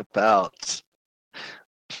talk about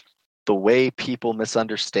the way people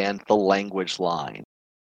misunderstand the language line?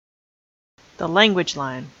 The language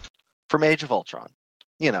line. From Age of Ultron.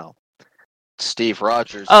 You know, Steve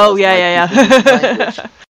Rogers. Oh, doesn't yeah, like people using language. yeah.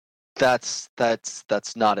 That's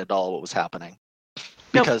not at all what was happening.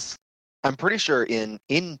 Nope. Because I'm pretty sure in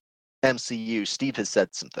MCU, Steve has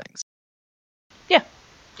said some things. Yeah.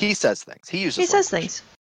 He says things. He uses He says language. things.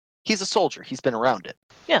 He's a soldier. He's been around it.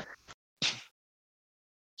 Yeah.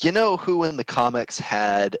 You know who in the comics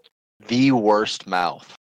had the worst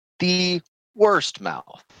mouth? The worst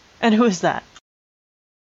mouth. And who is that?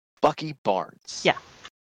 Bucky Barnes. Yeah.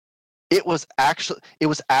 It was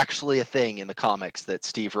actually a thing in the comics that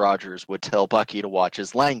Steve Rogers would tell Bucky to watch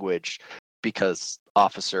his language because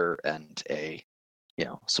officer and a,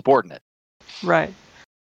 subordinate. Right.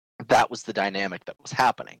 That was the dynamic that was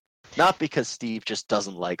happening. Not because Steve just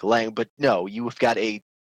doesn't like language, but no, you've got in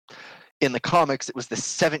the comics, it was the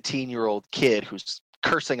 17-year-old kid who's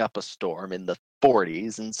cursing up a storm in the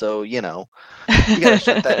 40s, and so, you gotta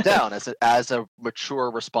shut that down as a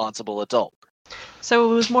mature, responsible adult. So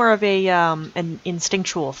it was more of an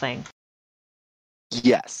instinctual thing.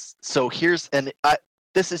 Yes. So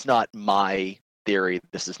this is not my theory.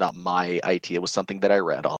 This is not my idea. It was something that I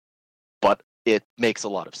read on, but it makes a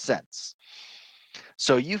lot of sense.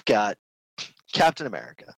 So you've got Captain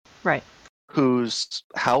America. Right. Who's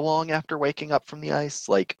how long after waking up from the ice?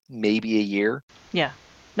 Like maybe a year? Yeah.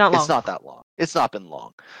 Not long. It's not that long. It's not been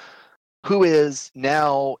long. Who is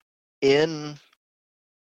now in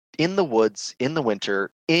the woods, in the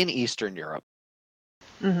winter, in Eastern Europe.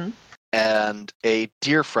 Mm-hmm. And a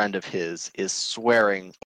dear friend of his is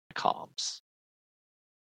swearing comms.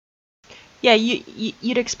 Yeah,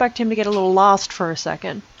 you'd expect him to get a little lost for a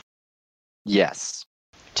second. Yes.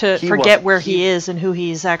 To forget where he is and who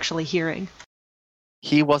he's actually hearing.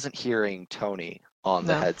 He wasn't hearing Tony on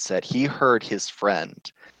the headset. He heard his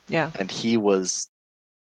friend. Yeah. And he was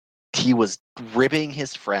ribbing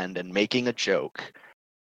his friend and making a joke,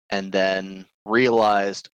 and then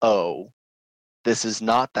realized, oh, this is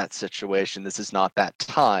not that situation. This is not that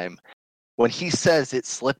time. When he says it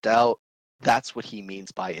slipped out, that's what he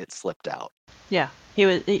means by it slipped out. Yeah.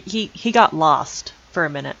 He got lost for a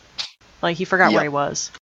minute. Like he forgot where he was.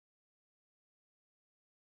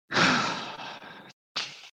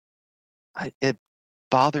 It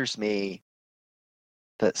bothers me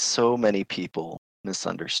that so many people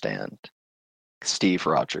misunderstand Steve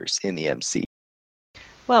Rogers in the MC.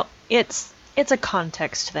 Well, it's a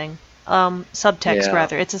context thing. Subtext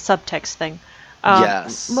rather. It's a subtext thing.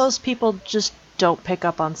 Yes. Most people just don't pick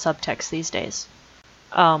up on subtext these days.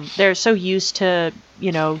 They're so used to,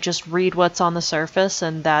 just read what's on the surface,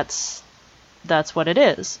 and that's what it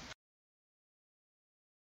is.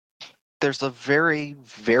 There's a very,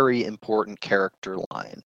 very important character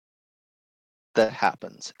line that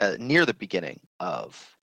happens near the beginning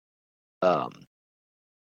of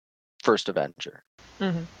First Avenger,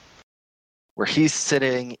 where he's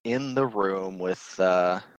sitting in the room with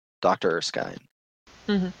Dr. Erskine.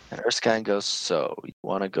 And Erskine goes, so, you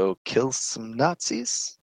want to go kill some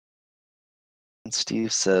Nazis? And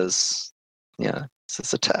Steve says, yeah, this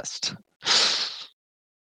is a test.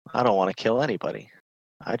 I don't want to kill anybody.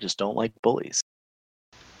 I just don't like bullies.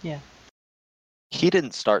 Yeah. He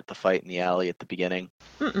didn't start the fight in the alley at the beginning.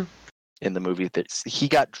 In the movie, he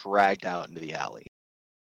got dragged out into the alley.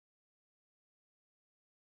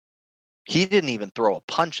 He didn't even throw a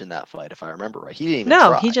punch in that fight, if I remember right. He didn't even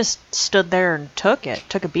try. He just stood there and took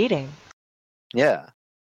a beating. Yeah.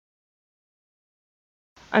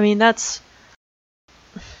 I mean, that's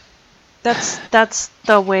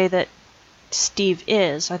the way that Steve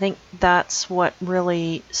is. I think that's what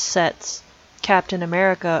really sets Captain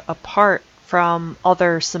America apart from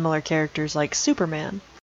other similar characters like Superman.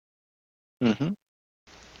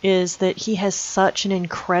 Is that he has such an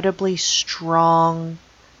incredibly strong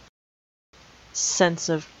sense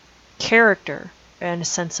of character and a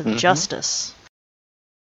sense of justice.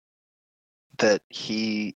 That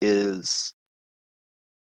he is...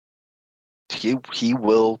 He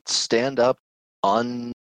will stand up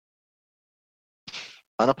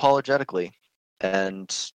unapologetically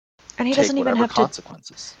and he doesn't even have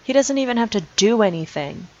consequences. He doesn't even have to do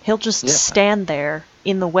anything. He'll just stand there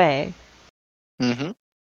in the way. The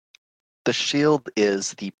shield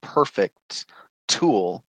is the perfect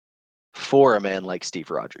tool for a man like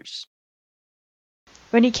Steve Rogers.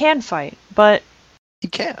 When he can fight, but he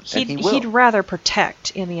can. He'd rather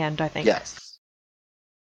protect in the end, I think.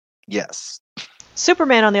 Yes.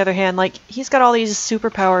 Superman, on the other hand, he's got all these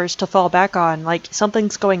superpowers to fall back on.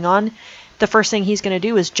 Something's going on, the first thing he's going to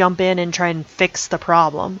do is jump in and try and fix the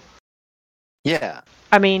problem. Yeah.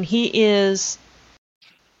 I mean, he is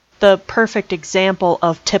the perfect example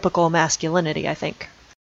of typical masculinity, I think.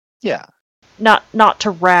 Yeah. not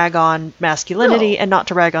to rag on masculinity and not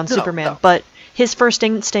to rag on Superman, but his first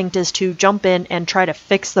instinct is to jump in and try to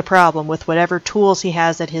fix the problem with whatever tools he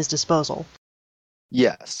has at his disposal.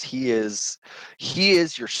 Yes, he is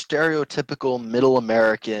your stereotypical middle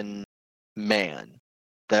American man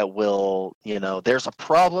that will, there's a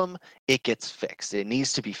problem, it gets fixed. It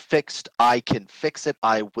needs to be fixed. I can fix it.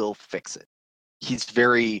 I will fix it. He's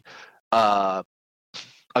very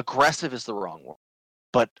aggressive is the wrong word,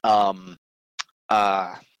 but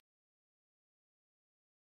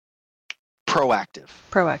proactive.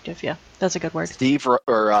 Proactive, yeah, that's a good word.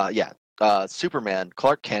 Superman,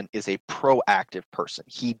 Clark Kent, is a proactive person.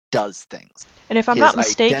 He does things. And if I'm not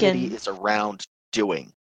mistaken, his identity is around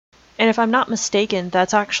doing. And if I'm not mistaken,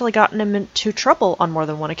 that's actually gotten him into trouble on more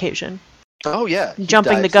than one occasion. Oh yeah,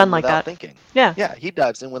 jumping the gun like that. Thinking. Yeah, he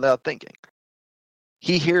dives in without thinking.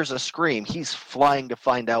 He hears a scream. He's flying to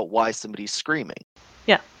find out why somebody's screaming.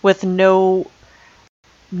 Yeah, with no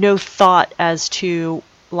thought as to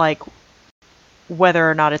like whether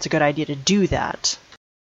or not it's a good idea to do that.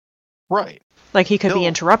 Right. Like he could be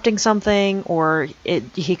interrupting something, or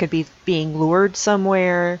he could be being lured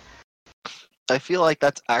somewhere. I feel like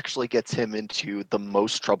that actually gets him into the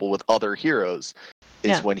most trouble with other heroes,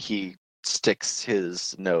 when he sticks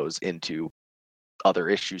his nose into other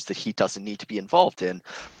issues that he doesn't need to be involved in,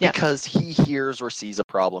 because he hears or sees a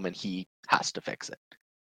problem and he has to fix it.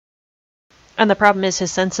 And the problem is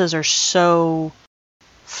his senses are so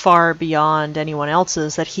far beyond anyone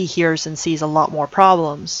else's that he hears and sees a lot more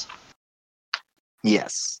problems.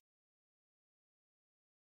 Yes.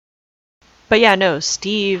 But yeah, no,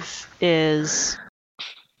 Steve is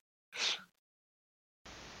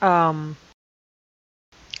a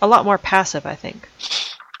lot more passive, I think.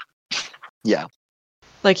 Yeah.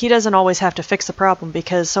 Like, he doesn't always have to fix the problem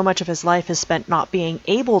because so much of his life is spent not being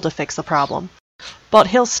able to fix the problem. But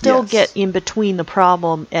he'll still get in between the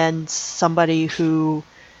problem and somebody who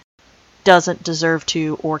doesn't deserve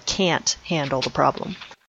to or can't handle the problem.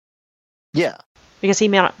 Yeah. Because he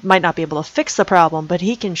might not be able to fix the problem, but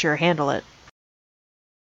he can sure handle it.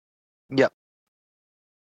 Yep.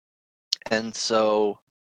 And so,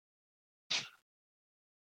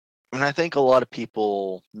 and I think a lot of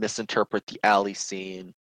people misinterpret the alley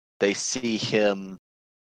scene. They see him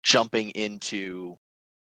jumping into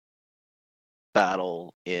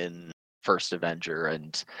battle in First Avenger,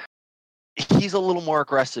 and he's a little more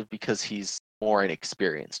aggressive because he's more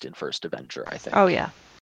inexperienced in First Avenger, I think. Oh, yeah.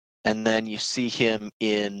 And then you see him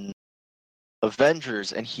in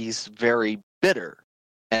Avengers, and he's very bitter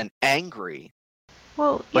and angry.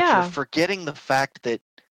 Well, but you're forgetting the fact that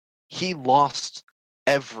he lost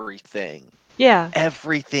everything. Yeah.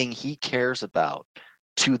 Everything he cares about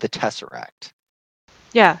to the Tesseract.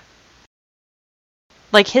 Yeah.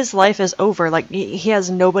 Like, his life is over. Like, he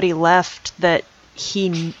has nobody left that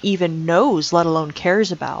he even knows, let alone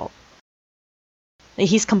cares about.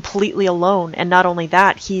 He's completely alone, and not only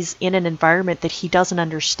that, he's in an environment that he doesn't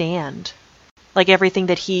understand. Like, everything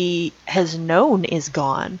that he has known is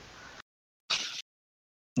gone.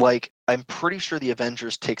 Like, I'm pretty sure the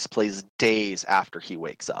Avengers takes place days after he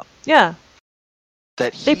wakes up. Yeah.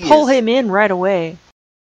 They pull him in right away.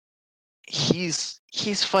 He's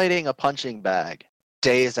fighting a punching bag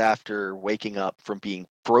days after waking up from being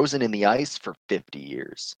frozen in the ice for 50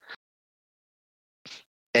 years.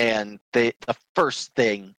 And the first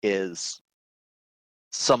thing is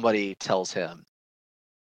somebody tells him,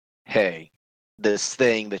 "Hey, this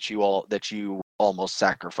thing that you almost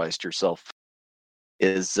sacrificed yourself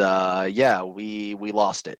is we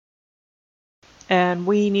lost it. And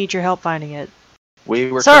we need your help finding it." We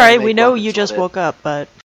were sorry, we know you just woke up, but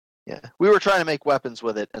yeah, we were trying to make weapons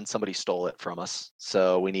with it and somebody stole it from us.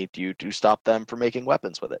 So we need you to stop them from making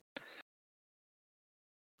weapons with it.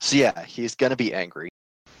 So yeah, he's going to be angry.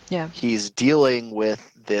 Yeah. He's dealing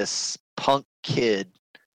with this punk kid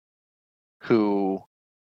who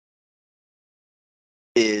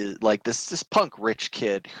is like this punk rich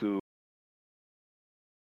kid who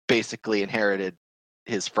basically inherited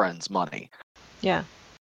his friend's money. Yeah.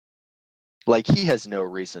 Like, he has no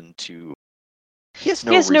reason to He has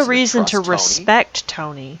no reason to Tony. respect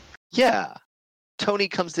Tony. Yeah. Tony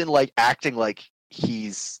comes in like acting like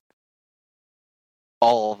he's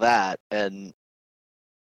all that, and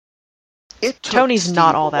Tony's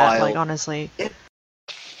not all that, like, honestly.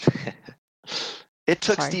 It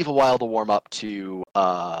took Steve a while to warm up to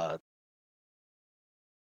what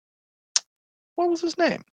was his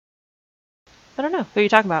name? I don't know. Who are you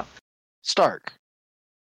talking about? Stark.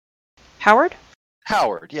 Howard?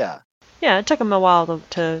 Howard, yeah. Yeah, it took him a while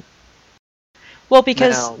to... Well,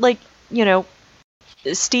 because,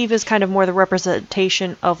 Steve is kind of more the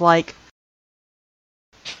representation of, like,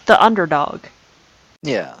 the underdog.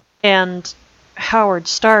 Yeah. And Howard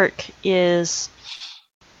Stark is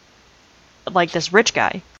like this rich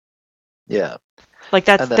guy. Yeah. Like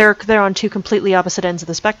that's And then, they're on two completely opposite ends of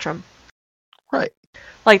the spectrum. right.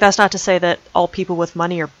 Like that's not to say that all people with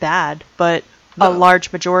money are bad, but a No.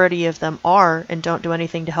 large majority of them are and don't do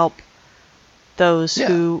anything to help those Yeah.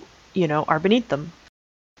 who, are beneath them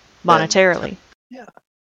monetarily. Yeah.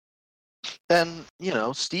 And,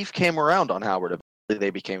 Steve came around on Howard. Eventually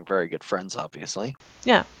they became very good friends, obviously.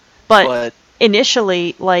 Yeah. But But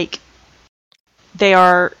initially, like, they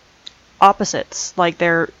are opposites. Like,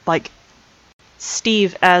 they're, like,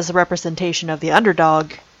 Steve, as a representation of the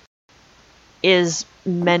underdog, is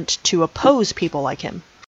meant to oppose people like him.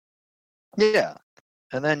 yeah.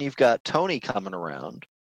 And then you've got Tony coming around,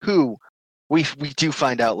 who we do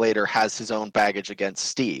find out later has his own baggage against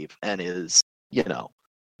Steve and is,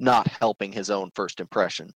 not helping his own first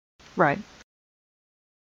impression. Right.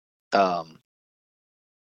 And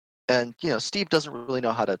Steve doesn't really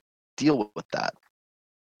know how to deal with that.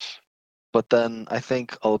 But then I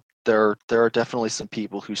think there are definitely some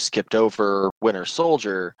people who skipped over Winter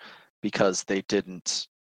Soldier because they didn't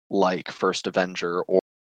like First Avenger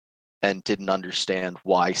and didn't understand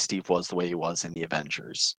why Steve was the way he was in the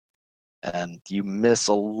Avengers. And you miss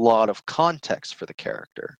a lot of context for the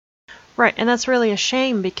character. Right, and that's really a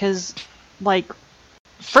shame because, like,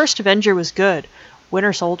 First Avenger was good.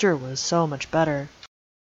 Winter Soldier was so much better.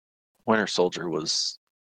 Winter Soldier was...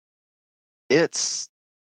 It's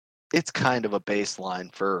kind of a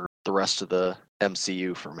baseline for the rest of the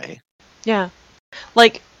MCU for me. Yeah.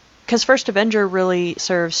 Like, because First Avenger really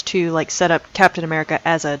serves to, like, set up Captain America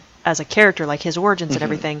as a character, like his origins and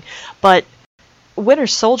everything. But Winter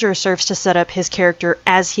Soldier serves to set up his character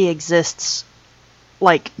as he exists,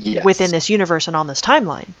 like, within this universe and on this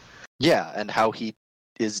timeline. Yeah, and how he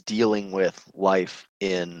is dealing with life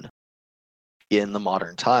in the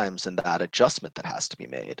modern times and that adjustment that has to be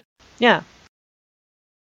made. Yeah.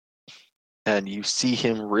 And you see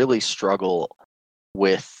him really struggle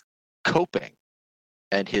with coping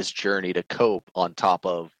and his journey to cope on top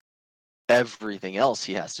of everything else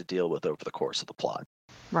he has to deal with over the course of the plot.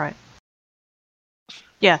 Right.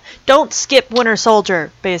 Yeah. Don't skip Winter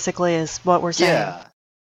Soldier, basically, is what we're saying. Yeah.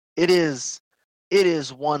 It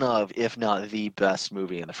is one of, if not the best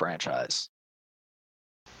movie in the franchise.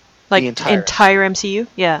 Like, the entire MCU?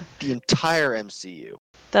 Yeah. The entire MCU.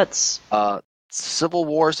 That's... Civil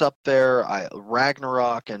War's up there.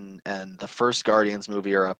 Ragnarok and the first Guardians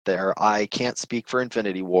movie are up there. I can't speak for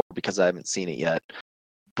Infinity War because I haven't seen it yet.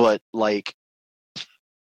 But, like,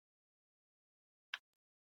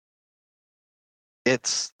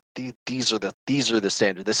 it's... These are the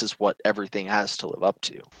standard. This is what everything has to live up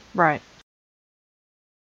to. Right.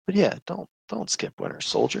 But yeah, don't skip Winter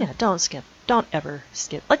Soldier. Yeah, don't ever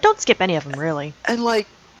skip. Like, don't skip any of them, really. And, like,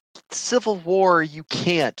 Civil War, you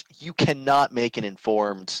cannot make an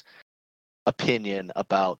informed opinion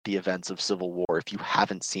about the events of Civil War if you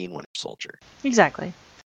haven't seen Winter Soldier. Exactly.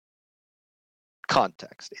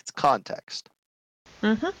 Context. It's context.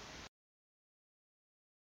 Mm-hmm.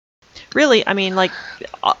 Really, I mean, like,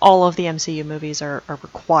 all of the MCU movies are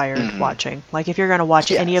required watching. Like, if you're going to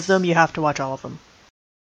watch any of them, you have to watch all of them.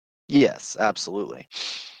 Yes, absolutely.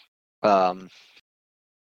 Yeah,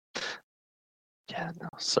 no,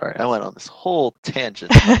 sorry. I went on this whole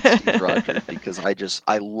tangent about Steve Rogers because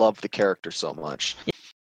I love the character so much. Yeah.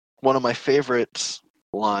 One of my favorite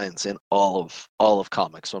lines in all of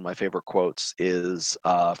comics, one of my favorite quotes is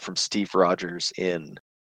from Steve Rogers in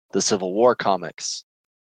the Civil War comics.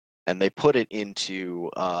 And they put it into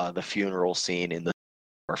the funeral scene in the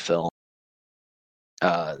Thor film.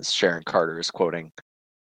 Sharon Carter is quoting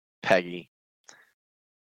Peggy.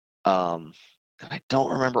 I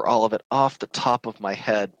don't remember all of it off the top of my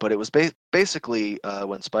head, but it was basically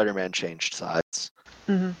when Spider-Man changed sides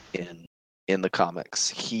in the comics.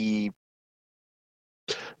 He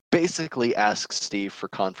basically asked Steve for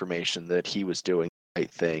confirmation that he was doing the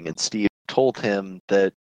right thing, and Steve told him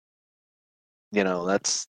that,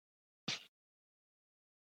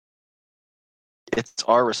 it's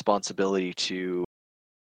our responsibility to,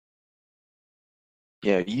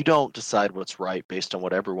 you don't decide what's right based on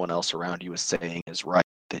what everyone else around you is saying is right.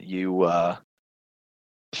 That you,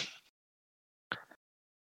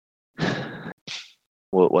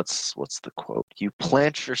 what's the quote? You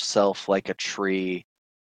plant yourself like a tree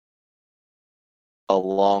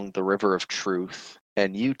along the river of truth,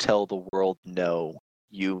 and you tell the world, no,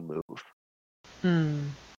 you move.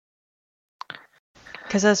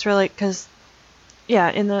 Because that's really, yeah,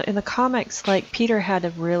 in the comics, like, Peter had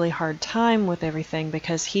a really hard time with everything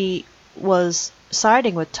because he was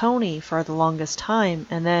siding with Tony for the longest time,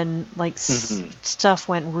 and then like stuff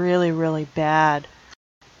went really, really bad,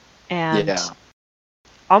 and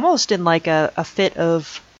almost in like a fit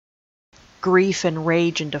of grief and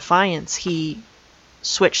rage and defiance, he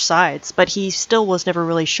switched sides, but he still was never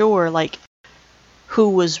really sure like who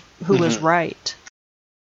was right.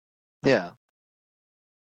 Yeah.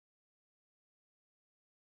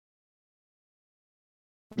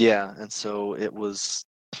 Yeah, and so it was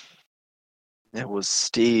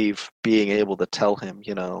Steve being able to tell him,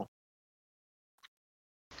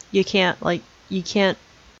 You can't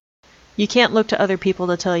look to other people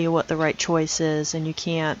to tell you what the right choice is, and you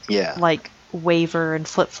can't like waver and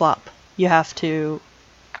flip-flop. You have to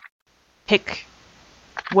pick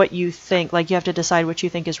what you think, like you have to decide what you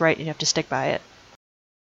think is right and you have to stick by it.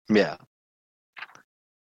 Yeah.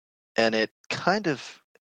 And it kind of,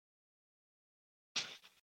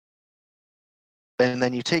 and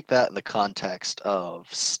then you take that in the context of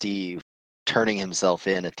Steve turning himself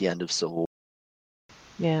in at the end of Civil War.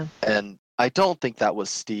 Yeah. And I don't think that was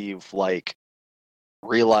Steve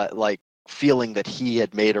feeling that he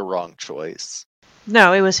had made a wrong choice.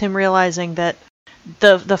 No, it was him realizing that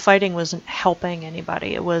the fighting wasn't helping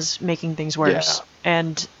anybody. It was making things worse. Yeah.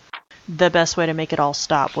 And the best way to make it all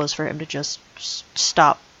stop was for him to just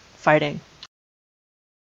stop fighting.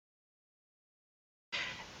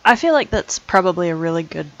 I feel like that's probably a really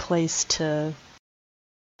good place to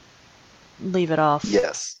leave it off.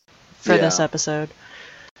 Yes. For this episode.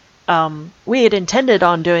 We had intended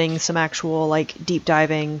on doing some actual like deep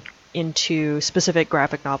diving into specific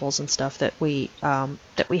graphic novels and stuff that we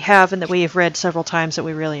have and that we have read several times that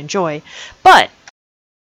we really enjoy. But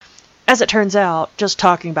as it turns out, just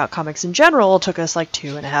talking about comics in general took us like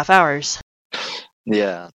 2.5 hours.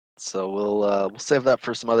 Yeah. So we'll save that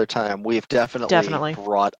for some other time. We've definitely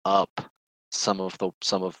brought up some of the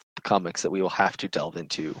comics that we will have to delve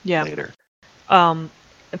into later.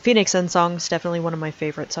 Phoenix Endsong is definitely one of my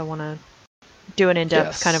favorites. I want to do an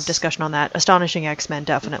in-depth kind of discussion on that. Astonishing X-Men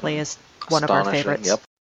definitely is one of our favorites.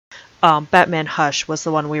 Yep. Batman Hush was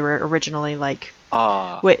the one we were originally like.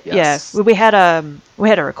 Yes. Yeah, we had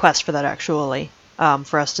a request for that actually,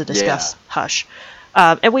 for us to discuss Hush.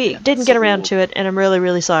 And we didn't get around to it, and I'm really,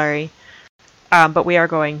 really sorry. But we are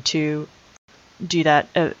going to do that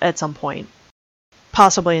at some point,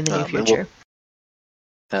 possibly in the near future.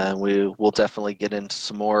 And we will definitely get into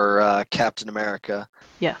some more Captain America.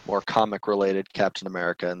 Yeah. More comic-related Captain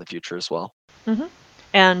America in the future as well. Mm-hmm.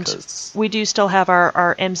 And we do still have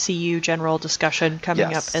our MCU general discussion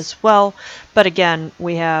coming up as well. But again,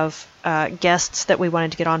 we have guests that we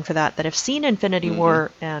wanted to get on for that have seen Infinity War,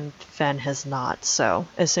 and Fen has not. So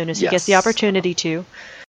as soon as he gets the opportunity to,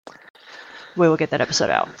 we will get that episode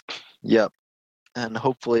out. Yep. And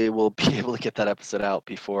hopefully we'll be able to get that episode out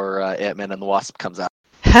before Ant-Man and the Wasp comes out.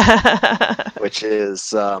 Which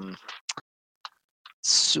is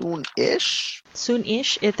soon-ish.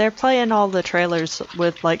 Soon-ish? They're playing all the trailers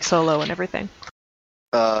with like Solo and everything.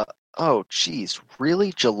 Oh, geez.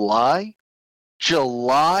 Really? July?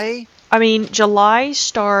 July? I mean, July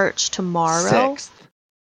starts tomorrow. 6th.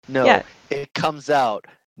 No, it comes out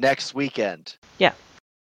next weekend. Yeah.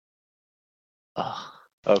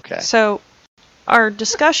 Okay. So, our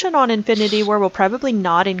discussion on Infinity War will probably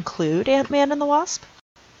not include Ant-Man and the Wasp.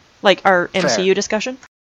 Like our MCU discussion.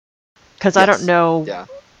 Because I don't know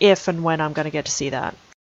if and when I'm going to get to see that.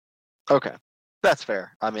 Okay. That's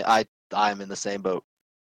fair. I mean, I'm in the same boat.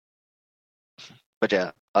 But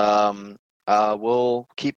yeah. We'll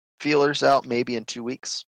keep feelers out maybe in 2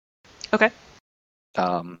 weeks. Okay.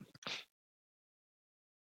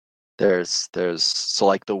 There's so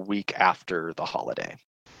like the week after the holiday.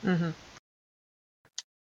 Mm-hmm.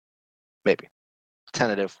 Maybe.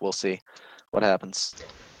 Tentative. We'll see what happens.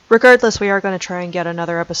 Regardless, we are going to try and get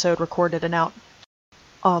another episode recorded and out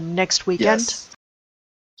next weekend.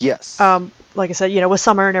 Yes. Like I said, with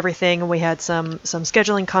summer and everything, we had some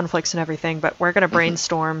scheduling conflicts and everything, but we're going to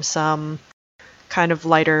brainstorm some kind of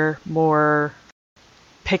lighter, more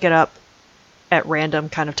pick it up at random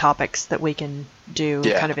kind of topics that we can do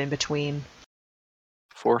kind of in between.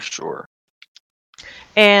 For sure.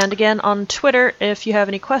 And again, on Twitter, if you have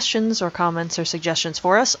any questions or comments or suggestions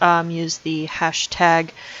for us, use the hashtag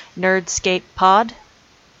NerdscapePod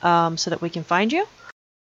so that we can find you.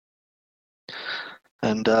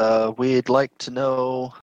 And we'd like to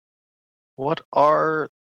know, what are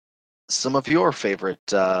some of your favorite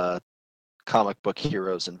comic book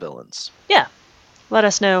heroes and villains? Yeah. Let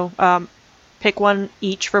us know. Pick one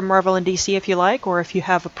each from Marvel and DC if you like, or if you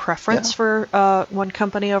have a preference for one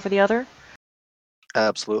company over the other.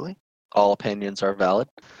 Absolutely. All opinions are valid.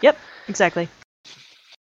 Yep, exactly.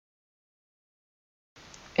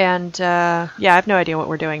 And yeah, I have no idea what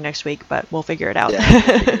we're doing next week, but we'll figure it out. Yeah,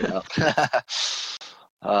 we'll figure it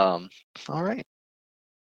out. All right.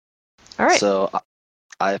 All right. So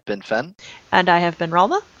I've been Fen. And I have been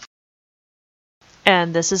Ralma.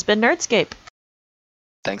 And this has been Nerdscape.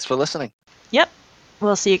 Thanks for listening. Yep.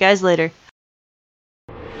 We'll see you guys later.